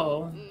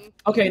 Oh.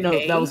 Okay, no,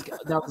 Okay. that was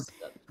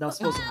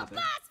supposed to happen.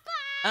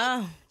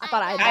 Oh. I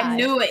thought I I died.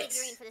 knew it.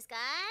 For this guy?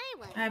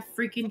 Well, I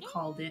freaking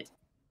called it.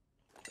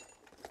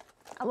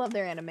 I love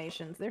their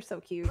animations. They're so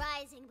cute.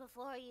 rising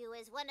before you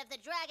is one of the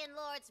Dragon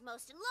Lord's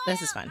most loyal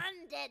This is fun.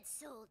 undead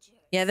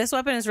soldiers. Yeah, this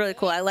weapon is really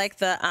cool. I like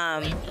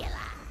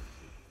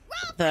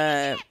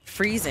the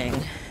freezing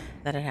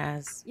that it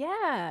has.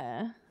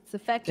 Yeah, it's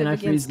effective Can I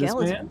against freeze this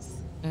man?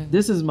 skeletons.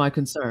 This is my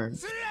concern.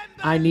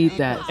 I need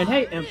that. And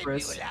hey,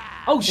 Empress.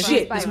 Oh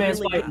shit, this man's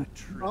fighting.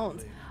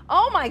 Bones.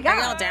 Oh my Are God!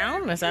 y'all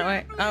down? Is that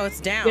right? Oh, it's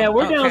down. Yeah,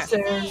 we're Oh, crap.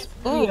 downstairs.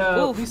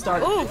 Ooh, We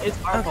started. ooh. It's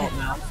our Okay. fault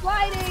now.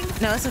 Sliding.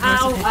 No, it's okay.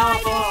 Ow, It's okay.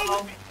 ow,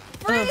 ow.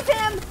 Freeze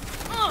him.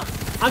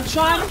 I'm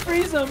trying to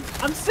freeze him.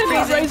 I'm sending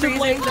razor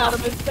blades out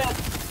of his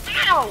chest.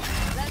 Ow!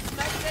 Let's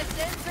make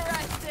this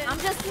interesting. I'm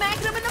just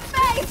smacking him in the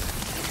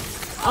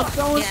face. I'm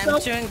throwing Yeah, I'm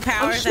stuff. shooting I'm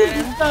powers at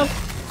shooting him.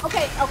 stuff.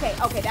 Okay.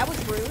 That was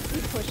rude.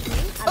 He pushed me.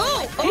 I don't Oh,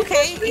 like that.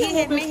 okay. pushed me He a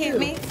hit little me. bit Hit too.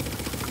 me.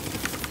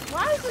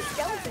 Why is the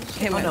skeleton shit?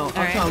 Hit I me. know. All I'm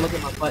right. trying to look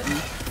at my button.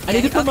 I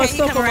need to put my Okay, you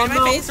stuff come on right my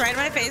in my mouth. face. Right in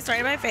my face. Right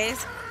in my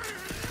face.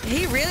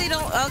 He really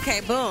don't.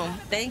 Okay, boom.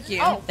 Thank you.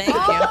 Oh. Thank you.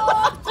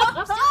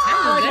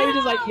 I like how you're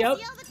just like, yep.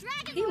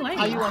 He liked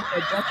How it. you want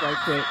that death right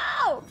quick?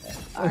 Oh.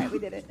 All right, we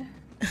did it.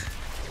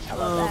 I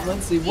love that.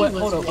 Let's see. What?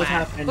 Hold up. What's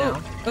happening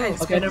now? Ooh.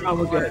 Okay, never mind.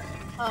 We're good.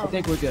 I Oh.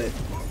 think we're good.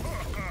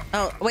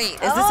 Oh, wait. Is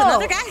this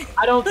another guy?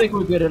 I don't think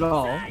we're good at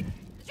all.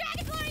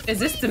 Is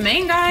this the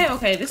main guy?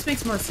 Okay, this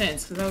makes more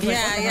sense. Cause I was like,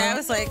 what the Yeah. I hell?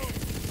 was like,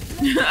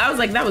 I was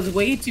like, that was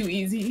way too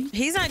easy.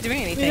 he's not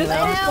doing anything Yes,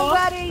 though.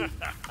 Down, buddy.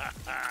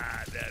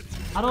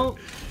 I don't.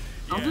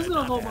 I'm just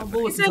gonna hold my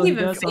bullets It's until not he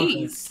even does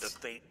something. face. The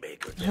Fate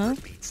Maker Huh?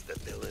 never beats the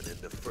villain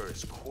in the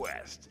first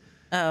quest.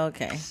 Oh,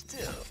 okay.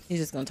 Still, He's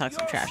just gonna talk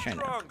some you're trash right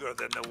now. stronger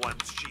than the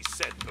ones she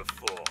sent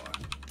before.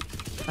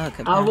 Oh,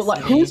 I would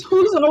like. capacity.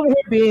 Who's over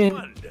here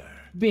Wonder.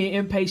 being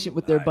impatient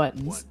with their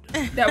buttons?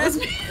 That was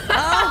me.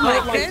 Oh my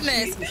Like,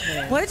 goodness. Jesus,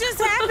 man. What just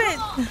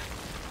happened?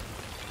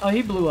 Oh,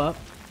 he blew up.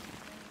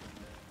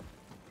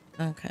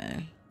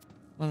 Okay.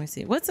 Let me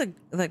see. What's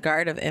the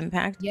guard of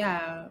impact?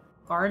 Yeah,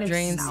 guard of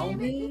Drains.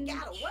 salvage.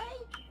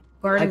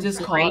 Guard I of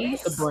just caught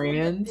grace. the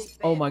brands.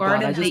 Oh my Guard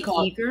god! I of just the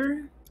caught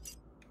eager.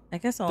 I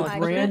guess the I'll. I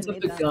brands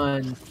couldn't of the need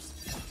that. gun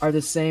are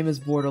the same as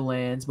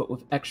Borderlands, but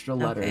with extra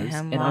letters, and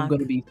I'm hemlock.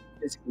 gonna be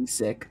physically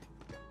sick.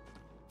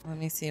 Let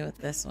me see what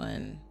this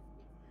one.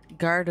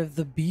 Guard of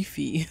the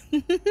beefy.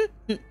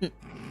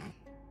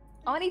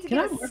 Oh, I need to Can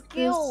get I a mark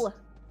skill. this?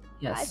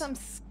 Yes. Guys, I'm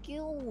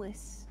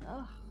skillless.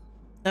 Ugh.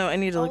 Oh, I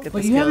need to look at the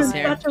But you haven't skills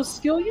here. got your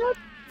skill yet?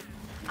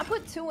 I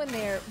put 2 in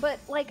there, but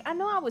like I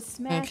know I was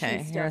smashing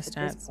Okay, here are stuff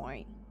at this stats.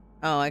 point.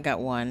 Oh, I got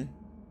 1.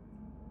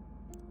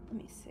 Let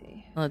me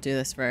see. I'll do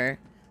this for.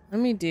 Let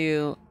me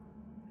do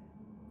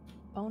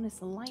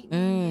Bonus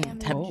lightning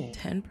damage.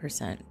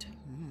 10%.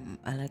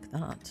 I like that.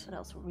 What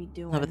else were we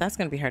doing? Oh, but that's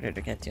gonna be harder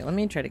to get to. Let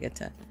me try to get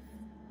to.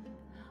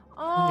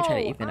 Oh, me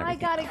try to even I everything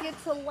gotta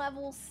get to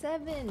level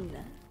 7.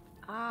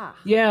 Ah.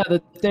 Yeah, the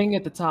thing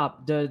at the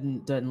top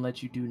doesn't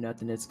let you do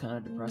nothing. It's kind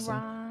of depressing.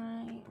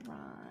 Right.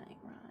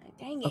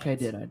 Dang it. Okay, I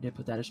did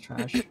put that as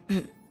trash.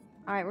 All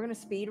right, we're gonna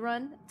speed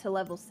run to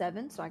level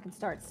 7 so I can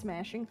start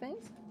smashing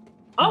things.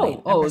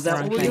 Oh, is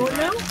that what we're doing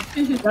now?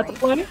 Is that the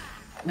plan?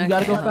 You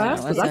gotta go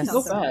fast? Because I can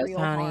go fast.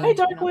 Hey,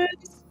 Darkwind!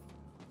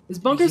 Is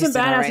Bunkers and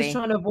Badasses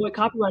trying to avoid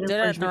copyright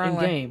infringement in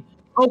game?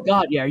 Oh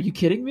god, yeah, are you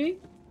kidding me?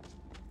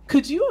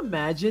 Could you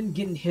imagine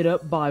getting hit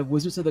up by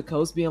Wizards of the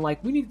Coast being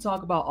like, we need to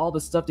talk about all the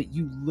stuff that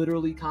you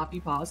literally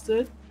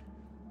copy-pasted?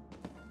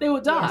 They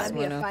would die. That'd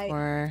be a fight.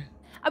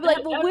 I'd be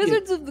like, well,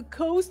 Wizards of the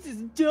Coast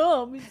is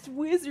dumb. It's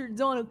wizards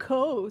on a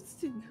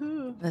coast.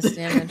 This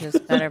damage is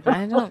better, but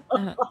I don't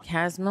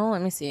Casmo,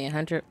 let me see.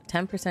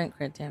 10%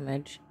 crit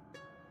damage.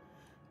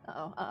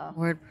 Uh-oh.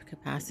 Word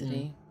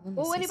capacity.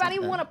 Well, anybody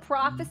want a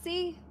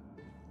prophecy?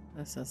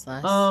 This is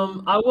less.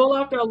 I will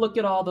after I look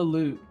at all the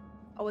loot.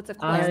 Oh, it's a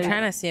I was quest.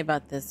 trying to see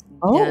about this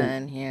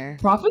gun here.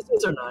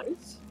 Prophecies are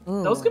nice.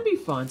 Ooh. Those can be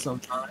fun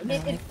sometimes.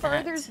 It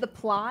furthers the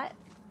plot,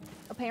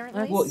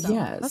 apparently. Well, so.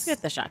 yes. Let's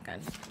get the shotgun.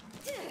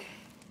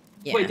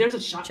 Yeah. Wait, there's a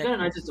shotgun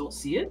and I just don't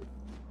see it?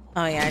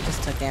 Oh yeah, I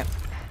just took it.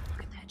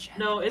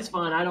 No, it's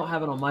fine. I don't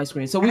have it on my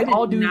screen. So we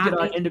all do get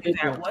our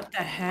individual. What the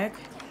heck?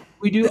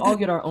 We do all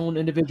get our own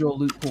individual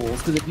loot pools.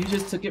 Because if you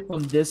just took it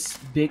from this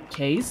big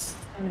case,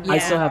 I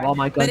still have all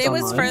my guns. But it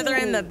was online. further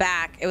in the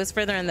back. It was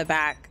further in the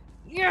back.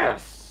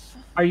 Yes.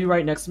 Are you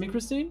right next to me,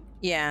 Christine?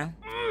 Yeah.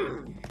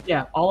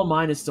 Yeah, all of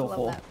mine is still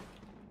full. That.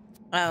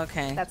 Oh,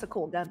 okay. That's a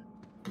cool gun.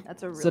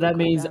 That's a really So that cool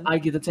means gun. I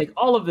get to take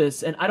all of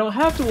this, and I don't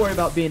have to worry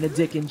about being a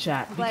dick in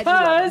chat Glad you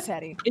love because it,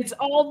 Teddy. it's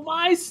all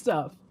my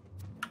stuff.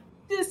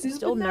 This is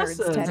Still nerds,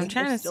 Vanessa's. Teddy. I'm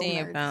trying They're to still see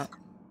nerds. about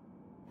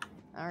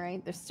All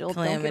right, they're still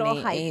calamity. don't get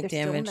all hype. 8 They're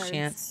still damage nerds.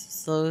 chance.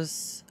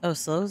 Slows. Oh,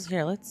 slows.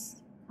 Here,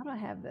 let's How do I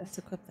have this?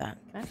 equip that.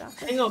 Can I drop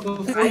this? Hang on,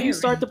 before you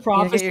start the You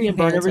prophecy get your and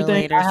burn companions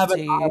everything, later I have an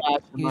to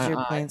eyelash in use my your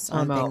eye. points on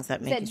I'm out. things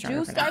that make Said you stronger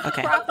do for now. start the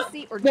Okay.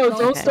 prophecy or No, don't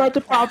don't start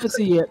the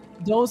prophecy yet.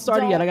 Don't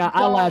start it yet. I got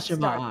Don't eyelash in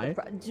my start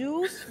eye. the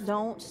Juice,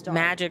 don't start.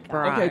 Magic guys.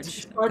 barrage. Okay,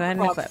 just Go start ahead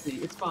the and equip. prophecy.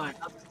 It's fine.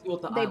 I'll just deal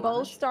with the They both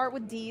eyelash. start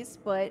with D's,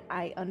 but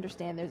I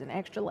understand there's an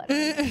extra letter.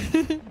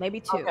 Maybe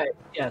 2. Okay,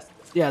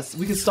 yes,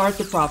 we can start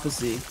the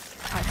prophecy.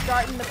 I'm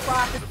starting the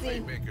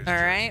prophecy. All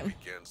right.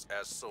 Begins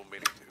as so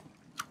many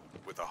do,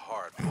 with a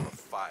heart full of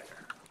fire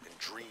and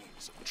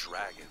dreams of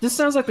dragons. This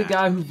sounds like the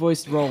guy who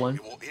voiced Roland.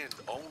 It will end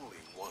only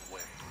one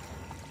way,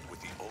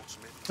 with the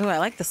ultimate Ooh, I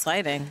like the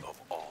sliding.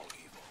 of all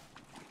evil.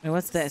 Wait,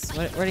 what's this?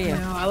 What are you?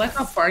 No, I like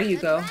how far you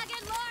go.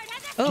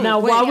 Oh, Now,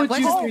 wait, why would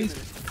what you is-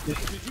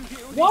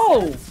 freeze?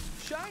 Whoa!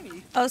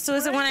 Oh, so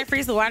is it when I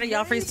freeze the water,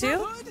 y'all freeze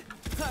too?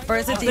 Or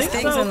is it I these think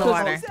things so, in the 'cause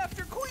water?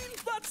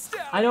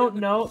 I don't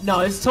know. No,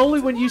 it's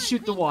totally when you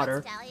shoot the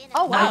water.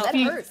 Oh wow, My that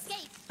feet- hurts.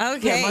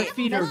 Okay. Yeah, my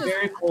feet are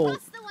very cold.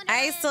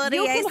 Ice slutty,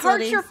 You ice can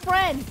hurt slutty. your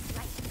friend.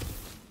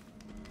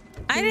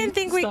 I didn't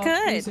think we Stop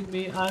could. freezing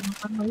me.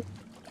 I'm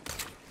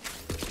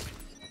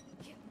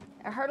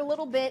I hurt a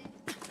little bit.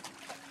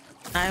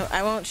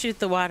 I won't shoot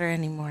the water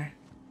anymore.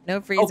 No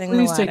Oh, freezing the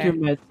please water. take your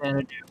meds,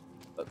 Xanadu.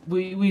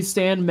 We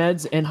stand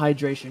meds and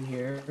hydration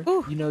here.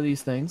 Ooh. You know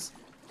these things.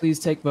 Please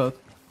take both.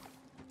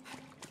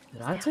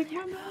 Did I take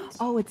my meds?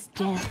 Oh, it's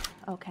death.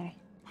 Okay.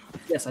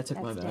 Yes, I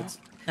took my That's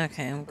meds.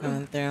 Okay, I'm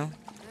going through.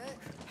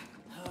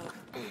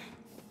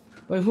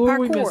 Wait, who are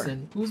we Parkour.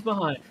 missing? Who's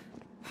behind?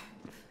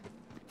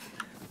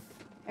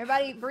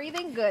 Everybody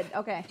breathing? Good.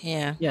 Okay.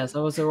 Yeah. Yes, I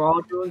was. We're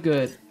all doing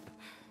good.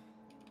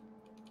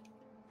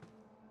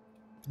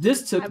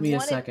 This took me a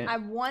second. I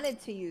wanted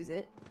to use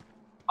it.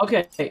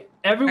 Okay,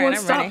 everyone, Alright,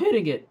 I'm stop ready.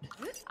 hitting it.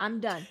 I'm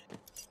done.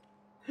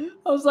 I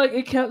was like,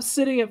 it kept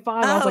sitting at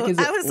 5. I was like, is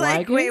it I was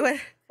like, lagging? wait, what?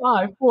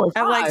 5, 4,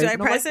 5. I'm like, do I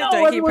And press it? no, Do I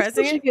keep everyone's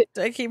pressing pushing it?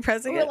 Do I keep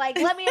pressing We're it? like,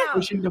 let me out.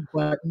 Pushing the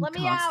button Let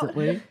me out.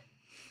 constantly.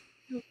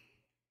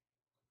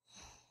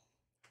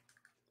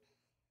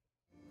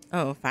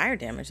 Oh, fire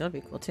damage. That'll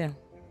be cool too.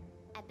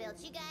 I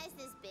built you guys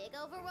this big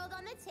overworld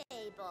on the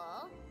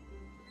table.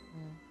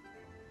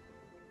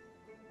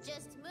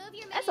 Just move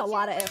your That's a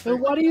lot of effort. But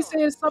why do you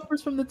say it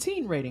suffers from the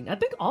teen rating? I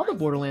think all the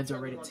Borderlands are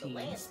rated teen.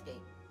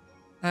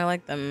 I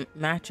like the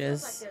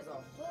matches.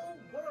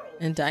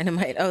 And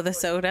dynamite. Oh, the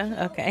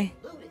soda. Okay.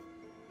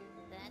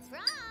 That's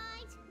right.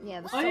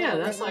 Yeah. Oh yeah,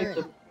 that's like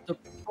the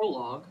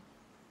prologue.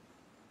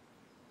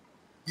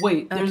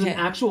 Wait, there's Okay. an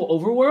actual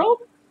overworld?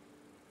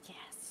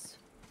 Yes.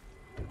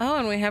 Oh,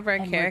 and we have our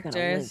And we're gonna live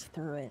characters.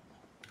 through it.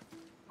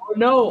 Oh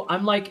no,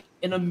 I'm like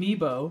an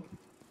amiibo.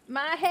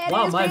 My head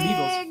Wow, is my big.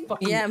 amiibo's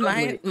fucking Yeah,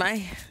 ugly.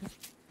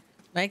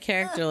 my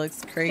character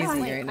looks crazy God,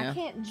 right I now.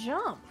 can't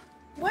jump.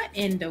 What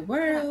in the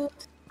world?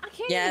 I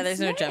can't Yeah, even there's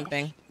no smash.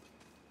 jumping.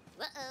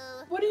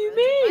 Uh-oh. What do you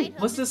mean?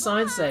 What's this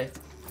sign say?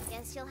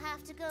 Guess you'll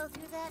have to go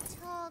through that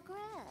tall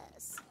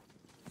grass.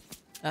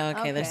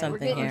 Okay, there's we're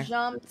something getting here.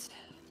 jumped.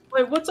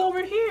 Wait, what's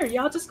over here?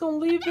 Y'all just gonna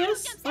leave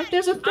this? Like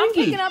there's a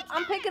thingy.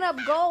 I'm picking up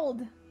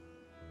gold.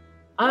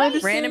 I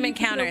understand Random you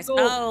picking up encounters. gold.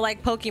 Oh,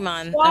 like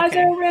Pokemon. Why is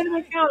Okay. there a random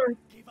encounter?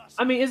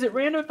 I mean, is it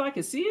random if I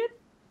can see it?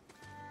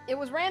 It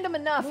was random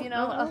enough, you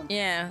know.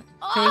 Yeah.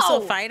 Can we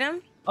still fight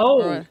him?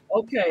 Oh, Or-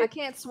 okay. I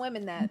can't swim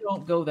in that.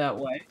 Don't go that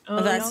way.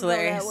 Oh, that's Don't go that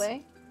hilarious.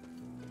 way.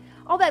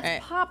 Oh, that's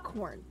Alright.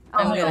 popcorn.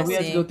 I'm Oh, yeah, gonna we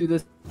have to see. go through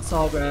this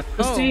tall grass.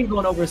 Christine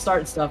going over and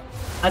starting stuff.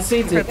 I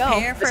seen it.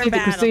 Prepare for I seen that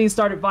battle. Christine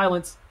started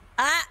violence.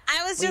 I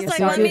was We just like,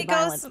 started let me go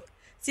violence.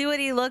 see what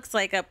he looks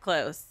like up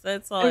close.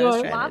 That's all I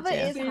was trying Lava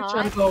to is do. hot.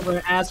 Trying to go over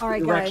and ask All for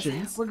right, guys,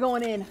 directions. we're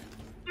going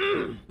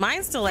in.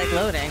 Mine's still like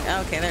loading.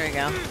 Okay, there we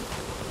go.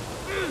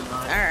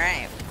 All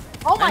right.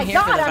 Oh my I'm here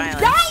for god, the I'm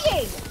violence.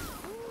 dying!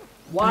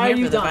 Why I'm are here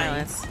you for the dying?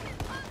 violence.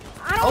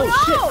 I don't know.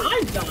 Oh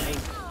shit, I'm dying.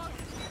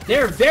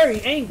 They're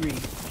very angry.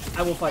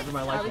 I will fight for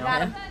my life We now.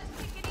 got him.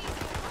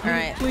 All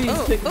right. Please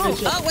Ooh, pick a ooh,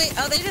 bitch up. oh wait.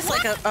 Oh, they just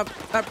like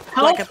Help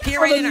like appear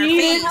right in our for the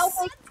face.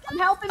 needs. I'm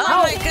helping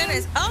Oh my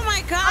goodness. Oh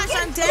my gosh,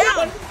 I'm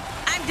down.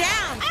 I'm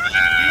down.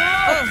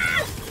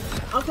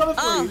 Oh, I'm coming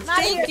for oh you.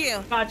 thank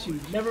you. Got you.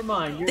 Never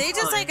mind. You're They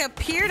just fine. like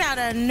appeared out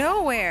of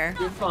nowhere.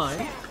 You're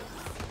fine.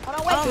 Hold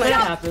on, wait. Oh That my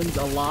god. happens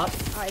a lot.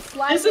 All right,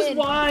 slide This is in.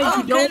 why Oh,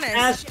 you don't goodness.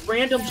 ask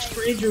random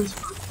strangers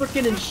for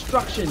freaking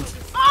instructions.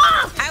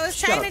 I was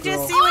Shut trying up, to just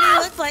girl. see what he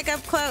looked like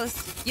up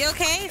close. You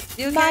okay?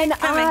 You okay? Mine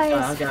Coming. eyes.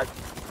 I got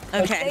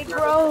They Okay.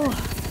 grow.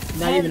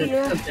 not even an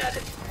heavier. attempt at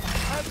it.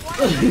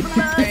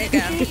 There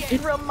you go.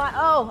 From my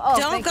oh,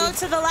 Don't thank go you.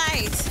 to the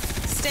light.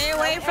 Stay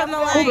away from the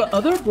Oh, light. the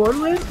other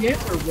Borderlands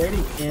games are rated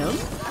M?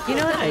 You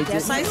know what? I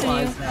didn't Slicing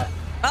realize you. that.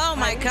 Oh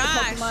my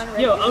gosh. Pokemon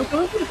Yo, ready. I'm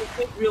going to the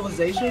quick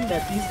realization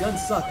that these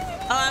guns suck.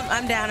 Oh,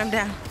 I'm down. I'm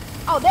down.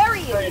 Oh, there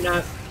he No, is. you're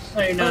not.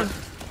 No, you're not.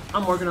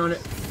 I'm working on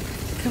it.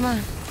 Come on.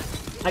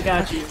 I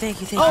got you.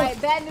 Thank you. Thank All you.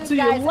 right, bad news, to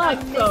your guys.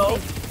 left, I'm though.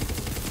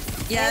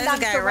 missing. Yeah, And there's a I'm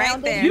guy right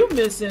surrounded. there. You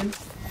missing.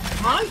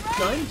 My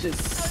gun just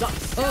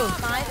sucks. Oh, It's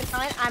fine. It's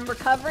fine. I'm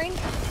recovering.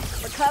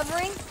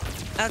 Recovering.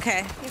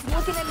 okay. He's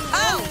looking at me.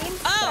 Oh, real mean,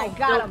 oh. but I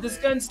got No, him. this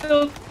gun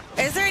still.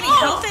 Is there any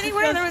health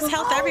anywhere? There was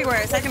health everywhere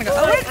a second ago.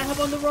 Oh, Oh, wait, I have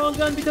on the wrong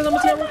gun because I'm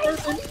a terrible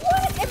person.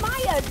 What am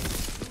I a?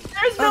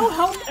 There's no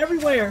health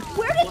everywhere.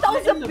 Where did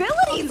those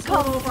abilities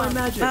come My from?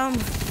 magic. all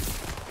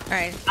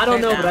right. I don't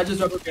they're know, but I down.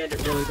 just rubber band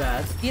it really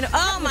bad. You know.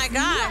 Oh my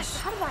gosh.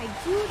 How do I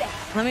do that?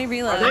 Let me Are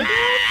reload. they dead?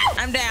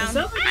 I'm It down.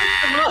 sounds like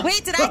it's enough.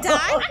 Wait, did I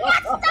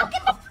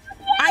die?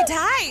 I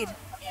died.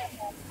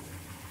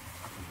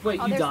 Wait,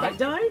 Oh, you there's died? that.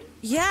 Died?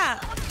 Yeah.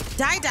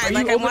 Died. Are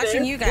Like you I'm over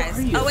watching there? you Where guys.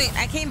 are you? Oh wait,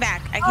 I came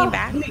back. I came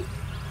back. Wait.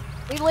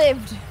 We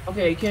lived.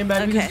 Okay, he came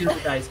back. We Okay. just did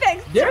the dice.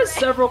 Thanks, There's Trey.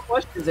 several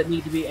questions that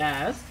need to be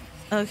asked.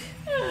 Okay.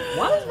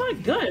 Why does my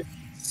gun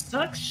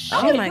suck shit?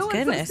 Oh my Doing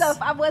goodness. Some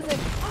stuff I wasn't.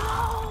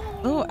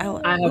 Oh,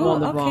 I have on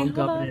the wrong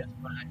gun. hold and on. it's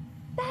fine.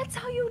 That's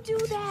how you do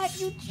that.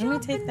 You Let me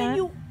jump take and then that.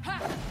 you.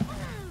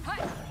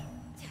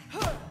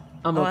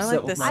 I'm Oh, I upset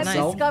like with this I've knife.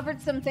 myself.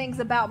 discovered some things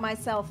about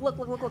myself. Look,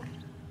 look, look, look.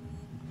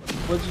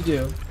 What'd you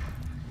do?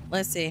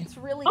 Let's see. It's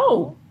really Oh.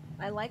 cool.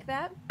 I like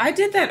that. I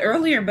did that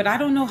earlier, but I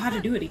don't know how to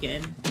do it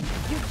again.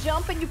 You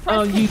jump and you press.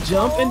 Oh, you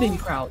jump and then you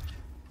control. crouch.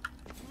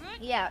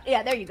 Yeah,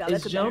 yeah. There you go. Is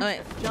That's a jump?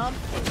 better. Jump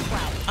and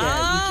crouch.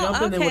 Yeah, you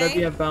jump and then whatever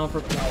you have bound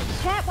for crouch.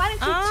 Chat, why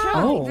didn't you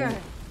Oh.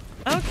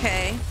 jump?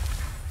 Okay.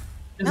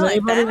 Does I like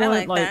anybody that, I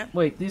want, like that.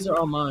 Wait, these are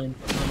all mine.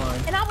 All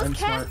mine. And I was I'm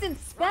smart. casting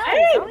spells.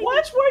 Hey, I don't even-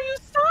 watch where you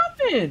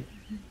stopping.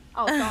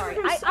 Oh, sorry.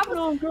 I was.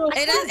 on, girl. I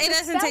It cast a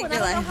doesn't spell take and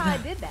your I don't life. know how I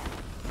did that.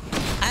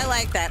 I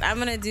like that. I'm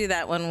gonna do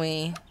that when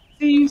we.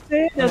 See, you said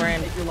it We're doesn't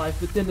in. take your life,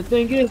 but then the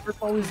thing is, we're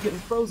always getting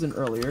frozen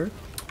earlier.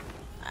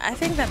 I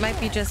think that might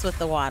be just with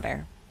the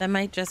water. That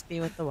might just be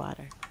with the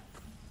water.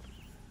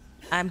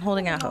 I'm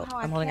holding out hope.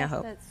 I'm holding out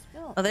hope.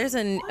 Oh, there's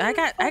I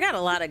got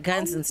a lot of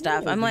guns and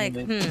stuff. I'm like,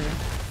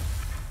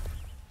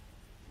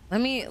 Let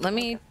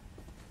me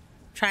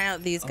try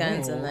out these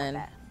guns and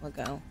then we'll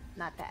go.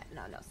 Not that.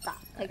 No, no. Stop.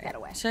 Take that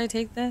away. Should I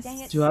take this? Dang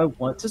it. Do I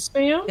want to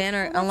spam?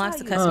 Banner Well, unlocks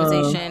the that's how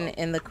customization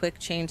in the quick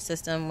change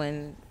system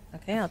when.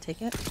 Okay, I'll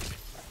take it.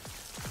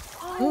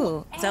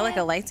 Ooh, is that like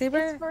a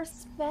lightsaber? It's for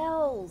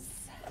spells.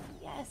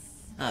 Yes.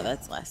 Oh,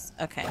 that's less.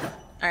 Okay.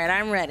 All right,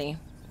 I'm ready.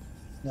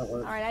 That All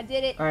works. right, I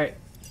did it. All right.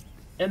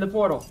 In the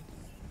portal.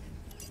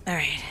 All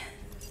right.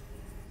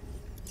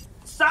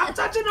 Stop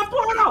touching the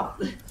portal!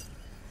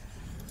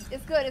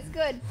 It's good. It's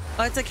good.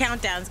 Oh, it's a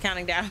countdown. It's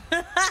counting down.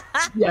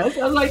 Yes,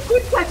 I was like,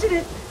 quit touching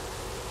it!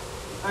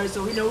 Alright,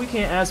 so we know we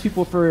can't ask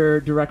people for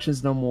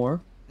directions no more.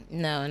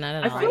 No, not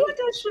at I all. feel like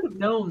I should have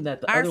known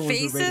that the Our other ones were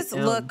rated faces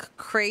M. look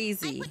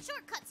crazy.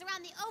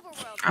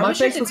 I My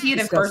wish I face could looks see it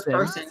in first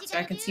disgusting. person so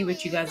I can see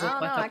what you guys I look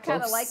don't like know. I up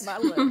kind of close.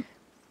 like my look.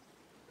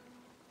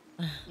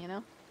 You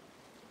know.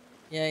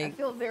 Yeah. I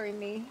feel very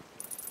me.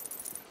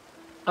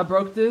 I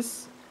broke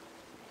this.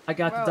 I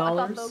got Bro, the I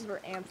dollars. thought those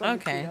were amps.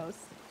 Okay. Kudos.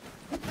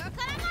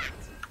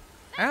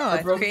 All Oh,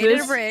 I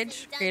created a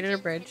bridge. Created a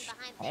bridge.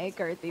 Hey,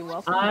 Gerthy,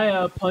 welcome.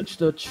 I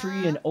punched a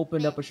tree and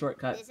opened up a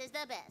shortcut. This is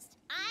the best.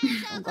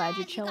 I'm glad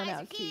you're chilling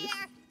out, Keith.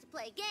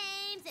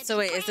 So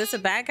wait, is this a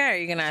bad guy or are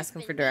you gonna ask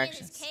him for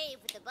directions?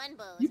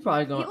 You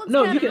probably gonna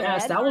no. You can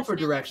ask that one for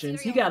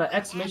directions. He got an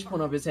exclamation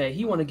point over his head.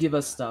 He want to give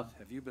us stuff.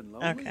 Have you been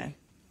lonely? Okay.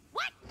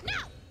 What? No,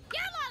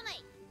 you're lonely.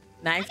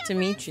 Nice to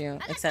meet you.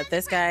 Except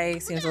this guy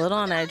seems a little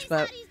on edge,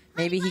 but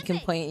maybe he can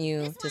point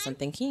you to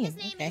something keen.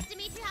 Okay.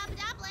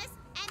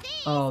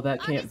 Oh,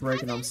 that can't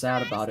break, and I'm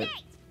sad about it.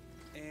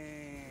 And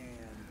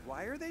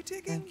why are they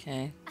ticking?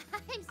 Okay.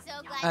 I'm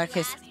so glad.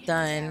 Okay,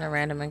 done. A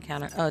random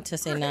encounter. Oh, to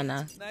say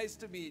Nana. Nice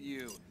to meet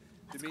you,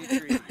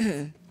 Dimitri.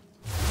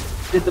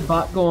 Did the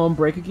bot go on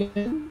break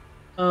again?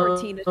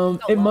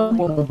 It must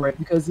go on break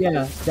because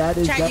yeah, that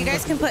is. Chat, you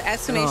guys can put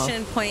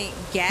exclamation point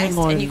guest,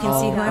 and you can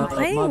see who I'm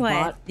playing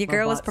with. Your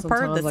girl was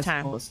prepared this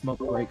time. Smoke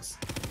breaks,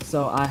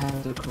 so I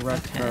had to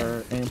correct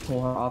her and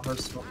pull her off her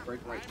smoke break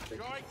right quick.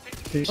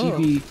 Could she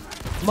be?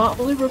 My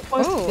only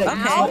request is that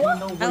you let me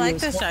know I when like your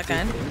this smoke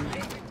shotgun.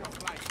 break is.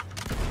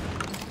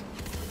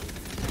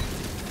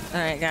 All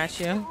right, got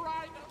you.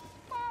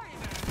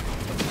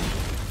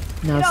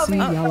 Now see,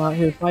 y'all out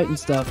here fighting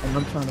stuff, and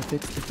I'm trying to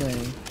fix the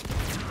thing.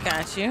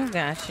 Got you,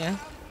 got you.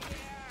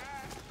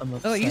 I'm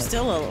oh, you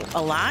still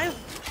alive?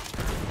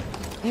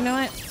 You know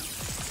what?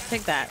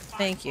 Take that.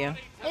 Thank you.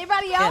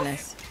 Anybody else?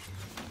 Goodness.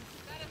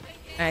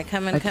 All right,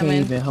 come in, I come can't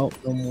in. even help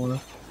no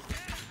more.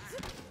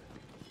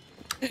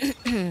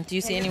 Do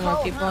you see any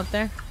more people up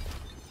there?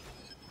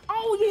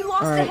 Oh, he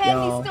lost All right, the head.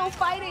 y'all. He's still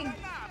fighting.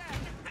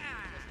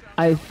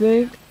 I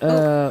think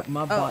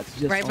my bot's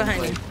just right on behind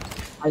break. you.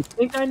 I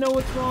think I know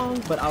what's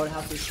wrong, but I would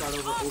have to start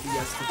over OBS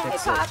to Hey,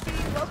 fix it. Poppy,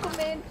 welcome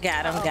in.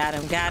 Got him, got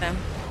him, got him.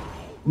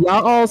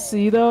 Y'all all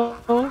see though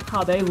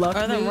how they left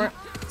Oh, then me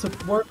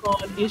to work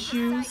on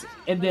issues,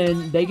 and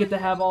then they get to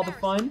have all the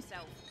fun.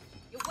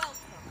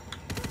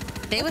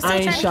 They was still I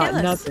ain't trying to shot kill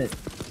us. nothing.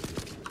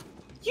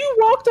 You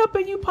walked up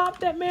and you popped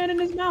that man in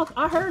his mouth.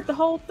 I heard the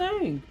whole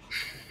thing.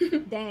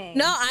 Dang.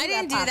 No, I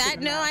didn't do that.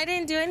 No, I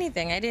didn't do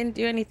anything. I didn't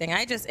do anything.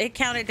 It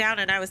counted down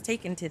and I was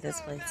taken to this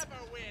place.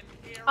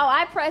 Oh,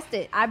 I pressed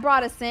it. I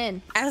brought us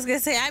in. I was gonna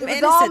say I'm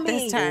It was all innocent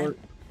this me. time.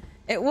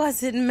 It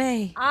wasn't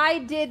me. I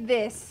did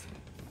this.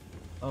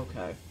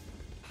 Okay,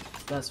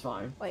 that's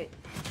fine. Wait.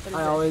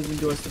 I always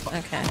enjoy stuff.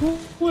 Okay.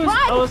 Who is?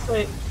 I was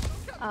like,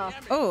 Oh.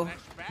 Oh.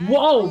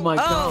 whoa, my Oh,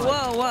 god.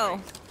 whoa,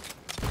 whoa.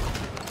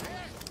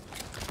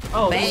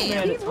 Oh, Bam. this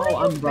man is. Oh,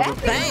 I'm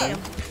rubber. Bam.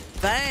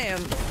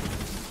 Bam.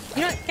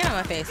 You know what? Get on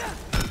my face.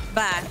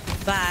 Bye.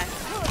 Bye.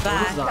 This is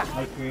Bye. not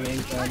Hyperion,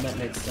 that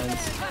makes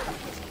sense.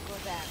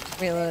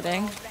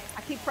 Reloading.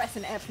 I keep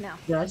pressing F now.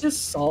 Did I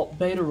just salt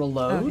beta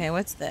reload? Okay,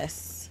 what's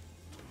this?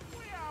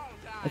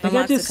 I think I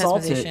Unlocks the just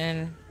salted.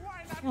 customization.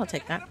 I'll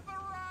take that.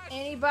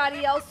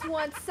 Anybody else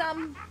want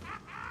some?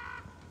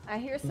 I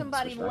hear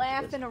somebody switch back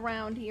to laughing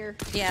around here.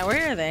 Yeah,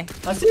 where are they?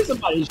 I see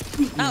somebody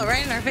shooting. Oh,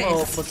 right in our face. Well,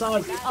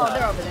 besides Oh,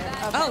 they're over there.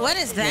 Okay. Oh, what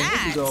is Yeah, you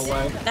that? can go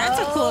away. That's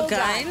a cool Oh,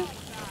 gun.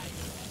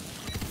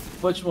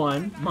 Which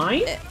one?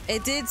 Mine?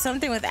 It did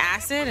something with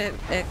acid.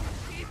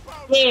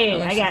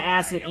 Yeah, I got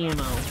acid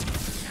ammo.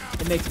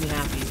 It makes me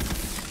happy.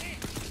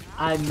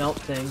 I melt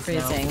things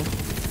Freezing. now.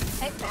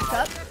 Hey, back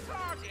up.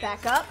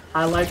 Back up.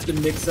 I like to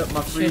mix up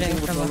my freezing Shooting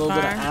with a from little bit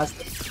of afar.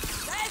 acid.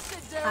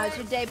 How's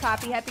your day,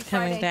 Poppy? Happy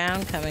Coming Friday.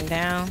 down, coming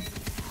down.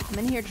 I'm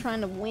in here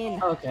trying to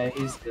win. Okay,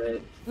 he's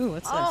good. Ooh,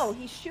 what's Oh,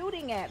 this? he's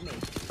shooting at me.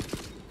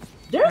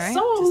 There's Alright,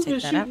 someone just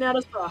who's take been that shooting at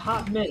us for a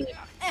hot minute.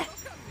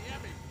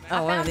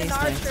 Oh, one of I found these an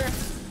things. archer.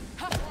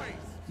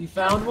 You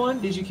found one?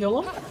 Did you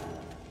kill him? What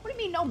do you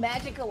mean no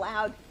magic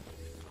allowed?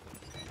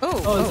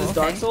 Oh, is this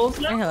Dark Souls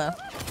now? Hey, hello.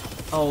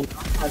 Oh,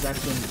 that's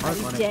actually an art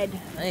He's on it. dead.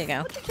 There you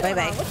go. What you Bye killing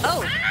bye. on?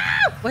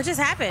 Oh, what just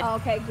happened? Oh,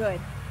 okay, good.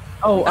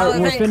 Oh, Oh, we're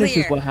event finished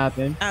clear. with what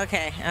happened.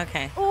 Okay,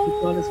 okay. The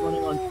gun is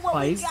running on Ooh, what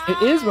we spice.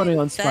 got? It is running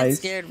on That spice.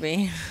 scared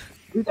me.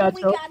 We got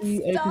we got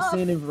Chelsea, stuff.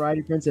 AyChristene, and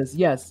Variety Princess.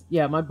 Yes,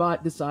 yeah, my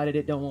bot decided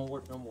it don't want to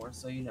work no more,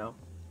 so you know.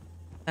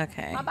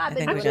 Okay, My bot I been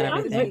think we doing got I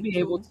everything. might everything. be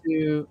able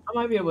to. I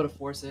might be able to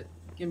force it.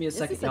 Give me a This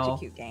second, is such y'all. a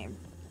cute game.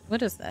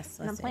 What is this?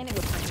 And I'm Let's see. playing it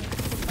with friends.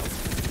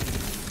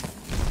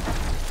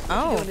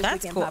 Oh, doing this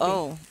that's weekend, cool. Poppy?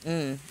 Oh,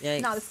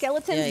 yikes. No, the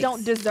skeletons Yikes.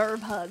 don't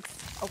deserve hugs,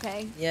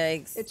 okay?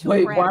 Yikes. They're too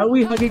Wait, why crabby. are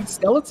we hugging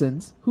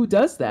skeletons? Who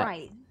does that?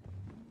 Right.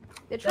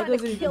 They're That trying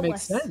doesn't to even kill make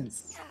us.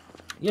 sense.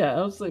 Yeah,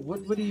 I was like,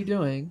 what are you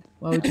doing?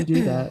 Why would you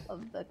do that?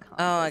 Of the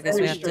Oh, I guess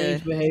we Very have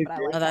strange to.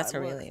 behavior. Oh, that's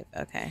where we leave.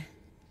 Okay.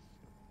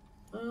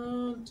 Let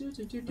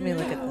me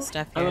look at the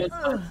stuff I'm here.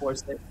 gonna try to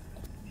force it.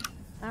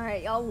 All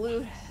right, y'all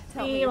loot.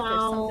 Tell me if there's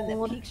something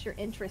that piques your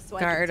interest so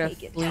Guard I of can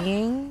take it.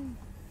 fleeing.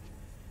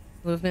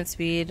 Movement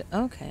speed.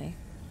 Okay.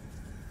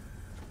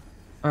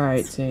 All right,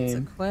 Let's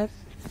team. equip.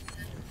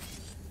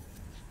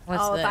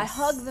 What's Oh, this? if I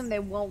hug them, they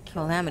won't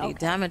kill Calamity. me. Okay,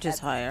 damage is that's-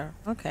 higher.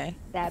 Okay.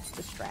 That's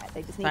the strat.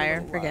 They just need Fire a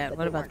and little forget. love, but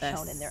What they about weren't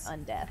shown this? in their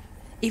undeath.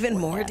 Even or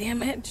more death.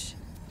 damage?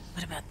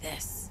 What about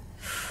this?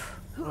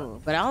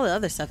 Ooh, but all the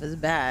other stuff is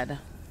bad.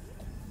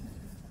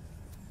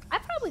 I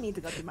probably need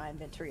to go through my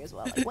inventory as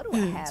well. Like, what do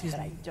I have Excuse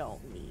that I me.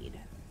 don't need?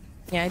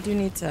 Yeah, I do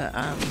need to.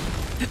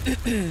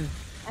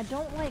 I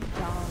don't like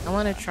dogs. I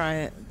want to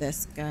try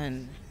this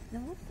gun. Now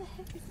what the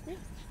heck is this?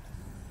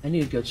 I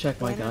need to go check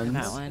my guns.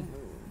 That one.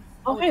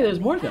 Oh, hey, there's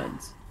more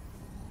guns.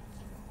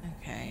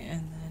 Okay,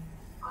 and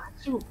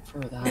then. For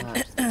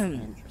that.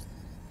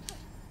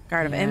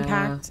 Guard of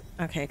impact.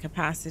 Okay,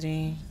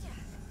 capacity.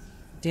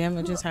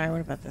 Damage is higher.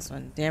 What about this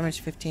one?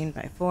 Damage 15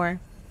 by 4.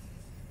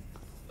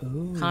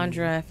 Ooh.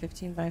 Conjure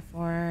 15 by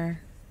 4.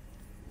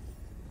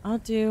 I'll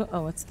do.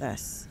 Oh, what's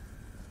this?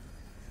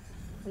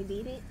 We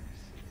beat it.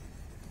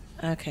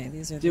 Okay,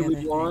 these are the Did we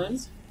other won?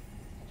 things.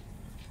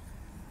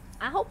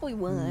 I hope we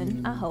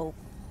won. I hope.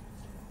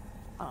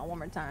 Oh, one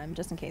more time,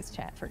 just in case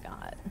chat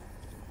forgot.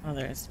 Oh,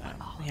 there's.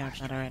 We have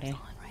that already.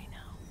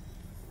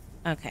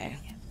 Okay.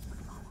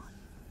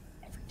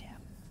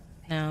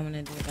 Now I'm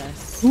gonna do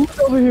this. Who's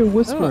over here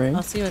whispering? Ooh,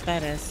 I'll see what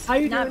that is. How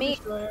you Not doing?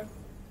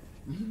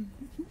 me.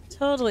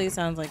 Totally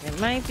sounds like it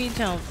might be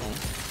Chelsea.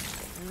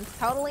 It's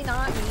totally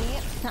not me.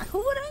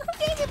 Who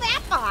gave you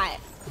that thought?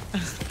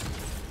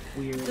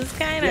 Weird. Just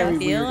kind of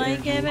feel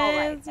like it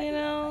Right. is, you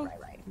know.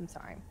 Right. I'm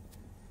sorry.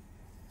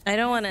 I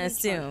don't want to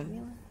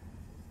assume.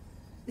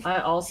 I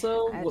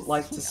also I've would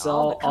like to seen sell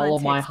all the all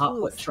of my context hot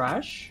clues. wet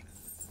trash.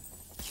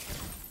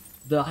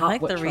 The I hot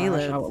like wet the trash, I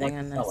reload would thing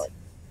like on to sell this. it.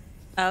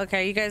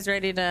 Okay, you guys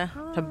ready to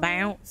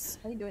bounce?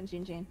 How you doing,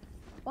 Jin?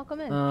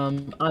 Welcome in.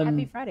 I'm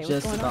Happy Friday. What's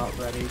just going about on?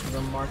 ready because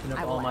I'm marking up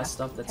I all will my ask.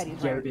 stuff that's Teddy's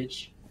right.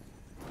 garbage.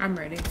 I'm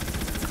ready.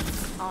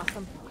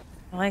 Awesome.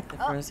 I like the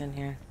frozen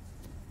here.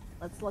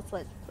 Let's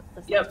let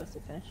Yep.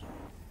 Twisted finish.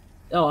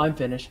 Oh, I'm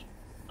finished.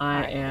 I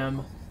Alright.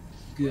 am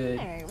good.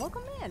 Hey,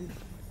 welcome in.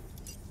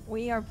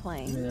 We are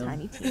playing Yeah.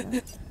 Tiny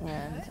Tina,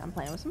 and I'm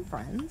playing with some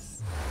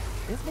friends.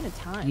 It's been a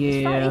time. Yeah.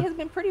 This Friday has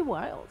been pretty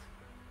wild.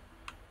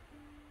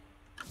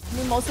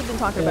 We mostly been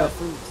talking about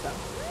food, so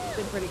it's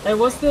been pretty good. Hey,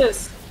 what's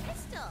this?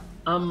 Crystal.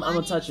 I'm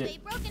gonna touch A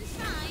it. broken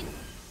shrine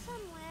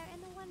somewhere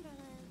in the Wonderland.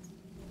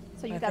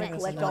 So you I gotta think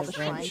collect there's all the another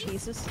shrine branch.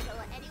 pieces. So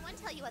let anyone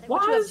tell you otherwise.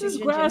 Why you up is to, this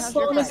Jin? grass How's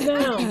your slowing us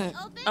Friday? down?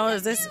 Oh,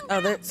 is this?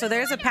 Oh, so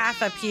there's a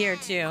path up here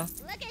too.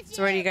 Look at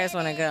So where do you guys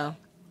want to go?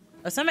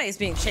 Oh, somebody's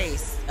being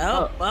chased.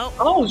 Oh, well.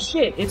 Oh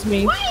shit, it's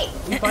me.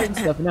 I'm fighting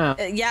stuff now.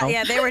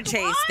 Yeah, they were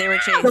chased. They were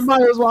chased.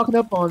 Somebody was walking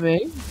up on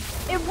me.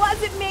 It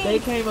wasn't me. They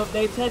came up,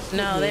 they touched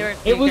No, me. they were.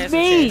 It you was guys were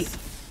me. chased.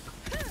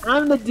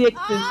 I'm the dick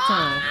this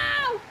time.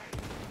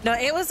 No,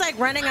 it was like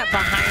running up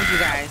behind you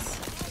guys.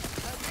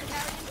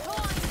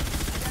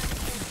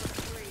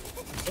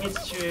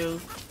 It's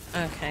true.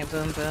 Okay,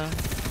 boom, boom.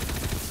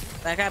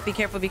 Back up. Be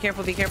careful. Be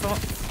careful. Be careful.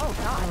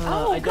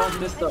 Oh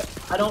god.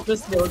 I don't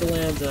miss the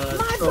Borderlands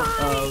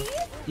trope of,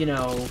 you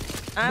know.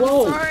 I'm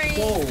whoa, sorry.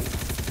 whoa.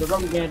 The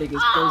rubber banding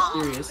is so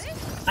serious.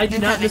 I do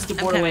not miss the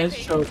Borderlands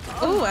trope.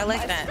 Ooh, I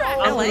like that.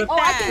 I like Oh,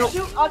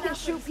 that. I can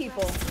shoot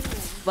people.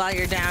 While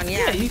you're down,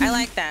 yeah. you I can-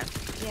 like that.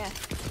 Yeah.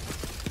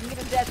 You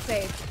get a death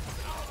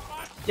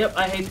save. Yep,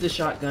 I hate the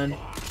shotgun. I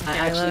Okay,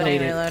 actually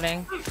hate it.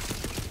 reloading.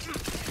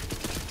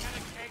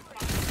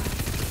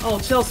 Oh,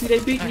 Chelsea, they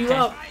beating you Okay.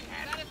 up.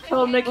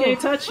 Tell them they can't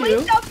touch you.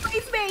 Please don't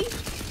freeze me.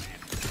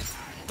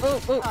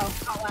 Ooh, ooh.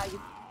 Oh wow.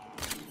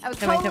 I was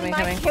Coming, totally coming, my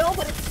coming. kill,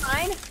 but it's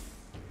fine.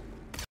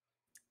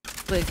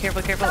 Wait,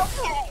 careful, careful.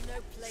 Okay.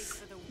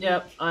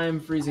 Yep, I'm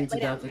freezing to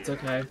death. It's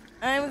okay.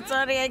 I'm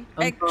sorry, I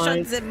I'm shot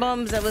fine. the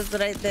bombs that was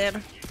right there.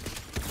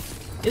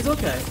 It's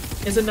okay.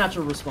 It's a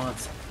natural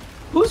response.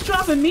 Who's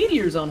dropping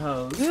meteors on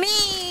hoes?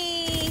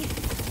 Me!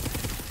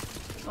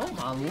 Oh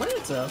my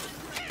Lanta.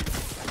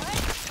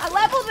 I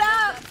leveled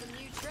up.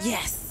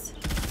 Yes!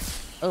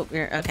 Oh,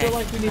 you're I okay. feel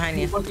like we need to Behind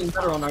be you. working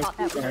better on our Thought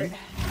that speed would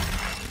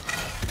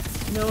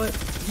gun. You know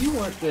what? You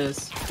want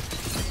this.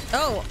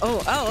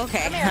 Oh,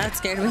 okay. That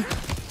scared me.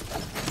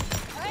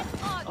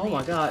 Oh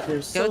my god,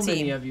 there's Go so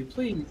many team. of you.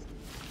 Please.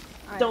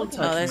 Alright, Don't okay.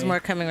 touch Oh, there's me. more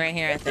coming right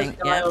here, I think.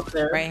 guy Yep, over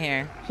there. right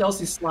here.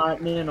 Chelsea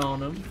sliding in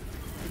on him.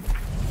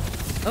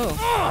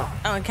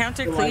 Oh,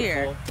 encounter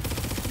clear.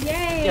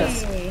 Yay!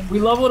 Yes. We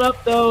leveled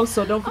up though,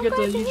 so don't forget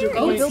to use your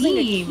Go points.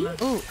 team!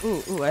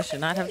 Ooh, I should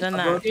not have done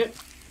I broke that. it.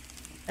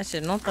 I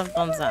should not have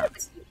done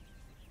that.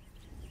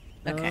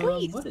 Okay.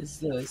 Please. What is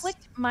this?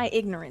 Afflict my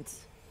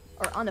ignorance.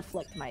 Or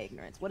unafflict my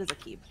ignorance. What is a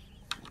keep?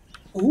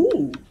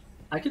 Ooh,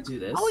 I could do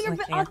this. Oh, you're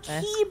Looking a at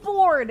this.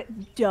 keyboard.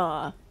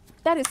 Duh.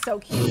 That is so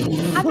cute.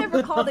 I've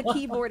never called a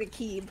keyboard a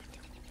keyb.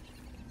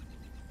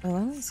 Well,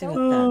 let me see So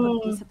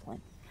what that.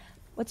 discipline.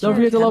 What's Don't your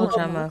forget to level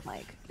keyboard up. look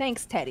like?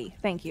 Thanks, Teddy.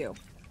 Thank you.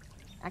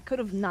 I could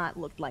have not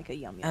looked like a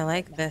yum yum. I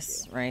like but now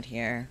this do. right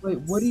here. Wait,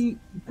 what do you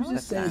What's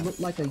just say? that? Look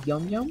like a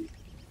yum yum?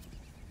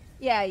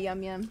 Yeah,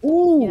 yum yum.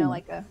 Ooh. You know,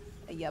 like a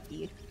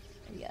yuppie.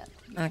 Yeah.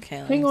 Okay,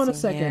 let Hang me on a see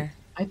second. here.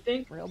 I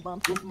think Real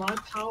bumpy. with my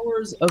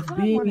powers of I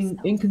wanna being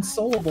sell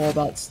inconsolable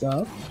about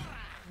stuff.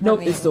 Nope,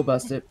 me- it's still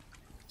busted.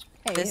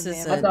 Hey, This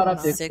is man, I thought I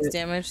what's fixed going 6 it.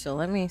 damage, so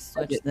let me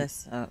switch didn't.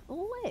 this up on?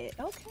 Lit.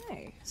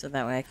 Okay. so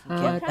that way I can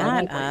I get that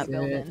kinda up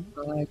building.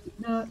 I did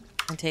not.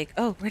 and take.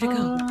 Oh, where'd it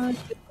go? I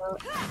did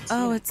not.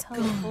 Oh, it's gone.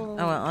 colorful Oh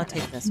well, I'll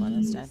kinda take this one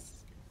instead.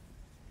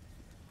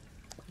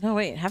 No,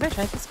 wait, have I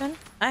tried this gun?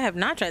 I have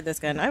not tried this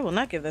gun. I will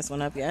not give this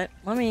one up yet.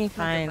 Let me Not the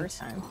find first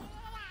time.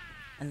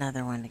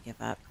 another one to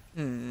give up.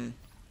 Oh,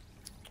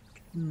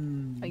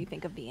 you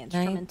think of the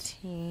instrument?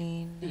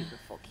 19.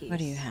 Beautiful keys. What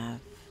do you have?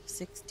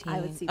 16. I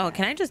would see Oh, that.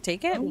 can I just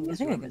take it? Oh, I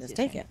think I can just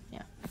take it.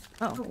 Yeah.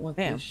 Oh, I don't want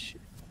damn. this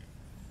shit.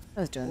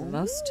 I was doing the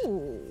most.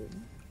 Ooh,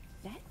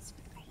 that's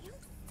fancy.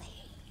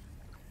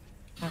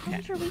 Okay.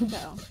 How's your week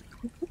though?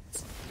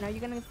 Now you're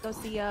gonna go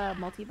see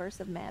Multiverse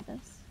of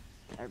Madness.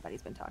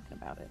 Everybody's been talking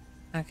about it.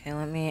 Okay,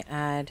 let me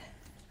add.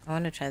 I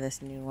want to try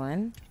this new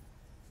one.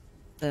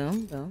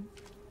 Boom, boom.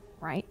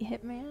 Right,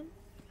 Hitman?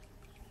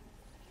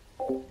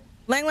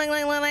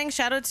 Lang.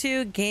 Shout out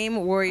to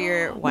Game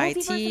Warrior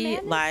Multiverse of YT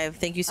Madness? Live.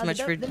 Thank you so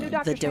much for the new the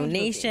Doctor Strange movie.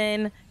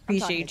 donation. I'm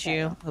Appreciate talking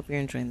you. about Hope you're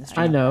enjoying the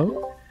stream. I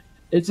know.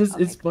 It's just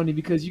it's funny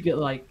because you get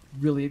like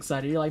really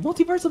excited. You're like,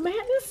 Multiverse of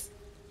Madness?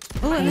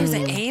 Oh, and there's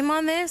an aim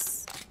on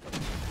this?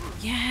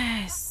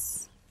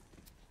 Yes.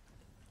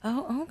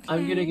 Oh, okay.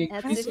 I'm getting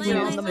That's increasingly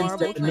it.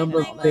 amazed at the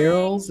number of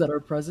barrels that are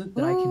present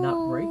that I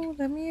cannot break. Ooh,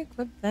 let me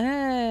equip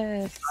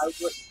that. I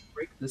would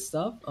break this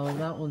stuff. Oh,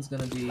 that one's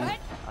gonna be. Oh,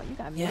 you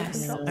got me.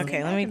 Yes. Yeah.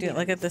 Okay, let me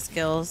look at the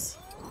skills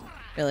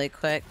really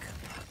quick.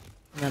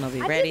 And then I'll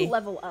be I ready. did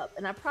level up,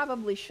 and I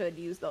probably should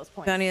use those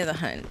points. Bounty of the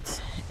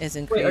Hunt is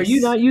increased. Wait, are you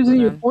not using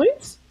your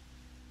points?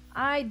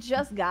 I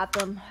just got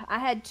them. I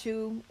had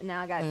 2, and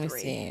now I got Let me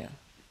 3. see.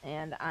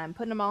 And I'm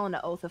putting them all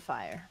into Oath of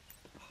Fire.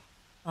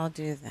 I'll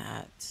do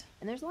that.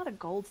 And there's a lot of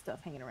gold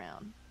stuff hanging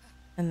around.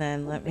 And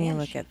then let me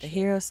look at the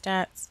hero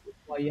stats.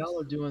 While y'all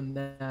are doing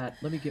that,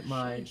 let me get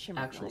my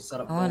actual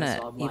setup. I want going, to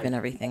so I'm, even like,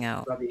 everything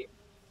out. ready.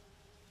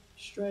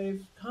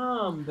 Strafe,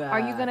 come back. Are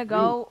you gonna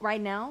go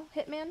right now,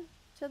 Hitman,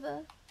 to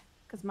the?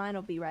 Because mine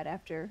will be right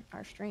after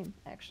our stream,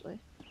 actually.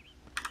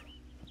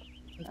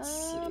 Let's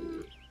see.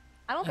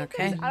 I don't think.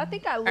 Okay. I don't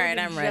think I looked Alright,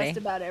 at I'm just ready.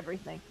 about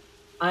everything.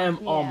 I am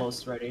Yeah.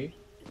 almost ready.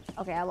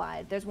 Okay, I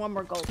lied. There's one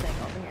more gold thing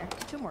over here.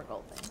 2 more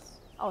gold things.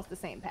 Oh, it's the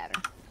same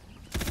pattern.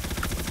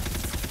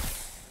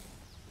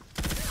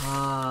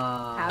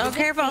 Ah. How does it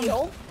careful.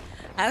 feel?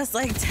 I was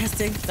like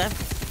testing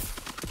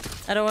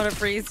stuff. I don't want to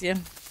freeze you.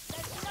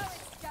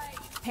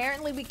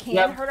 Apparently, we can't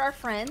Yep. hurt our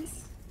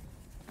friends.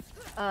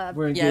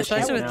 We're in Yeah, good shape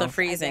especially with now. the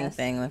freezing guess.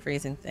 thing. The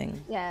freezing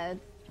thing. Yeah,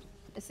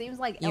 it seems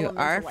like You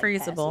elemental, are like,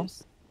 freezable.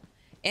 passives.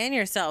 And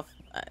yourself,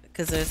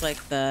 because there's like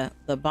the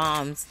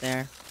bombs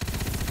there.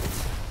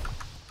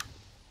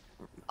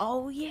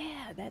 Oh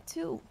yeah, that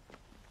too.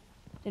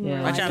 Didn't Yeah,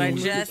 realize Watch out! the I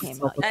movie just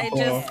came out.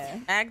 Yeah.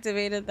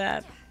 activated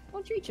that.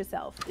 Don't treat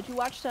yourself. Did you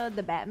watch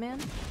the Batman,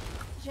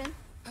 Jin?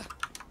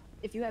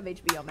 If you have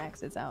HBO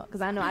Max, it's out.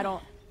 Because I know I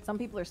don't. Some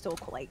people are still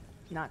like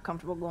not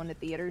comfortable going to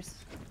theaters.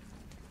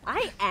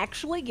 I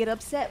actually get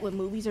upset when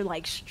movies are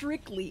like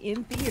strictly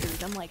in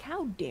theaters. I'm like,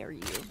 how dare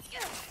you?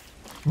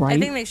 Right? I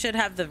think they should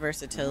have the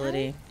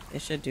versatility. They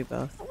should do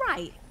both.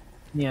 Right.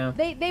 Yeah.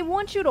 They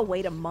want you to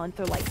wait a month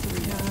or like 3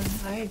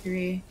 months. I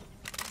agree.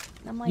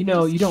 And I'm like, You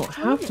know, just you don't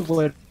stream have to it.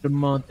 wait a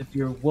month if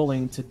you're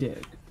willing to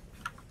dig.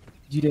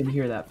 You didn't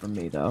hear that from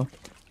me, though.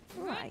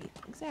 Right.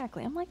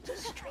 Exactly. I'm like,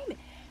 just stream it.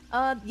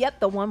 Yep,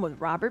 the one with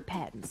Robert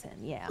Pattinson.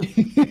 Yeah.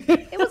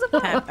 It was a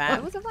vibe.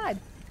 It was a vibe.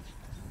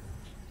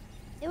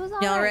 It was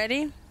all Y'all right.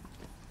 ready?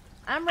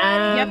 I'm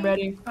ready. I'm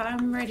ready.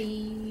 I'm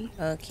ready.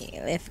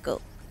 Okay, let's go.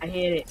 I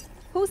hit it.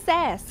 Who's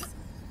Sass?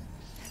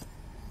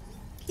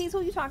 Keys,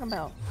 who you talking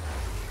about?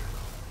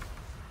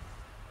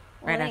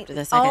 Right Well, after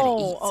this, I gotta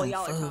eat oh, some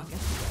y'all are food. talking.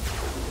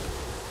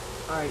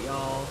 Alright,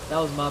 y'all. That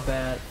was my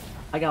bad.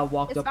 I got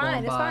walked It's up fine. on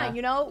It's by fine.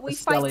 You know, we a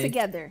fight skelly.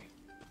 together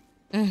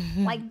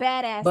Mhm. like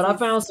badasses. But I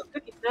found some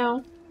cookies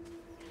now.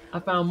 I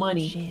found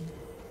money. Jin,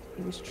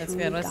 it was That's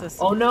truly good. What's God. this?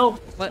 Oh no!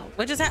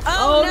 What just happened?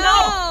 Oh,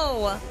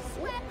 no!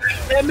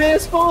 That man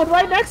spawned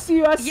right next to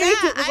you. I Yeah,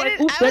 saved it.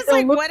 I was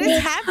like, what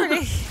is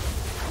happening?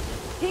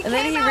 He And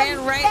then came he out ran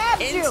and right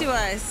stabbed into you.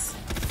 us.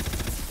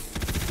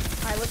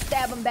 All right, let's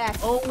stab him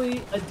back.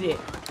 Only a dick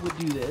would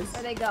do this.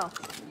 There they go.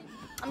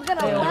 I'm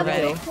gonna Hey, level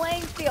already. the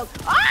playing field.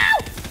 Oh!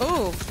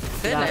 Ooh,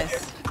 Got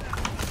goodness.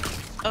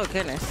 Oh,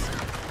 goodness.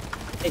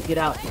 Hey, get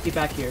out. Get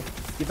back here.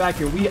 Get back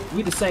here.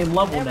 We the same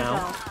level There we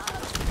now.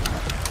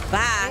 go.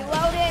 Bye.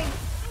 Reloading.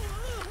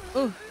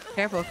 Ooh,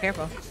 careful,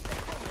 careful.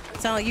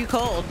 Sound like you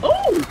cold.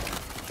 Oh!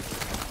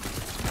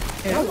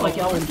 Hey, I was like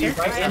y'all would be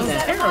right in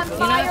Set that. him on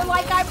fire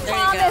like I There you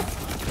go. promised.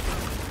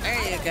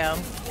 There you go.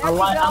 I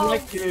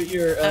like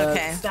your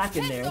Okay. stack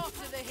in there.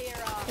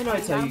 I know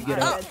it's how you get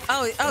up.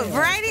 Oh,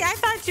 Variety, I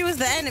thought you was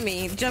the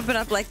enemy jumping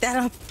up like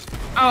that.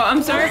 Oh, I'm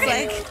I sorry. was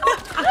like,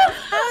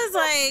 I was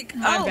like,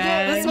 My oh,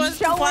 bad. this one's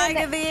Showing flying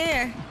that- in the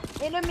air.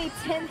 Enemy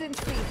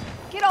tendency.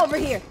 Get over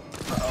here.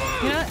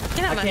 You know, get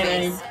out I my can't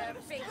aim.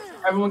 face.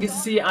 Everyone gets to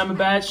see I'm a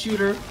bad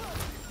shooter.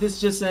 This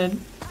just in.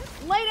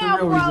 Lay The down,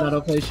 real reason I bro.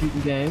 don't play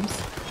shooting games.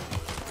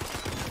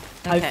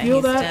 I Okay, feel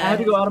he's that I dead. have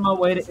to go out of my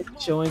way to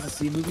end showings to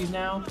see movies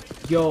now.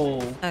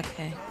 Yo.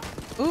 Okay.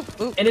 Oop,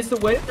 oop. And it's the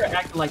way that they're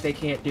acting like they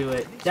can't do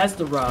it. That's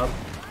the rub.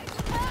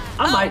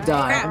 I might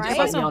die. crap. I'm just Right?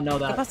 letting y'all know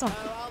 ¿Qué that. pasó?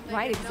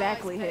 Right,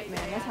 exactly, Hitman.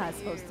 That's how it's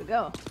supposed to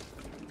go.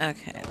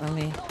 Okay, let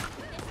me.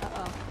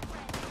 Uh-oh.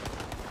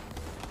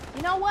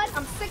 You know what?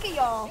 I'm sick of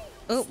y'all.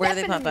 Oh, where do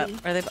they stepping pop up? me.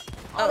 Where they?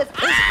 Oh, it's-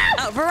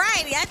 Oh,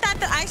 Variety. I thought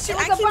that I It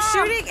was keep a bomb.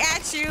 shooting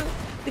at you,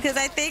 because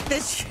I think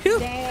that you.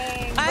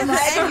 Dang. I'm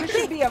You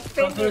should be So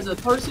offended. there's a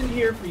person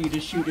here for you to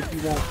shoot if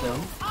you want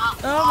them.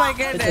 Oh my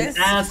goodness. It's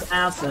an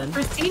assassin.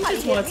 Christine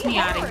just wants me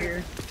out of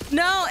here.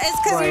 No, it's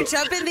because you Right.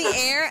 jump in the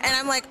air and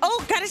I'm like,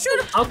 oh, gotta shoot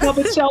him. I'll come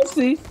with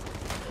Chelsea.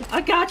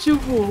 I got you,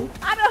 boo.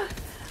 I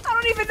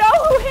don't even know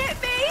who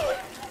hit me.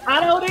 I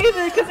don't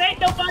either, because ain't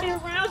nobody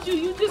around you.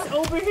 You just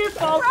over here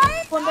falling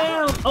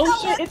down. Oh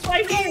shit, it's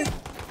right here.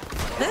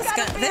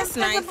 This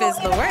knife is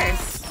the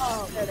worst.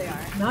 Oh, there they are.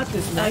 Not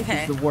this knife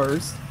Okay. is the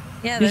worst.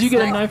 Yeah, Did this you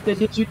get a knife- knife that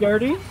did you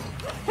dirty?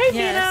 Hey,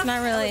 Yeah, Tina. it's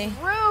not really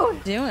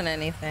Rude. doing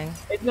anything.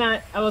 It's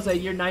not. I was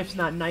like, your knife's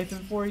not knifing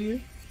for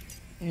you.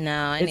 No,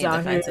 I It's need to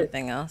out find here.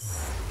 something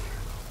else.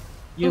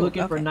 You're Ooh,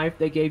 looking for a okay. knife.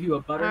 They gave you a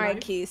butter All right,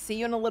 knife. Keys. See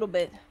you in a little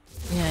bit.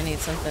 Yeah, I need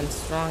something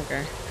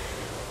stronger.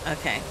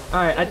 Okay. All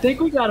right, I think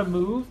we gotta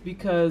move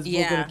because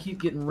we're Yeah. gonna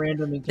keep getting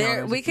random encounters.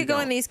 There, we if could go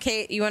don't. in these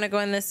cave. You want to go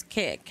in this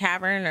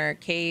cavern or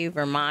cave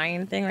or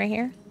mine thing right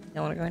here?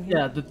 You want to go in here?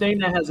 Yeah, the thing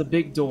that has a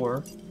big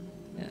door.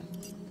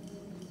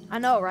 I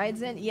know, right,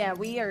 Zen? Yeah,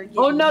 we are.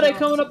 Oh no, they're getting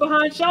coming up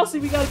behind Chelsea.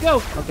 We gotta go.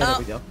 Okay, there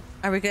we go.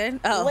 Are we good?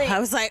 Oh, Link. I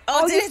was like,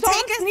 Oh, did you it saw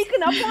take him us?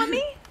 sneaking up on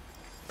me?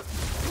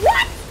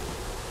 What?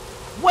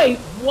 Wait,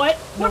 what?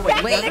 No, We're wait,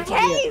 back that's in the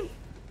not it. cave.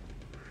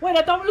 Wait,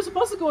 I thought we were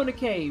supposed to go in the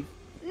cave.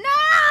 No!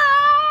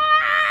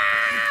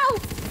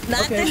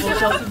 Not Okay, this well,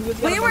 Chelsea, we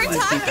just we gotta were go like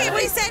talking. that.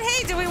 We said,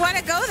 hey, do we want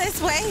to go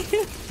this way?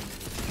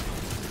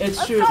 It's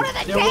Let's true. go to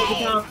the There was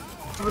cave. a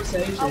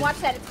conversation. Oh, watch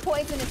that. It's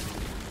poisonous.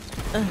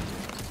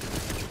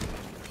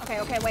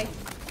 Okay, wait.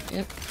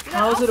 Yep.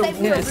 How is it a I'll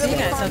say we were wood? really You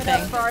got farming something.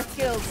 up for our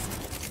skills.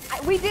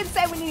 We did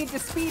say we needed to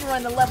speed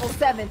run to level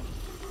 7.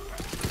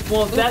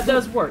 Well, that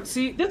does work.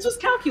 See, this was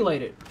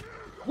calculated.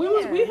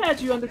 We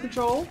had you under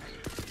control.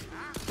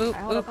 Oop,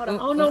 hold up, hold I up.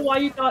 don't know why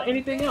you thought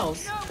anything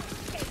else.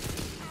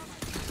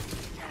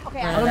 Okay,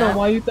 I don't know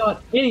why you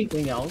thought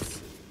anything else.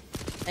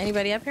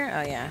 Anybody up here?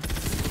 Oh yeah.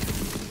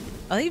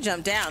 Oh, you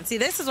jumped down. See,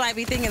 this is why I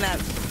be thinking that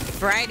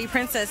Variety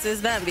Princess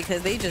is them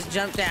because they just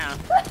jumped down.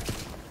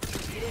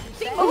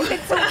 She moved it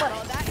too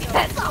much.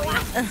 That's all.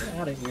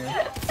 Out of here.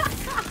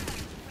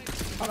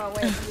 Hold on,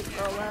 wait. Let me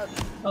scroll up.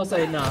 I'll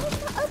say nah.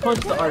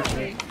 Punch the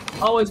archer.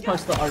 Always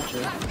punch the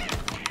archer.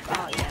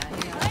 Oh,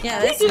 yeah.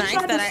 Yeah, He this just knife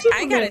tried that to I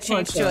Superman gotta change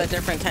punch to a us.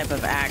 different type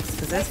of axe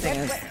because this thing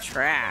is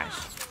trash.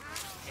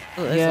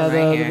 Ooh, this Yeah, one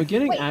right the here.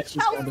 beginning Wait,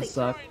 actions kind of Chelsea.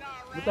 suck.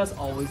 But that's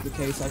always the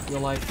case, I feel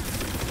like.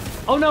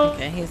 Oh no!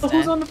 Okay, he's Who's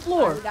dead. on the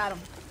floor? We got him.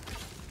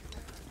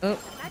 Oh,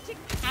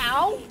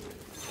 Ow!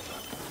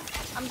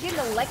 I'm getting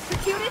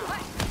electrocuted.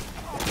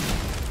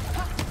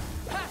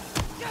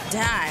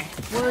 die.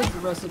 Where's the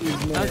rest of these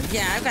men? Oh,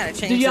 yeah, I've got to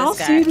change Do y'all this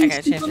guy. see I these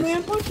gotta change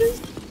Superman this.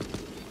 punches?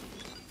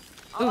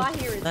 All I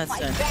hear is that's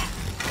fight done. back.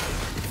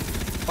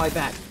 Fight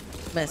back.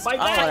 Missed Fight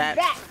all of back.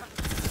 that.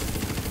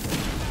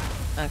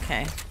 Back.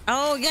 Okay.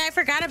 Oh, yeah, I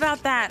forgot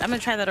about that. I'm gonna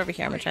try that over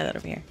here.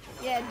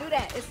 Yeah, do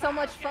that. It's so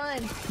much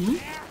fun.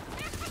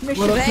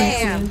 What up,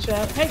 Bam. in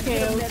chat? Hey,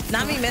 Kale.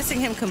 Not me missing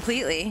him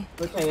completely.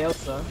 Okay,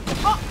 Elsa.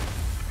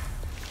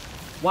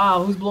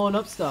 Wow, who's blowing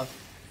up stuff?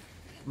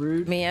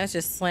 Rude. Me, I was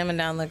just slamming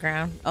down the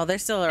ground. Oh, they're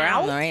still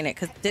around Ow. though, ain't it?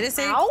 Cause did it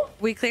say Ow.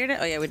 we cleared it?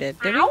 Oh yeah, we did.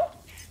 Did we? Ow!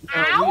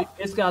 Ow!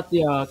 It's got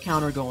the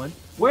counter going.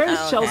 Where is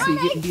Oh, okay. Chelsea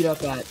getting beat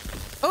up at?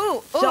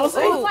 Oh, Chelsea?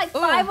 There was like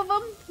 5 of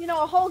them. You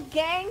know, a whole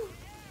gang.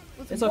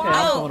 It's okay, wild.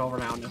 I'm going over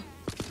now.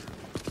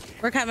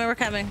 We're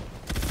coming.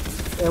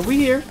 Yeah, we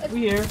here.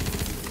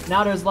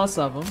 Now there's less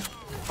of them.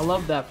 I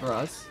love that for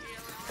us.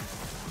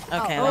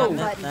 Okay, Oh.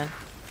 that's done.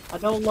 I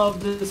don't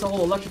love this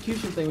whole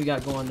electrocution thing we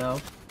got going though.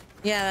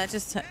 Yeah, that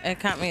just it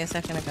caught me a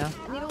second ago.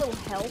 I need a little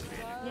help,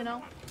 you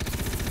know?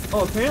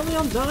 Oh, apparently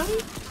I'm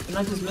dying? And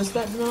I just missed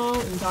that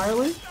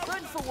entirely?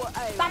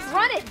 Stop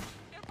running!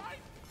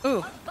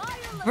 Ooh,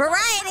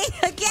 variety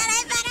again.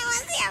 I thought it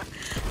was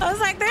you. I was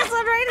like, there's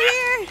one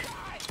right here.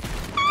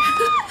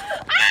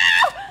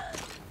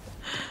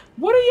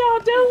 What are y'all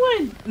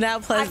doing? Now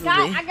pleasantly.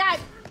 I got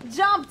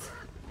jumped.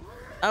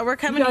 Oh, we're You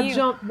coming got to you.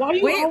 jumped. Why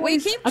you we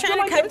always... keep I feel trying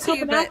like to come they're to you,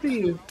 coming but after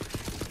you.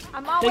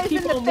 I'm They always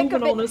keep in the on thick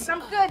of moving on it. us. I'm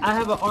good. I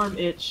have an arm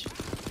itch.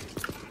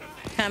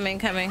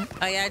 coming.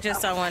 Oh yeah, I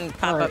just saw one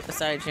pop Alright. up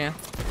beside you.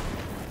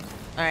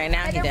 All right,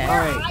 now he And dead.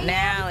 where All right. I am?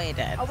 Now he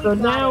dead. Oh, we So got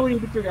now it. we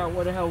need to figure out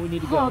where the hell we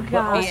need to go. Oh, But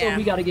God. also Yeah.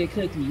 we gotta get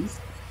cookies.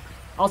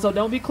 Also,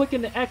 don't be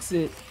clicking the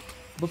exit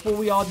before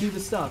we all do the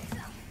stuff.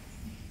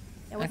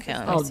 Yeah, what's Okay, this?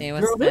 let me Oh, see.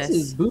 What's girl, this? this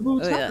is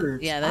boo-boo Oh, yeah.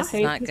 turds. Yeah, I this is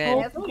hate not this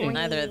good. whole thing.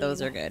 Neither of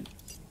those are good.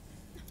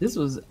 This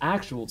was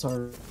actual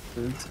turds.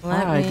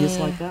 Let I me-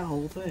 dislike that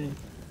whole thing.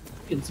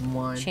 Getting some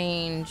wine.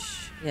 Change.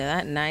 Yeah,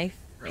 that knife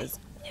was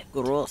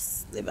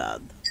grossly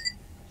bad.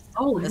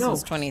 Oh This no!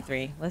 was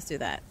 23. Let's do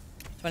that.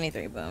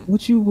 23. Boom.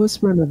 What you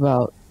whispering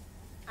about?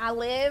 I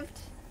lived.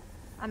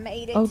 I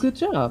made it. Oh, good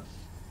job.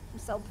 I'm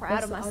so proud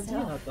That's of the idea,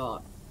 I myself.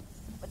 thought.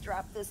 I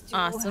dropped this too.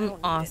 I don't Awesome. need it.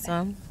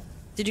 Awesome.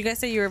 Did you guys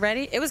say you were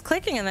ready? It was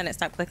clicking and then it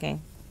stopped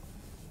clicking.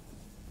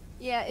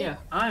 Yeah. Yeah,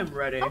 I'm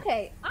ready.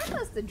 Okay, I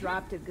must have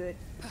dropped it good.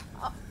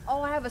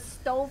 Oh, I have a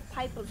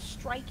stovepipe of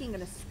striking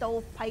and a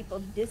stovepipe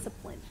of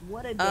discipline.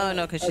 What a day. Oh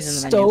no, because A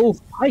she's in the menu.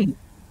 stove pipe.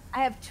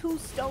 I have 2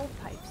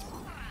 stovepipes.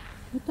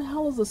 What the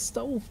hell is a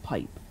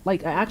stovepipe?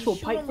 Like an actual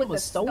pipe from a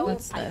stove?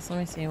 What's this? Let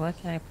me see. What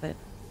can I put?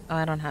 Oh,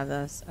 I don't have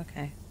those.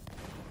 Okay.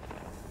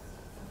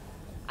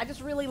 I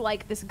just really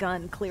like this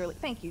gun, clearly.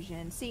 Thank you,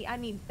 Jin. See, I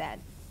need that.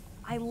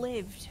 I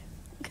lived.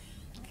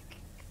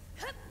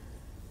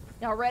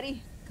 Y'all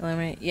ready?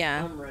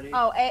 Yeah. I'm ready.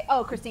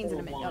 Oh, Christine's in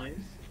a minute. Yep.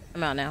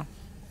 I'm out now.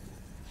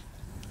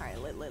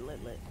 Alright, lit.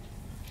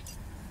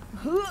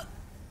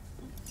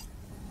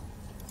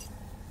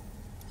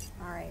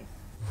 Alright.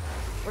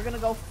 We're gonna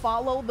go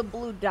follow the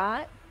blue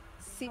dot.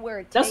 See where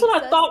it takes That's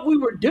what I us. thought we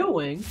were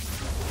doing.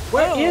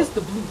 Where is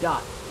the blue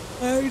dot?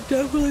 I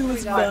definitely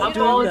was I'm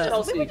following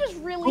Chelsea. We were just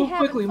really move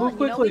having quickly, fun. move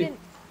quickly.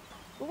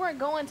 We weren't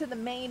going to the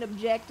main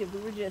objective.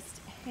 We were just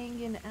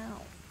hanging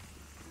out.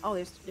 Oh,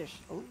 there's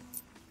oh.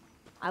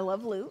 I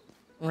love loot.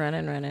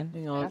 Running.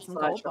 Hang on, Got some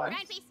gold bars.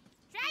 Shrine piece.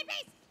 Shrine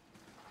piece.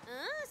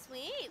 Oh,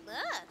 sweet.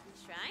 Look,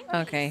 shrine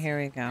piece. Okay, here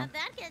we go. How'd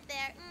that get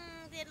there?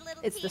 Did a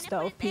little It's the Tina put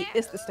stove. it there?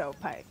 It's the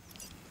stovepipe.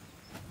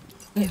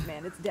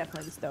 Hitman, it's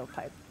definitely the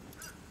stovepipe.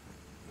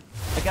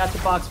 I got the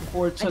box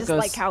before it I took just us.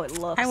 like how it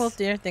looks. Hi, Wolf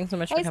Deer. Thanks so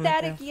much Hey, for coming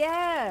Static. through.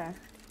 Yeah.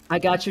 I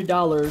got your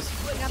dollars.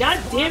 God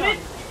damn it!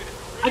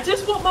 I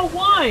just want my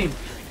wine.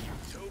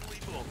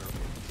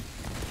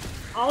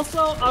 Also,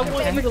 I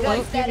want you to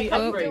like give me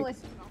upgrades.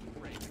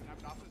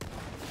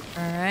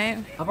 Alright.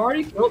 I've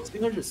already killed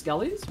 200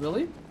 skellies?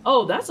 Really?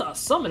 Oh, that's a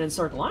summoning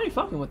circle. I ain't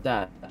fucking with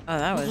that. Oh,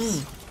 that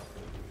was...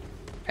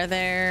 Are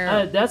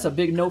there... That's a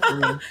big no for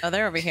me. Oh,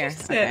 they're over here.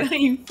 Said, I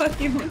ain't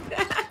fucking with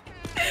that.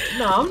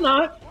 No, I'm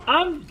not.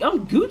 I'm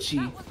Gucci.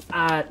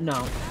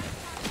 No.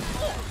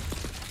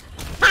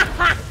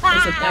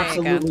 This is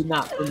absolutely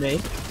not for me.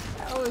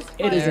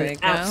 It is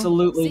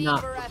absolutely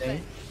not for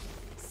me.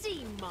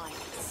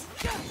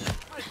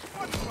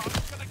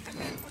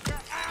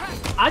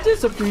 I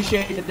just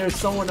appreciate that there's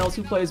someone else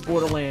who plays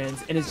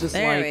Borderlands and it's just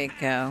there like, we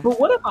go. But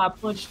what if I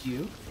punched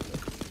you?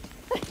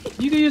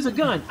 You can use a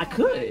gun. I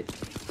could.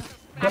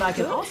 But I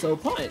can also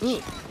punch.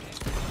 Right?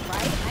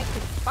 I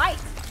could fight.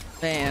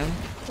 Bam.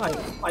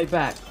 Fight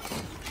back.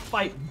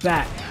 Fight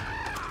back.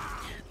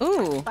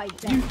 Ooh. Fight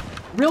back. You,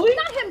 really?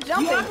 Not him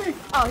jumping.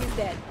 Oh, he's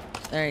dead.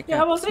 There you go.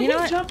 Yeah, I was saying, you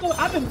know jump up.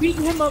 I've been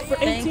beating him up for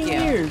 18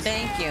 years.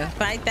 Thank you.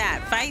 Fight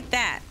that. Fight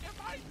that.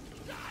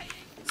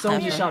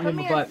 Someone just shot me in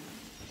my butt.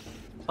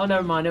 Oh,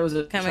 never mind. It was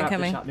a trap that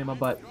coming. shot me in my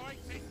butt.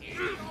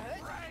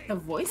 The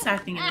voice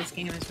acting in this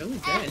game is really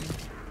good.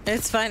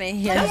 It's funny,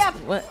 yes.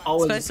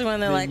 Always Especially when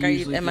they're like,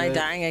 am I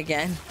dying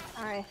again?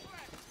 Alright.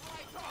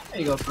 There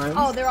you go, friends.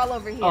 Oh, they're all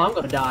over here. Oh, I'm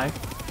gonna die.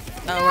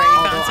 Oh, where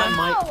you found some?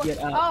 I might get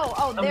out.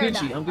 Oh, I'm they're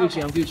Gucci. I'm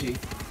Gucci.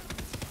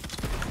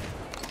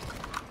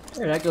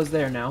 There, that goes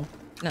there now.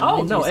 No,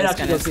 Oh, no, it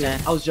actually goes here.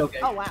 I was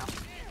joking. Oh, wow.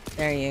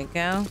 There you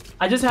go.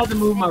 I just had to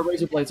move my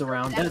razor blades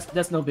around.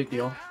 That's no big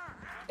deal.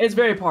 It's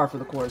very par for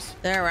the course.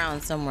 They're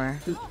around somewhere.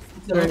 Right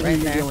right you're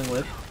there. dealing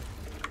with.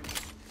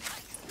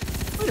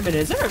 Wait a minute,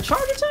 is there a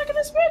charge attack in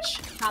this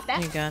bitch? Got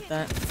that. You got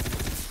that.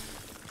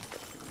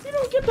 You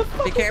don't get the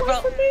fuck Be careful.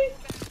 away from me.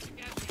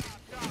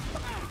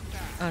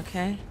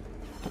 Okay.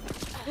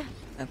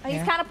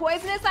 He's kind of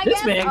poisonous, I This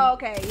guess. man- Oh,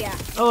 okay, yeah.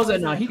 Oh,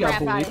 no, he got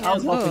Crap out bullied. of I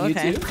was him. helping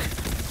okay. you too.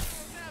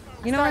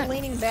 You know Start what?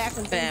 leaning back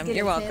when Bam, things get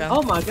you're intense. welcome.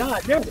 Oh my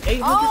god, there's 800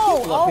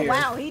 people up Oh, here.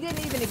 wow, he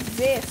didn't even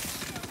exist.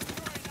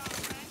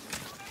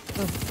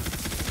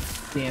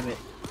 Damn it.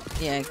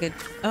 Yeah, good.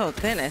 Oh,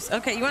 goodness.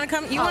 Okay, you want to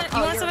come? You want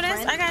you're some of a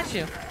this? friend? I got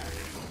you.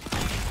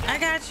 I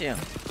got you.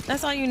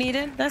 That's all you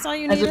needed? That's all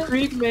you As needed? a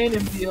Creek main in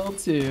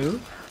BL2,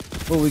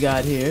 what we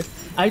got here?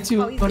 I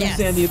too he's-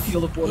 understand the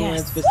appeal of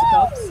Borderlands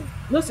fisticuffs.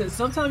 Listen,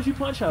 sometimes you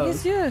punch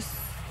hoes. Yes.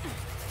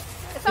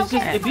 It's It's just,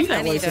 okay. it be that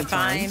I way need to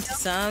sometimes. find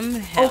some Oh,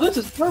 help. this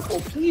is purple.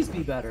 Please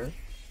be better.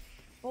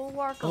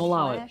 Bulwark I'll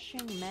allow of it.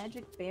 flashing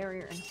magic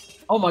barrier.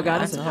 Oh my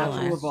god, That's it's an a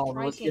actual lot.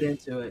 revolver. Let's get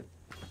into it.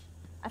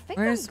 I think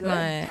Where's I'm good.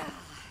 my...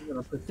 I'm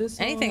gonna put this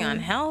Anything on on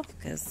health?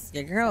 Because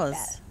your girl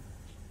is...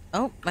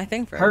 Oh, my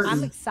thing froze. Hurting.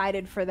 I'm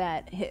excited for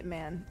that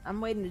Hitman.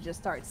 I'm waiting to just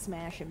start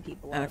smashing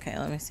people up. Okay,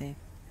 let me see.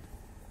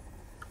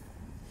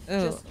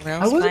 Ooh, rail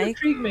I wasn't a spike.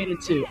 Krieg main in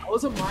 2. I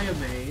was a Maya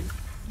main.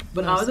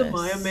 But I What's was a this?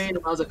 Maya main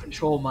and I was a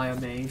control Maya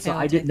main. So Okay,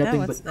 I I'll did take that. nothing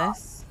What's but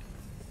this?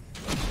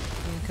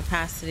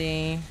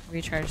 Capacity,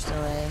 recharge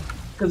delay.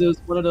 because it was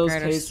one of those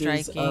Guard of cases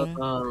striking.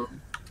 of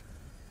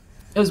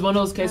it was one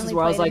of those cases Finally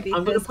where I was played like, and beat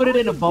I'm gonna this. put it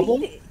in a I can bubble,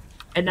 beat it.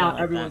 and now I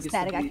like everyone that. gets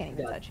Static, to I beat can't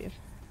even that. touch you.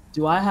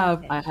 Do I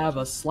have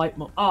a slight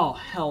oh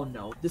hell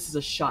no. This is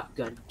a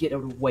shotgun. Get it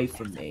away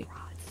from me.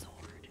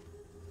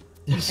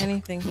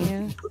 Anything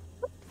here?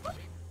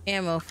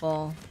 Ammo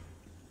full.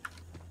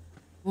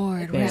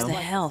 Lord, where's Bam. the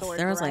Like health? sword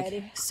There was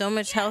variety. like so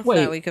much health Wait.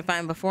 that we could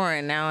find before,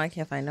 and now I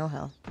can't find no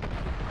health.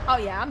 Oh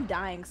yeah, I'm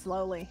dying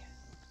slowly.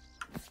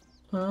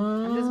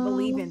 I'm just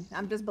believing.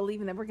 I'm just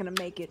believing that we're gonna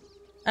make it.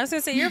 I was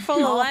gonna say you're full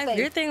of All life. faith.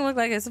 Your thing looked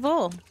like it's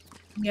full.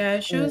 Yeah,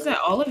 it shows that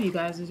all of you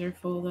guys are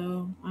full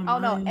though. Oh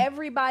no,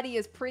 everybody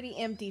is pretty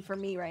empty for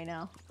me right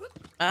now.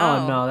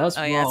 Oh, no, that's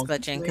oh yeah, it's wrong.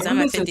 glitching because I'm I'm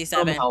at missing some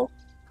 57. health.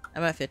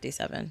 I'm at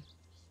 57.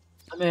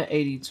 I'm at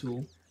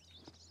 82.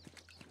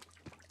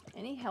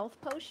 Any health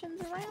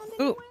potions around Ooh.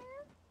 anywhere?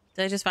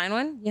 Did I just find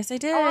one? Yes, I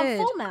did. Oh, I'm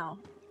full now.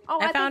 Oh,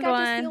 I found think I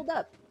one. just healed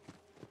up.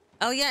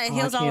 Oh yeah, it Oh,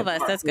 heals I all of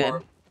can't us. That's good.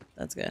 parkour.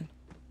 That's good.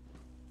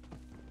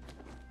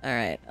 All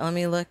right, let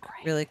me look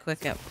really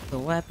quick at the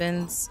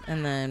weapons,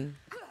 and then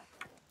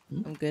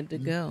I'm good to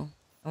go.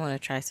 I want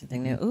to try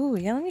something new. Ooh,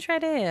 yeah, let me try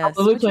this. I'm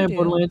literally What'd you playing do?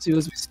 Borderlands 2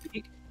 as we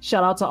speak.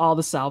 Shout out to all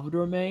the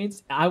Salvador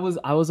mains. I was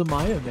a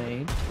Maya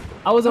main.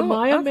 I was a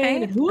Maya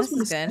main, and who was This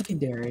my is good.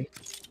 secondary?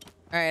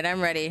 All right,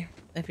 I'm ready.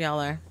 If y'all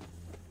are.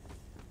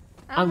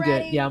 I'm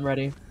ready. good. Yeah, I'm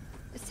ready.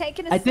 Just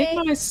taking a I think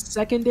seat. my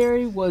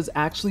secondary was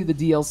actually the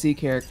DLC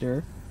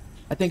character.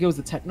 I think it was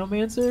the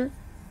Technomancer.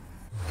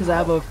 Because I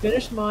have a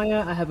finished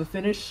Maya, I have a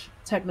finished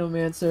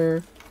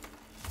Technomancer.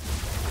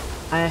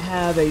 I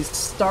have a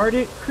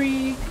started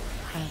Krieg.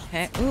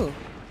 Okay. Ooh.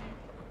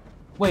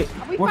 Wait,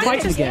 we we're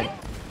fighting fighting again.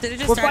 Did it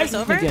just We're start us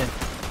fighting over? again.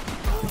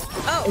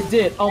 Oh. It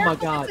did. Oh my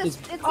god. It's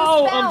a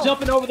Oh, spell. I'm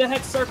jumping over the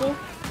hex circle.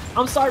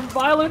 I'm starting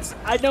violence.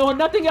 I know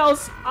nothing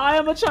else. I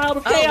am a child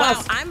of Oh wow,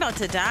 chaos. I'm about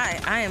to die.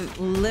 I am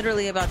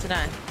literally about to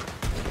die.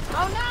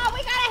 Oh no,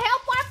 we gotta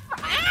help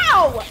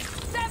our. Ow!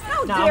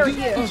 How Now, dare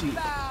you- you?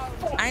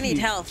 I need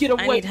health. Get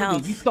away I need from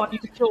health. me. You thought you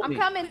could kill I'm me.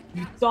 coming.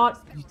 You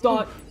thought.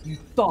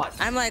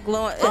 I'm like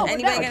low. Oh,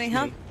 Anybody that got any was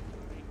help? me.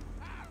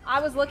 I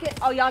was looking.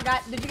 Oh, y'all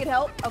got. Did you get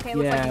help? Okay,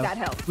 looks like you got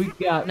help. We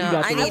got No, we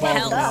got I the need revolver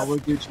health. now. We're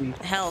Gucci.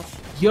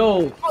 Health.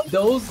 Yo,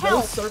 those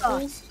health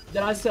circles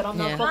that I said I'm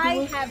not Yeah. fucking I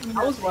with, have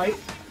I was right.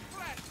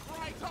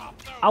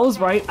 I was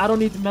right. I don't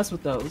need to mess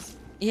with those.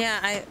 Yeah,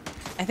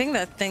 I think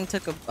that thing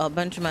took a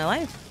bunch of my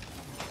life.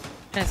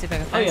 Trying to see if I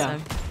can Oh find yeah,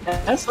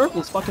 some. that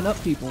circle's fucking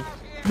up people.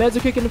 Meds are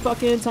kicking the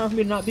fuck in. Time for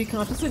me to not be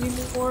conscious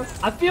anymore.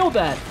 I feel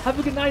that. Have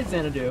a good night,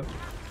 Xanadu.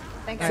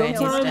 Thanks.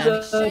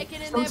 Alright,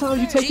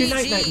 Sometimes you take your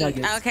night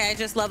nuggets. Okay, I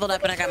just leveled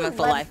up and I got my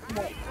full life.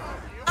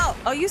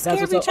 Oh, you scared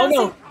That's me, what's up. Chelsea.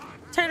 Oh, no.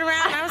 Turn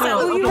around. I was Hang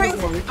like, on, oh, you don't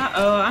right. worry.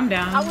 Uh-oh, I'm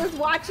down. I was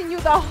watching you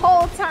the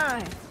whole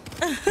time.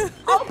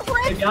 Oh,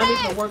 If y'all need to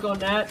princess! work on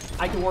that,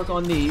 I can work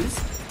on these.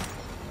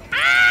 All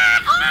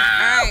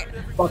right.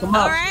 Fuck them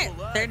All up. right.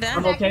 They're done.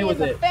 I'm okay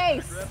with in the it.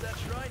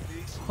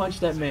 Face. Punch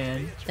that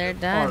man. They're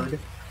done. Hard.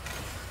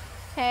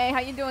 Hey, how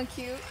you doing,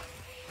 cute?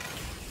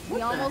 We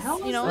the almost, hell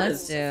is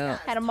Let's this? do.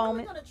 had a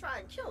moment. Gonna try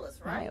and kill us,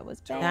 Right, right? it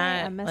was bad.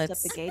 That- I messed up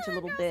let's- the gauge a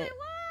little bit.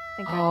 I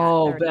think I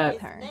Oh, got 30 bet.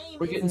 with her.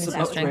 We're getting Use some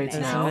that strength upgrades to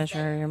now.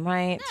 measure your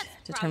might.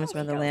 Determines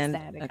whether land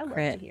Static. I a love to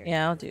crit. hear it.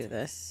 Yeah, I'll do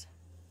this.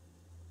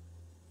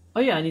 Oh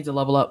yeah, I need to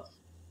level up.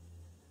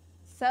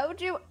 So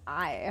do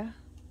I.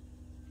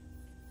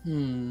 Let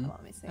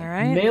me see. All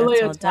right.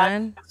 Melee That's all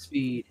done. attack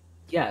speed.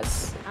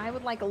 Yes. I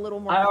would like a little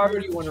more. I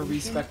already want to concentration.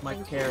 respect my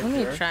Thank you. character.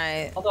 Let me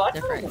try Although I kind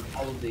of different. want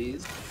all of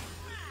these.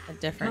 A I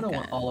different don't gun.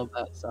 want all of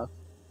that stuff.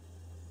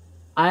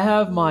 I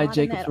have my Not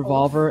in Jacob's that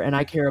revolver, and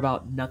I care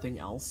about nothing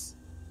else.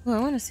 Oh, I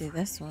want to see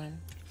this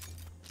one.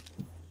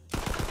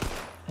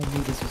 I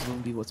knew this was going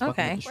to be what's fucking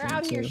Okay. with the We're stream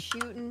out here too.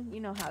 shooting.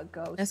 You know how it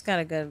goes. It's got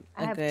a good,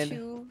 I have good.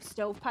 2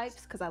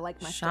 stovepipes because I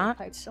like my shot.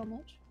 stovepipes so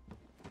much.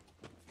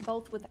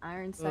 Both with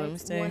iron Ooh, let me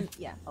sights. see. One,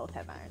 yeah, both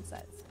have iron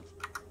sights.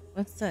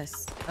 What's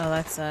this? Oh,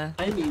 that's I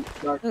need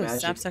dark Ooh,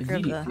 magic. sapsucker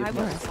of the immediately.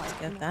 forest. Let's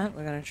get that.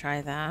 We're gonna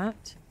try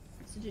that.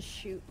 So just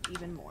shoot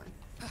even more.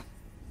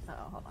 Oh,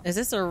 hold on. Is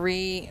this a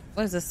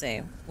what does this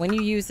say? When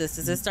you use this,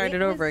 does it start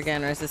it over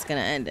again, or is this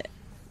gonna end it?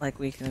 Like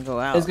we can go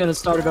out. It's gonna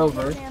start it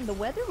over. Man, the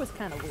weather was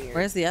kind of weird.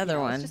 Where's the other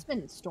It's one? just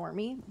been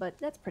stormy, but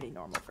that's pretty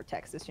normal for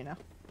Texas, you know.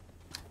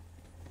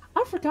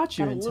 I forgot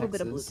you're Got a in little Texas.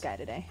 bit of blue sky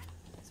today.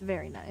 It's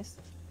very nice.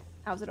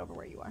 How's it over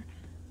where you are?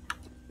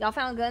 Y'all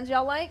found guns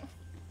y'all like?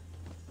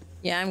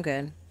 Yeah, I'm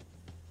good.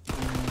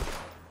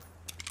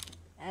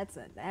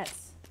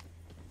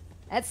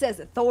 That says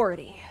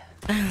authority.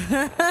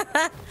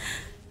 I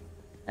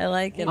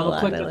like it a I'm gonna lot.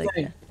 click I the like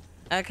thing.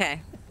 it.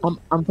 Okay.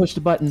 I'm pushed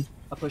the button.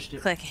 I pushed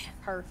it. Click.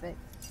 Perfect.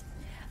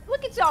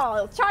 Look at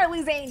y'all,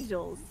 Charlie's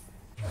Angels.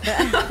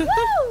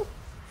 Woo!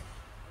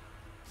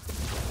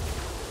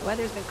 The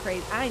weather's been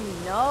crazy. I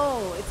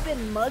know. It's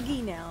been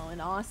muggy now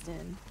in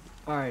Austin.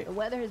 All right. The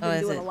weather has Oh, been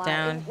is doing it a lot.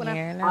 down When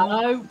here now?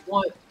 I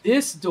want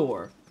this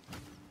door.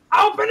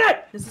 Open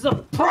it! This is a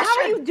push. How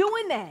are you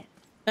doing that?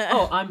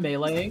 Oh, I'm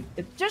meleeing.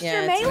 Just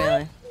Yeah, your it's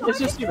melee? It's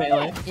just your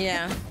melee.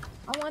 Yeah.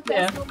 I want that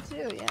Yeah. skill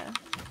too, yeah.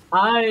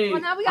 Well,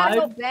 Well, now we gotta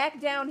go back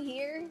down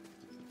here.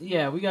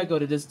 Yeah, we gotta go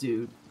to this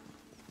dude.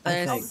 I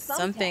There's think.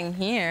 something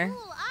here.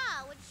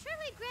 Would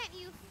surely grant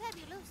you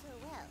fabuloso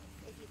wealth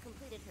if you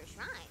completed her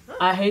shrine.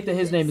 I hate that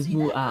his name is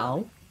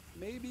Mu'al.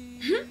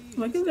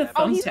 Look at the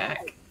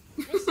thumbtack.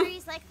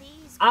 Mysteries like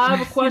these. I have a In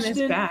his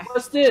question. back.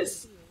 What's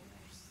this?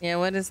 Yeah,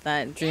 what is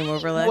that? Dream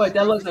overlook? Wait,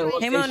 that looks like a Hey,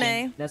 location.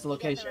 Monet. That's a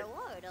location.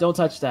 Don't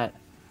touch that.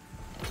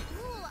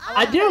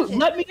 I do.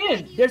 Let me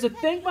in. There's a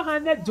thing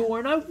behind that door,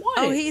 and I want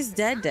Oh, it. he's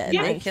dead.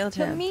 Yeah. They killed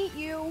To him. meet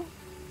you.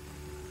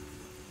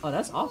 Oh,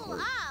 that's awkward.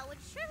 Would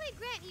surely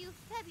grant you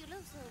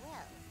fabuloso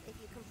wealth if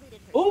you completed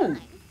her Ooh.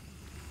 shrine.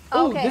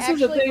 Oh, Okay, this is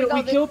the actually, thing we that we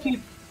go this kill way.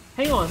 people.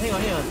 Hang on.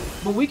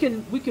 But we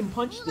can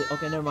punch the.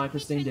 Okay, never mind.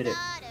 Christine did it.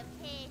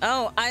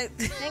 Oh,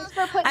 Thanks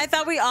for putting. I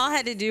thought we all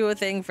had to do a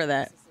thing for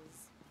that.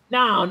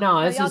 No,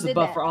 it's y'all just a did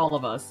buff that. for all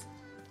of us.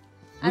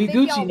 We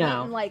think Gucci y'all now.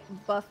 went and, like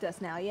buffed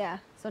us now, yeah.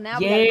 So now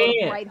we gotta go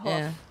to Bright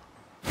Hook.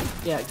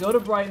 Yeah, go to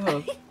Bright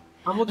Hook.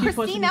 I'm gonna keep punching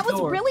Christine, that these was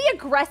doors. really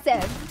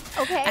aggressive.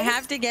 Okay. I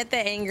have to get the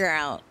anger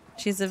out.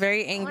 She's a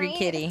very angry Fine.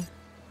 kitty.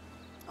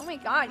 Oh my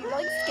god, you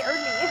like scared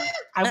me.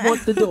 I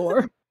want the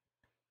door.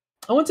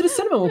 I went to the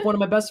cinema with one of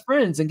my best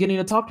friends, and getting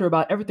to talk to her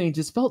about everything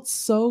just felt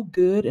so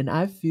good, and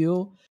I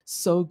feel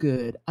so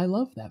good. I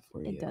love that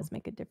for you. It does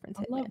make a difference.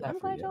 I love that I'm for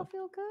glad you. y'all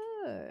feel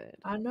good.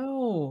 I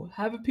know.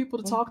 Having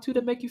people to talk to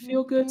that make you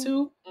feel good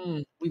too.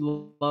 We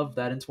love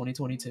that in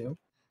 2022.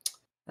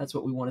 That's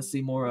what we want to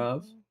see more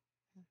of.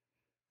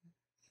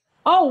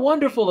 Oh,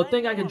 wonderful! A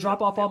thing I can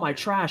drop off all my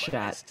trash I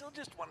at. still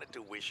just wanted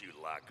to wish you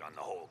luck on the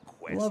whole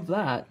quest. Love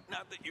that.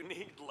 Not that you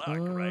need luck,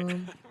 right? I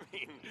mean,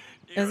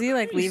 Is he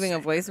like leaving a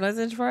voice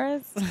message for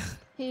us?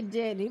 He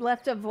did. He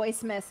left a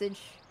voice message.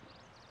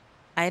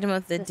 Item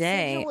of the The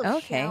day. sigil of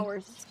Okay.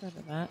 showers. Let's go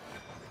to that.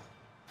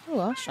 Ooh,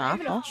 I'll shop.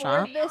 Can I I'll even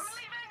shop. afford this?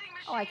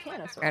 Oh, I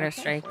can. Garter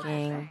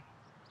striking.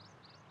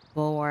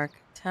 Bulwark.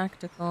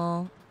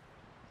 Tactical.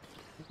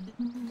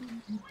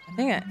 I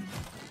think I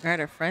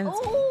Garter frenzy.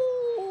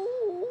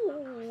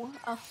 Ooh,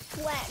 a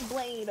flat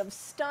blade of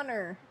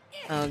stunner.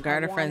 Oh,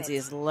 Garter want frenzy it.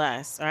 is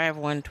less. I have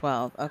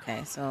 112.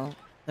 Okay, so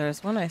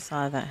there's one I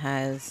saw that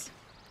has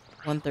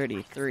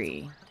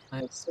 133. I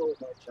have so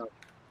much junk.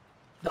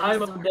 The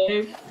item of the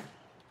day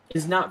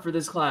is not for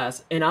this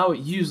class, and I would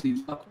usually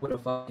fuck with a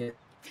fucking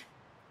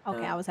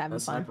Okay, I was having a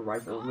fun. sniper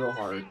rifle real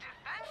hard.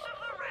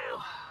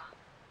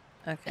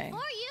 Okay.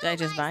 Did I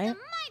just buy it?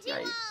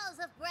 Mighty walls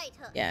of Bright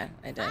Hook. Yeah,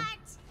 I did.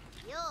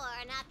 You're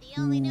not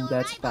the only new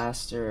That's arrival.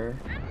 faster.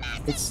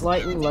 It's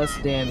slightly less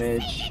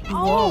damage.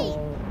 Oh!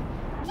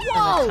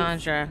 Whoa!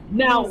 Conjure.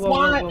 Now, Whoa,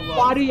 why whoa, whoa, whoa.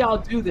 why do y'all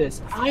do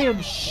this? I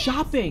am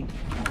shopping.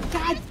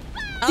 God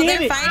Oh, damn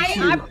they're it!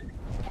 fighting?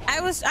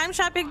 I'm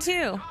shopping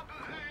too.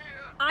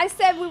 I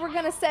said we were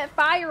gonna set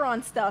fire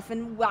on stuff,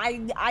 and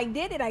I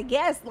did it. I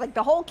guess like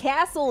the whole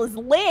castle is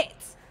lit.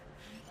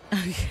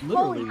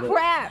 Holy lit.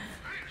 crap!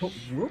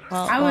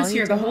 I was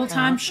here the whole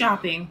time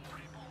shopping.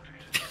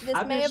 This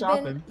I've may been have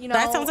shopping. been, you know,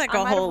 That sounds like I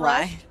a might have whole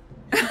lie.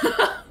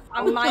 rushed.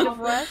 I might have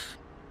rushed.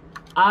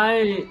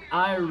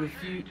 I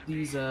refute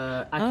these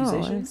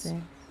accusations. see.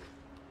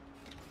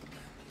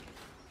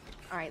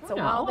 All right, so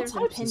Yeah, while all there's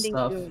types of impending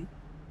stuff. doom,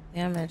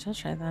 Yeah, Mitch, I'll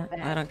try that.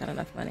 I don't got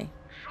enough money.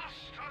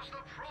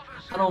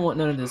 I don't want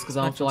none of this because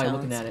I don't feel like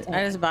looking at it.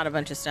 I just bought a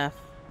bunch of stuff.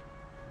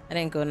 I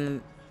didn't go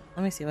in.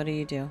 Let me see. What do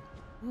you do?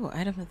 Ooh,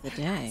 item of the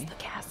day. the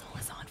castle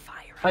is on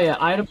fire. Oh yeah,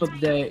 item of the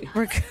day.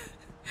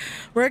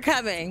 We're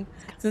coming.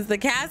 Since the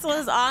castle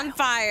is on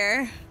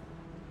fire.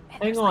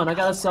 Hang on, I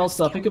gotta sell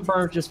stuff. It could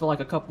burn just for like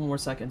a couple more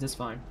seconds. It's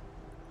fine.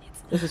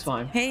 This is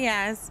fine. Hey,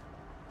 Yaz.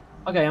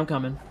 Okay, I'm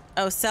coming.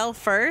 Oh, sell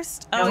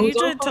first? Yeah, Oh, you who's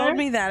on should have told fire?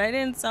 me that. I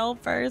didn't sell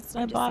first.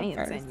 I I'm just bought saying,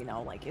 first. Zen, you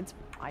know, like it's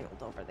wild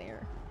over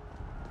there.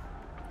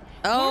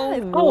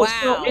 Oh, Oh, wow.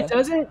 so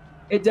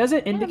it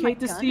doesn't indicate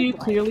this gun to you is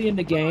like- clearly in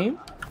the game,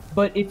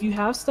 but if you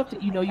have stuff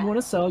that you know you want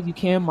to sell, you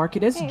can mark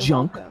it as Hey,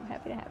 junk. welcome.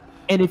 Happy to have you.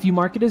 And if you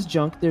mark it as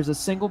junk, there's a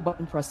single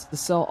button press to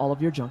sell all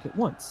of your junk at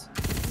once.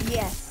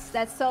 Yes,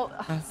 that's so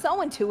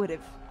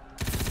intuitive.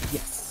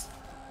 Yes.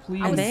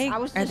 Please. Are they, I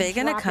was are just they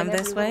gonna dropping come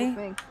this every little way?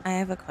 thing. I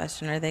have a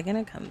question. Are they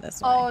gonna come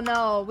this way? Oh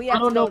no, we I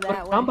have to don't know, go but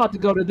that way. I'm about to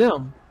go to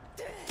them.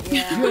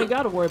 Yeah. You ain't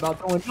got to worry about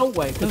going no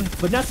way, because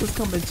Vanessa's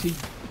coming to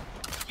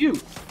you.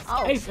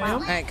 Oh, Hey,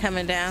 fam. All right,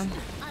 coming down.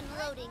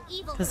 Unloading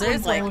evil Because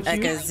there's like with a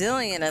you.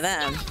 gazillion of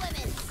them.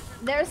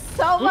 There's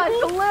so much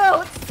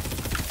loot.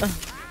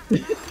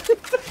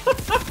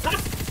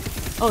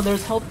 Oh,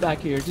 there's health back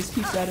here. Just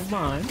keep that in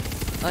mind.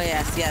 Oh,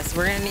 yes, yes.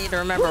 We're going to need to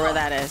remember where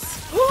that is.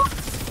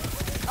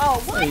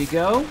 Oh, what? There you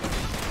go.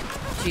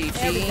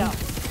 There we go.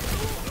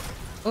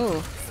 GG.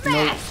 Ooh.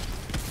 Nope.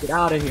 Get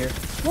out of here.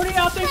 Where do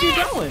y'all think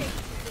you're going?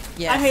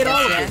 Yes, I hate yes,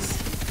 all of yes.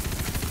 this.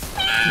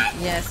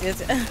 Yes,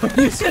 yes.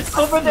 He's just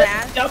over there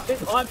Smash.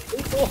 jumping on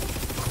people.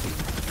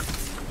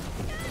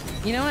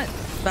 You know what?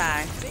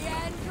 Bye.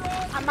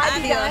 I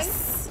might be dying,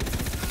 Adios.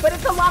 but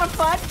it's a lot of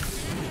fun.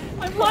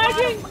 I'm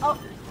lagging. Oh,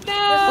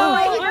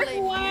 No, There's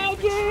I'm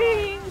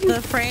lagging.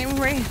 The frame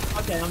rate.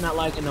 Okay, I'm not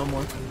lagging no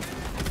more.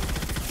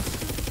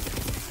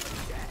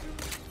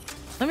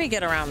 Let me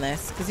get around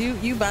this, because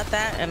you bought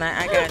that, and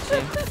I got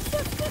you.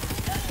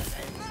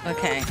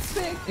 Okay.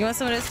 You want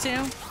some of this, too?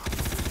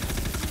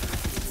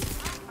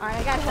 Alright,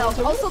 I got health.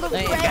 Also, the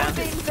There you red go.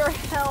 things are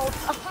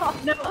health. Oh,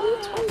 No,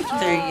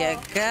 There you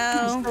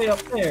go. stay up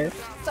there.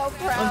 so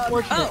proud.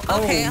 Unfortunate.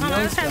 Oh, okay. Hold on. no,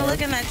 I was trying to sir.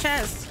 look in that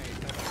chest.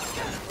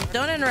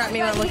 Don't interrupt me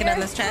when I'm looking in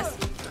this chest.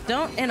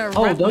 Don't interrupt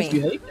Oh, don't me.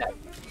 you hate that?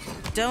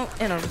 Don't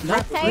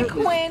interrupt Hey, me.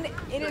 Quinn,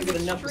 it is Get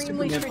enough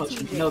extremely Superman punch,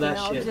 strategic. you know that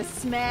shit. Just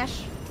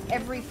smash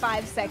every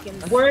 5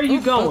 seconds. Where are you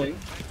going?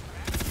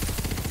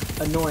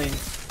 Annoying.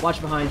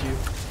 Watch behind you.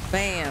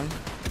 Bam.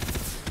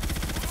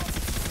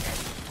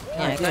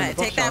 Yeah, damn, go ahead.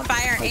 the Take that buckshot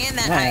fire like and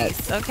that that.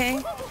 ice, okay?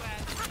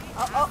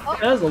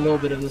 There's a little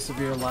bit of the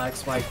severe lag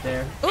spike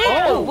there.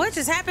 Ooh, what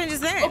just happened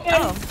just then? Okay.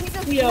 Oh, He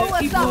just He, blew he us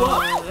blew up.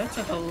 up. Oh, that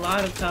took a lot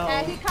of And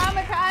time. he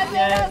kamikazed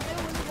Yeah. us. It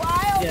was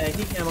wild. Yeah,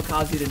 he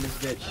kamikazed in this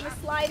bitch.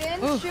 Just slide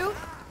in, Ooh. shoot.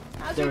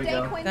 How's There your we day,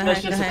 go. Quinn?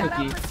 That's just a Shout out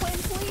cookie. for Quinn,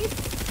 please.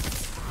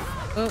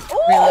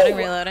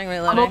 Reloading.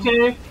 I'm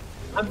okay.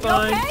 I'm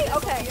fine. Okay,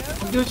 okay.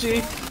 I'm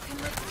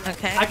Gucci.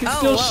 Okay. I can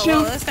still shoot.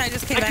 Whoa, this guy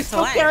just came I back can to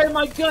still life. carry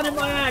my gun and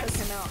my axe.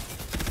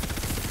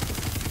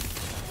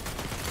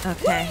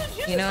 Okay.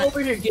 You know what? Over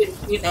here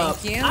getting up.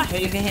 Thank you. I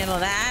hate You can handle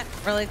that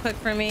really quick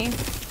for me.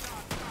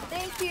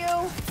 Thank you.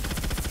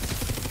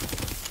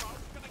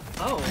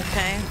 Oh.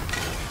 Okay.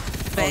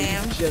 Oh,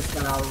 Bam. you just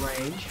got out of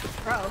range.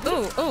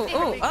 Ooh.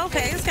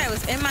 Okay, this guy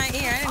was in my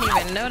ear. I didn't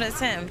even notice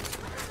him.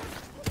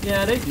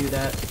 Yeah, they do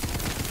that.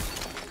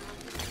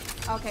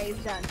 Okay,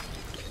 he's done.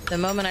 The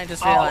moment I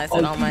just realized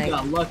that all my you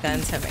got lucky.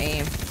 guns have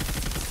aim.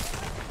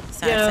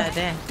 Yeah. Sad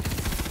day.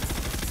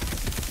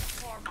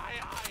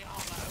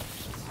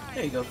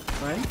 There you go,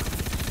 right?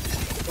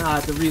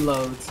 God, the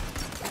reloads.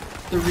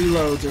 The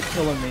reloads are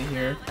killing me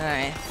here. All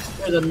right.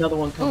 There's another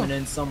one coming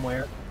in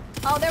somewhere.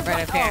 Oh, they're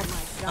Right up here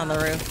Oh my on the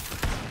God. roof.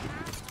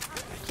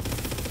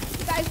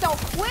 You guys don't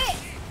quit.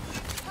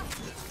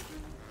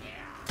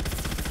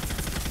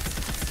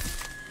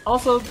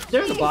 Also,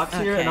 there's a box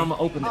here, and I'm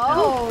gonna open it now.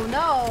 Oh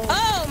no.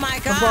 Oh my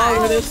I'm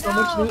borrowing God. this so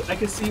much loot. I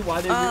can see why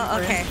they're rooting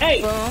for okay. him.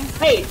 Hey, Boom.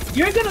 hey,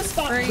 you're gonna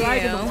stop For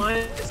dragging you. the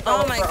line.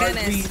 Oh my for our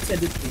goodness. greed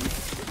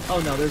tendencies. Oh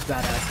no, there's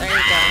badass. There you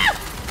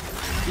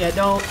go. Yeah,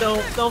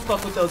 don't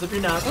fuck with those if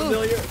you're not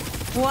familiar.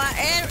 What?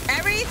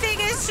 Everything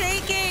is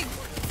shaking.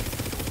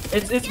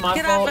 It's my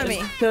Get fault. off of me.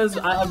 It's because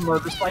I have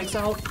murder spikes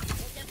out.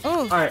 Ooh.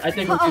 All right, I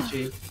think we're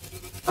Gucci.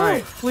 All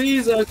right,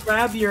 please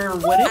grab your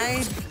wedding.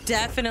 I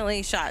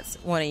definitely shot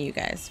one of you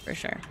guys for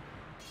sure.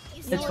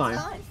 It's fine.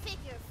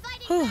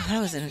 Whew, that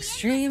was an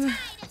extreme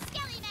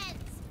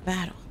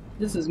battle.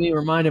 This is me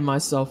reminding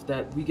myself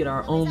that we get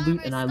our own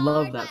loot, and I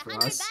love that for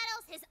us.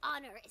 His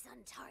honor is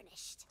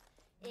untarnished.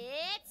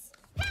 It's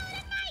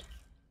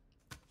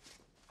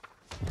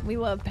We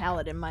love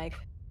Paladin Mike.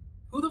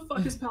 Who the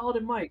fuck is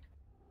Paladin Mike?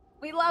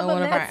 We love him.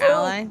 One of our That's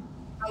all. ally.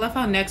 I love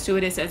how next to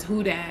it says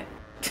 "Who dat."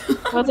 That's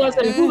what I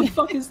said. Who the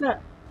fuck is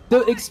that?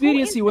 The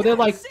expediency where they're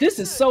like, "This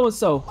is so and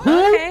so." Who?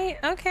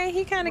 Okay.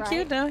 He kind of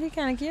cute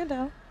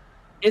though.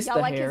 It's Y'all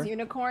the like hair. his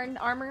unicorn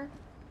armor?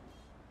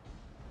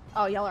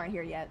 Oh, y'all aren't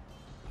here yet.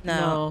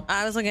 No,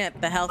 I was looking at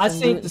the health I and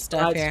think loot the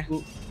stuff side here.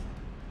 scoop.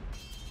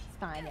 It's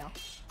fine, y'all.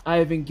 I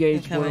have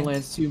engaged Incoming.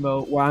 Borderlands 2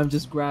 mode where I'm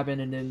just grabbing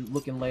and then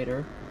looking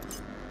later.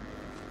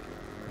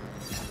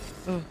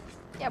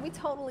 Yeah, we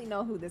totally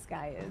know who this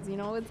guy is. You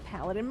know, it's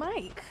Paladin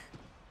Mike.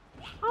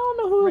 I don't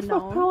know who the fuck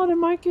Renowned. Paladin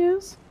Mike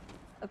is.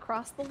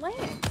 Across the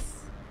lands.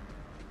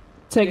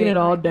 Taking Very it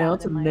all like down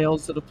Paladin to Mike.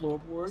 nails to the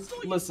floorboards.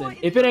 Listen,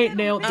 if it ain't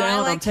nailed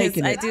down, I'm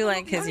taking I it. do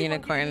like his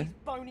unicorn.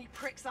 Bony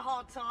pricks a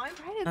hard time.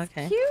 Right, it's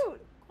Okay.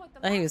 cute.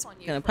 Thought he was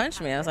gonna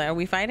punch me. I was like, "Are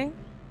we fighting?"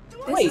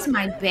 This is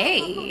my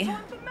bae.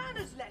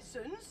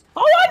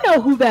 Oh, I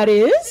know who that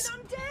is.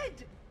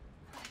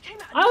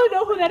 I only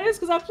know who that is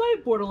because I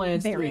played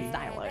Borderlands Very 3.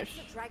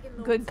 stylish.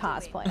 Good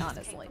cosplay,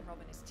 honestly.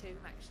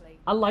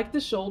 I like the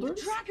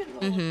shoulders.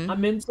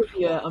 I'm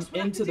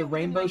into the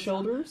rainbow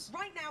shoulders.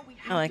 Right now we I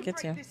have like to it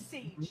break too. this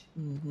siege.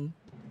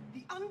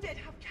 The undead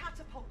have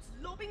catapults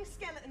lobbing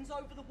skeletons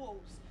over the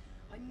walls.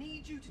 I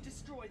need you to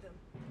destroy them.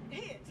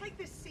 Here, take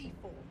this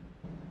C4.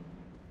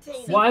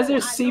 Why is there I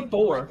know you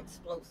C4? like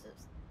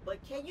explosives, but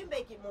can you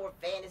make it more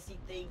fantasy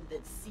themed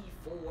than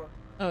C4?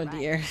 Oh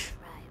dear. Right.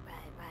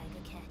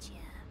 Good catch, yeah.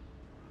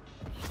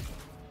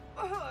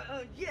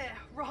 Yeah,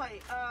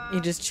 right. You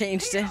just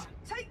changed it.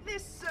 Take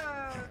this,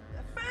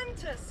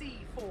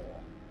 Fantasy 4.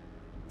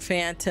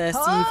 Fantasy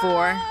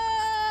 4.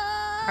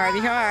 Hardy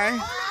hard.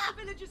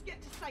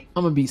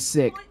 I'm gonna be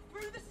sick.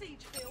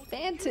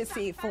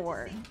 Fantasy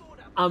 4.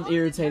 I'm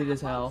irritated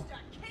as hell.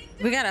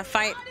 We gotta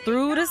fight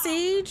through the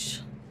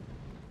siege.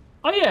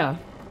 Oh yeah.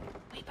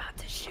 We about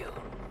to shoot.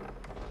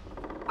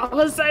 I'm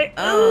gonna say,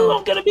 ooh,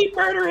 I'm gonna be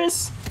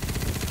murderous.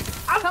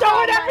 I'm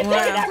throwing everything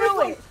at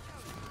everyone.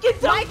 Get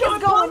some Mike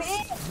is going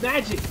in.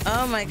 Magic.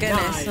 Oh my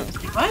goodness.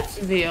 Nice. What?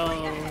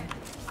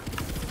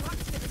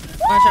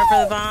 Watch out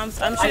for the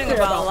bombs. I'm I shooting care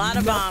about a about lot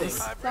of nothing.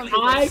 bombs.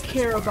 I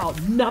care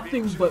about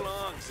nothing but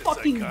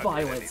fucking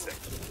violence.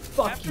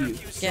 Fuck you.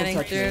 Getting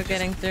Don't touch through, me.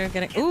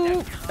 getting.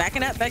 Ooh,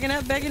 backing up.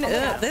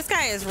 This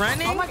guy is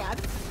running. Oh my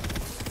god.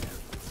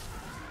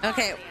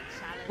 Okay.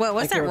 Well,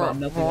 what's I that care about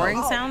nothing roaring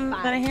else. sound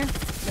that I hear?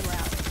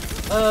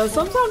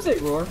 Sometimes they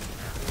roar.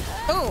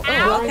 Oh,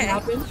 Roaring okay.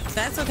 happens.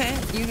 That's okay.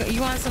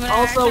 You want some of that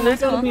Also, action? we're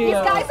That's gonna cool. be. These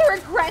guys are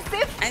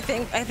aggressive.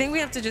 I think we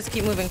have to just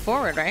keep moving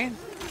forward, right?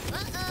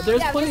 There's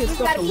Yeah, plenty we of just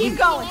stuff gotta to keep loot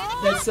going.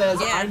 that says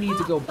Yeah. I need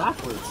to go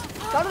backwards.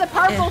 Go to the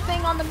purple Yeah.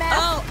 thing on the map.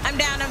 Oh, I'm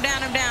down.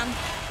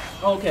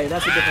 Okay,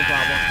 that's a different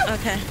problem.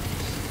 Okay.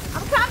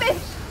 I'm coming.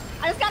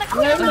 I just gotta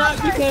clear No, the not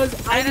numbers.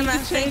 because I Item need up,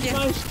 to thank change you.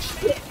 my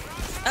shit.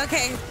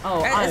 Okay.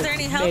 Oh, Is there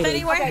any health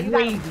anywhere? Okay, you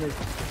got it. Crazy.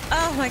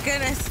 Oh my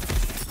goodness.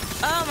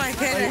 Oh my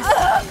goodness.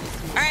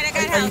 All right, I got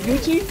Are you health.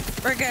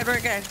 Gucci?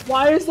 We're good.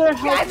 Why is there Guys,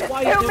 health it's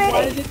white too and why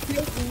many. does it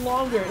take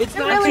longer? It's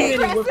They're not really too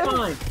many. We're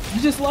aggressive. fine.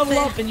 You just level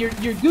up and you're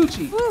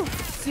Gucci. Woo.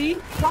 See?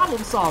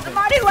 Problem solving. I'm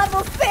already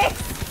level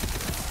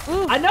 6.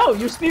 Ooh. I know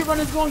your speed run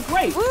is going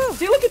great. Woo.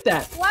 See, look at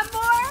that. One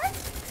more.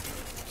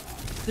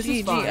 This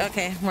is fine.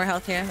 Okay, more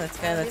health here. That's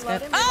good. That's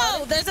good. Reloading,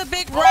 Oh, there's a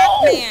big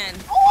rock man.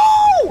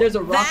 Oh! There's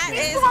a rock That man.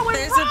 is,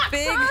 there's a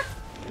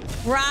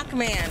big rock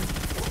man.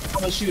 I'm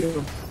gonna shoot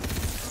him.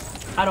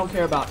 I don't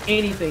care about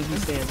anything he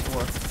stands for.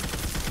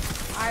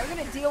 Alright, we're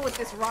gonna deal with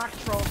this rock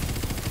troll.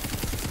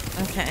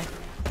 Okay.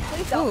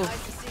 Please don't. Ooh.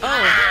 Oh,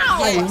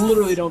 I yes.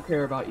 literally don't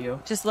care about you.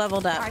 Just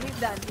leveled up. Alright, he's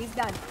done. He's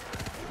done.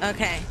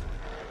 Okay.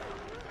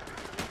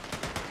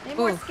 Any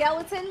more Ooh.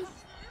 skeletons?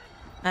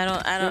 I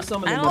don't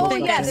some of them think Oh, I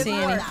yeah, can there's see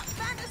more. any.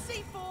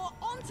 Fantasy 4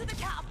 onto the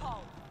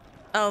catapult.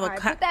 Oh, Alright,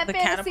 put that the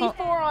fantasy catapult.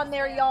 4 on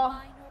there, y'all.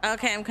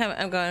 Okay, I'm coming.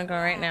 I'm going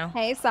right now.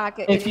 Hey,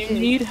 Socket. If you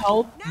need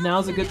help,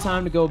 now's a good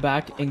time to go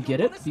back and get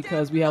it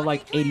because we have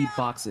like 80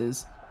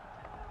 boxes.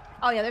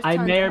 Oh yeah, there's I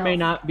tons may or of may help.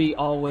 not be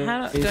always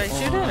How do I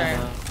shoot it,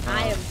 or?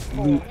 I am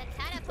full. loot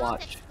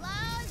watch.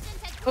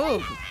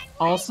 Ooh.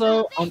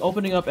 Also, I'm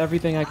opening up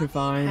everything I can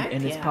find, Heck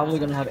and it's yeah. probably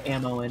gonna have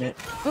ammo in it.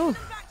 Ooh.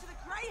 Back to the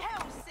Grey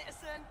Hells,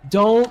 citizen.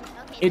 Don't.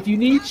 If you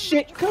need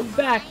shit, come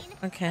back.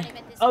 Okay.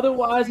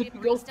 Otherwise, if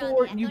you go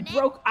forward and you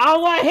broke, I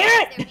don't want to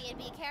hear it.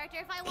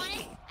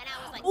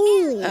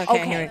 Ooh,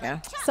 Okay, here we go.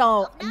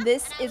 So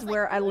this is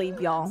where I leave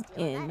y'all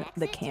in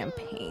the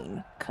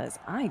campaign because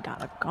I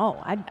gotta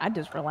go. I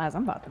just realized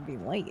I'm about to be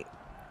late.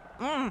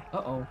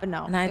 Uh-oh. But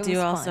no, And I it do was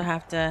also fun.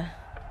 have to.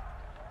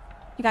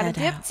 You got a head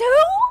dip out. too?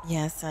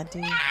 Yes, I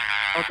do.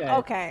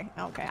 Okay.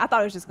 Okay. I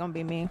thought it was just gonna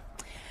be me.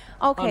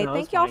 Okay, no,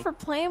 thank it's y'all fine. for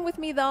playing with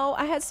me though.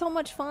 I had so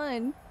much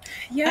fun.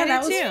 Yeah, I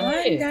that did was too. fun,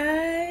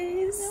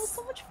 It was guys.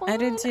 so much fun. I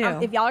did too.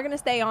 If y'all are gonna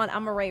stay on,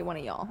 I'm gonna rate one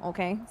of y'all.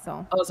 Okay,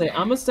 so I was say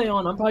I'm gonna stay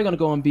on. I'm probably gonna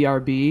go on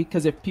BRB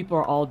because if people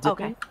are all dipping,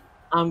 Okay.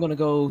 I'm gonna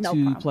go No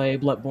to problem. play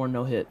Bloodborne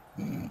no hit.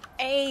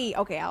 hey,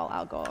 okay,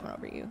 I'll go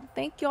over you.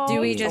 Thank y'all.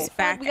 Do we It was so just fun.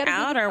 back We gotta do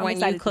out, it. or I'm when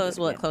excited you to do close,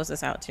 will it again. close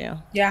us out too?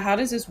 Yeah, how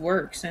does this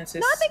work? Since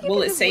it's I think you will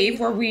can it just save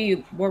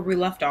leave. where we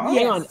left off?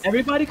 Hang on,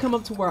 everybody come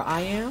up to where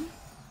I am,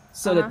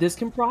 so that this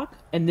can proc,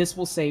 and this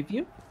will save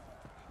you.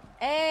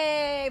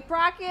 Hey,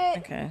 Procket.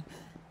 Okay.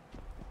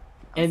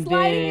 And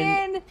Sliding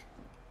then, in.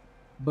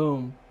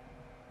 boom.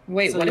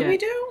 Wait, So, what yeah, did we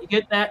do? You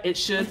get that? It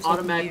should I'm so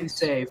automatically confused.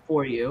 save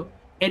for you,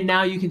 and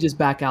now you can just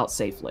back out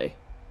safely.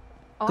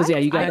 Oh, 'Cause, yeah,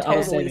 you got I the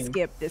auto totally saving.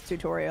 skipped this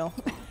tutorial.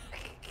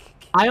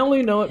 I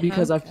only know it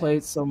because I've Okay.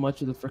 played so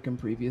much of the freaking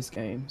previous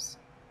games.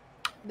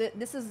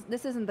 This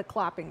isn't the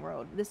Clopping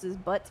Road. This is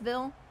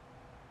Buttsville.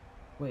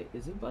 Wait,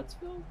 is it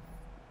Buttsville?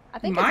 I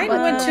think Mine it's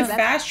went to Buttsville. That's-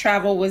 fast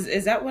travel.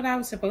 Is that what I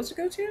was supposed to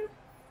go to?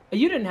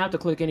 You didn't have to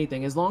click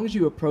anything. As long as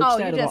you approach Oh,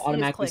 that, you it'll just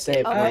automatically click it.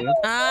 save Okay. for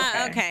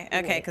you.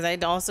 Okay, because I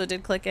also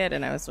did click it,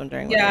 and I was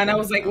wondering. what Yeah, I and I did.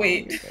 was like,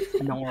 wait.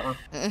 No.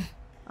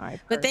 All right,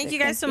 But thank you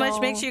guys so much.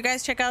 Make sure you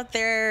guys check out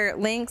their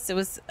links. It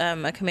was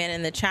a command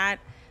in the chat.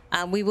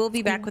 We will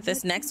be back with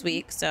this next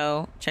week,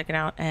 so check it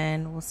out,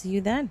 and we'll see you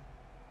then.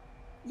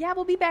 Yeah,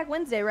 we'll be back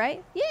Wednesday,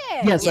 right? Yeah.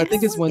 Yes, I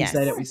think it's Yes.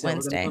 Wednesday that we Yes, said we're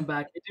Wednesday. gonna come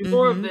back and do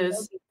more of Mhm. this.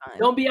 That'll be fun.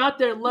 Don't be out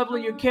there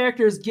leveling your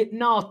characters,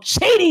 getting all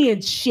shady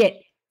and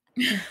shit.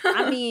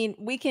 I mean,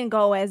 we can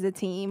go as a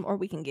team, or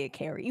we can get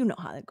carried. You know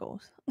how it goes.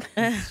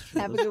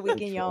 Have a good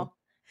weekend, y'all.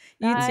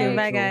 You too.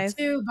 Bye. Bye, guys.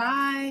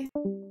 Bye.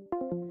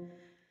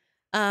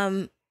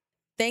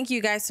 Thank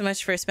you guys so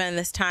much for spending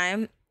this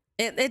time.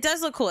 It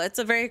does look cool. It's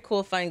a very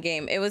cool, fun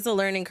game. It was a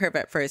learning curve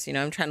at first. You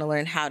know, I'm trying to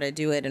learn how to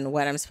do it and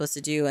what I'm supposed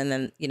to do. And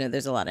then, you know,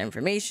 there's a lot of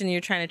information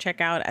you're trying to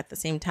check out at the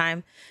same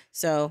time.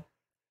 So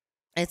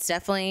it's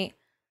definitely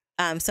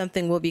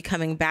something we'll be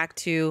coming back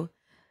to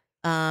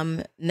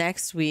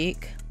next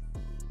week.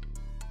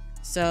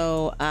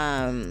 So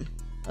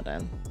hold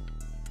on.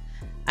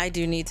 I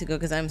do need to go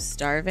because I'm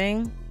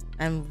starving.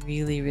 I'm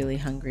really, really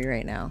hungry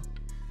right now.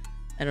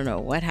 I don't know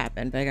what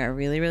happened, but I got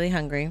really, really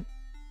hungry.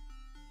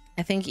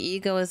 I think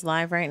Ego is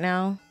live right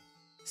now,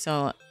 so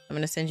I'm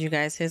going to send you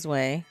guys his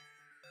way.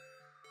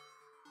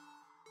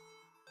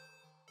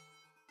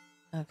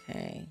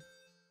 Okay.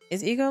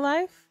 Is Ego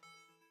live?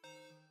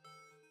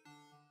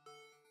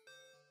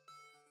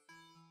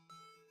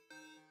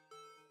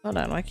 Hold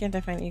on, why can't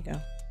I find Ego?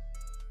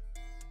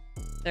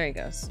 There he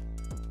goes.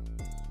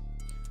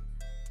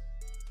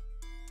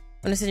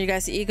 I'm going to send you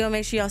guys to Ego.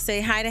 Make sure y'all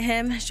say hi to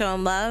him, show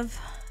him love.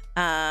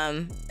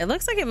 It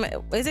looks like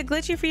is it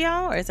glitchy for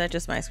y'all, or is that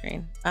just my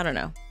screen? I don't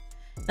know.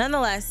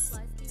 Nonetheless,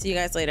 see you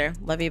guys later.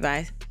 Love you,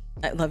 bye.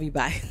 Love you,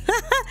 bye.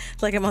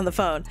 It's like I'm on the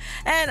phone.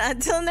 And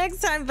until next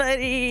time,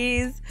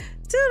 buddies.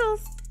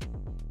 Toodles.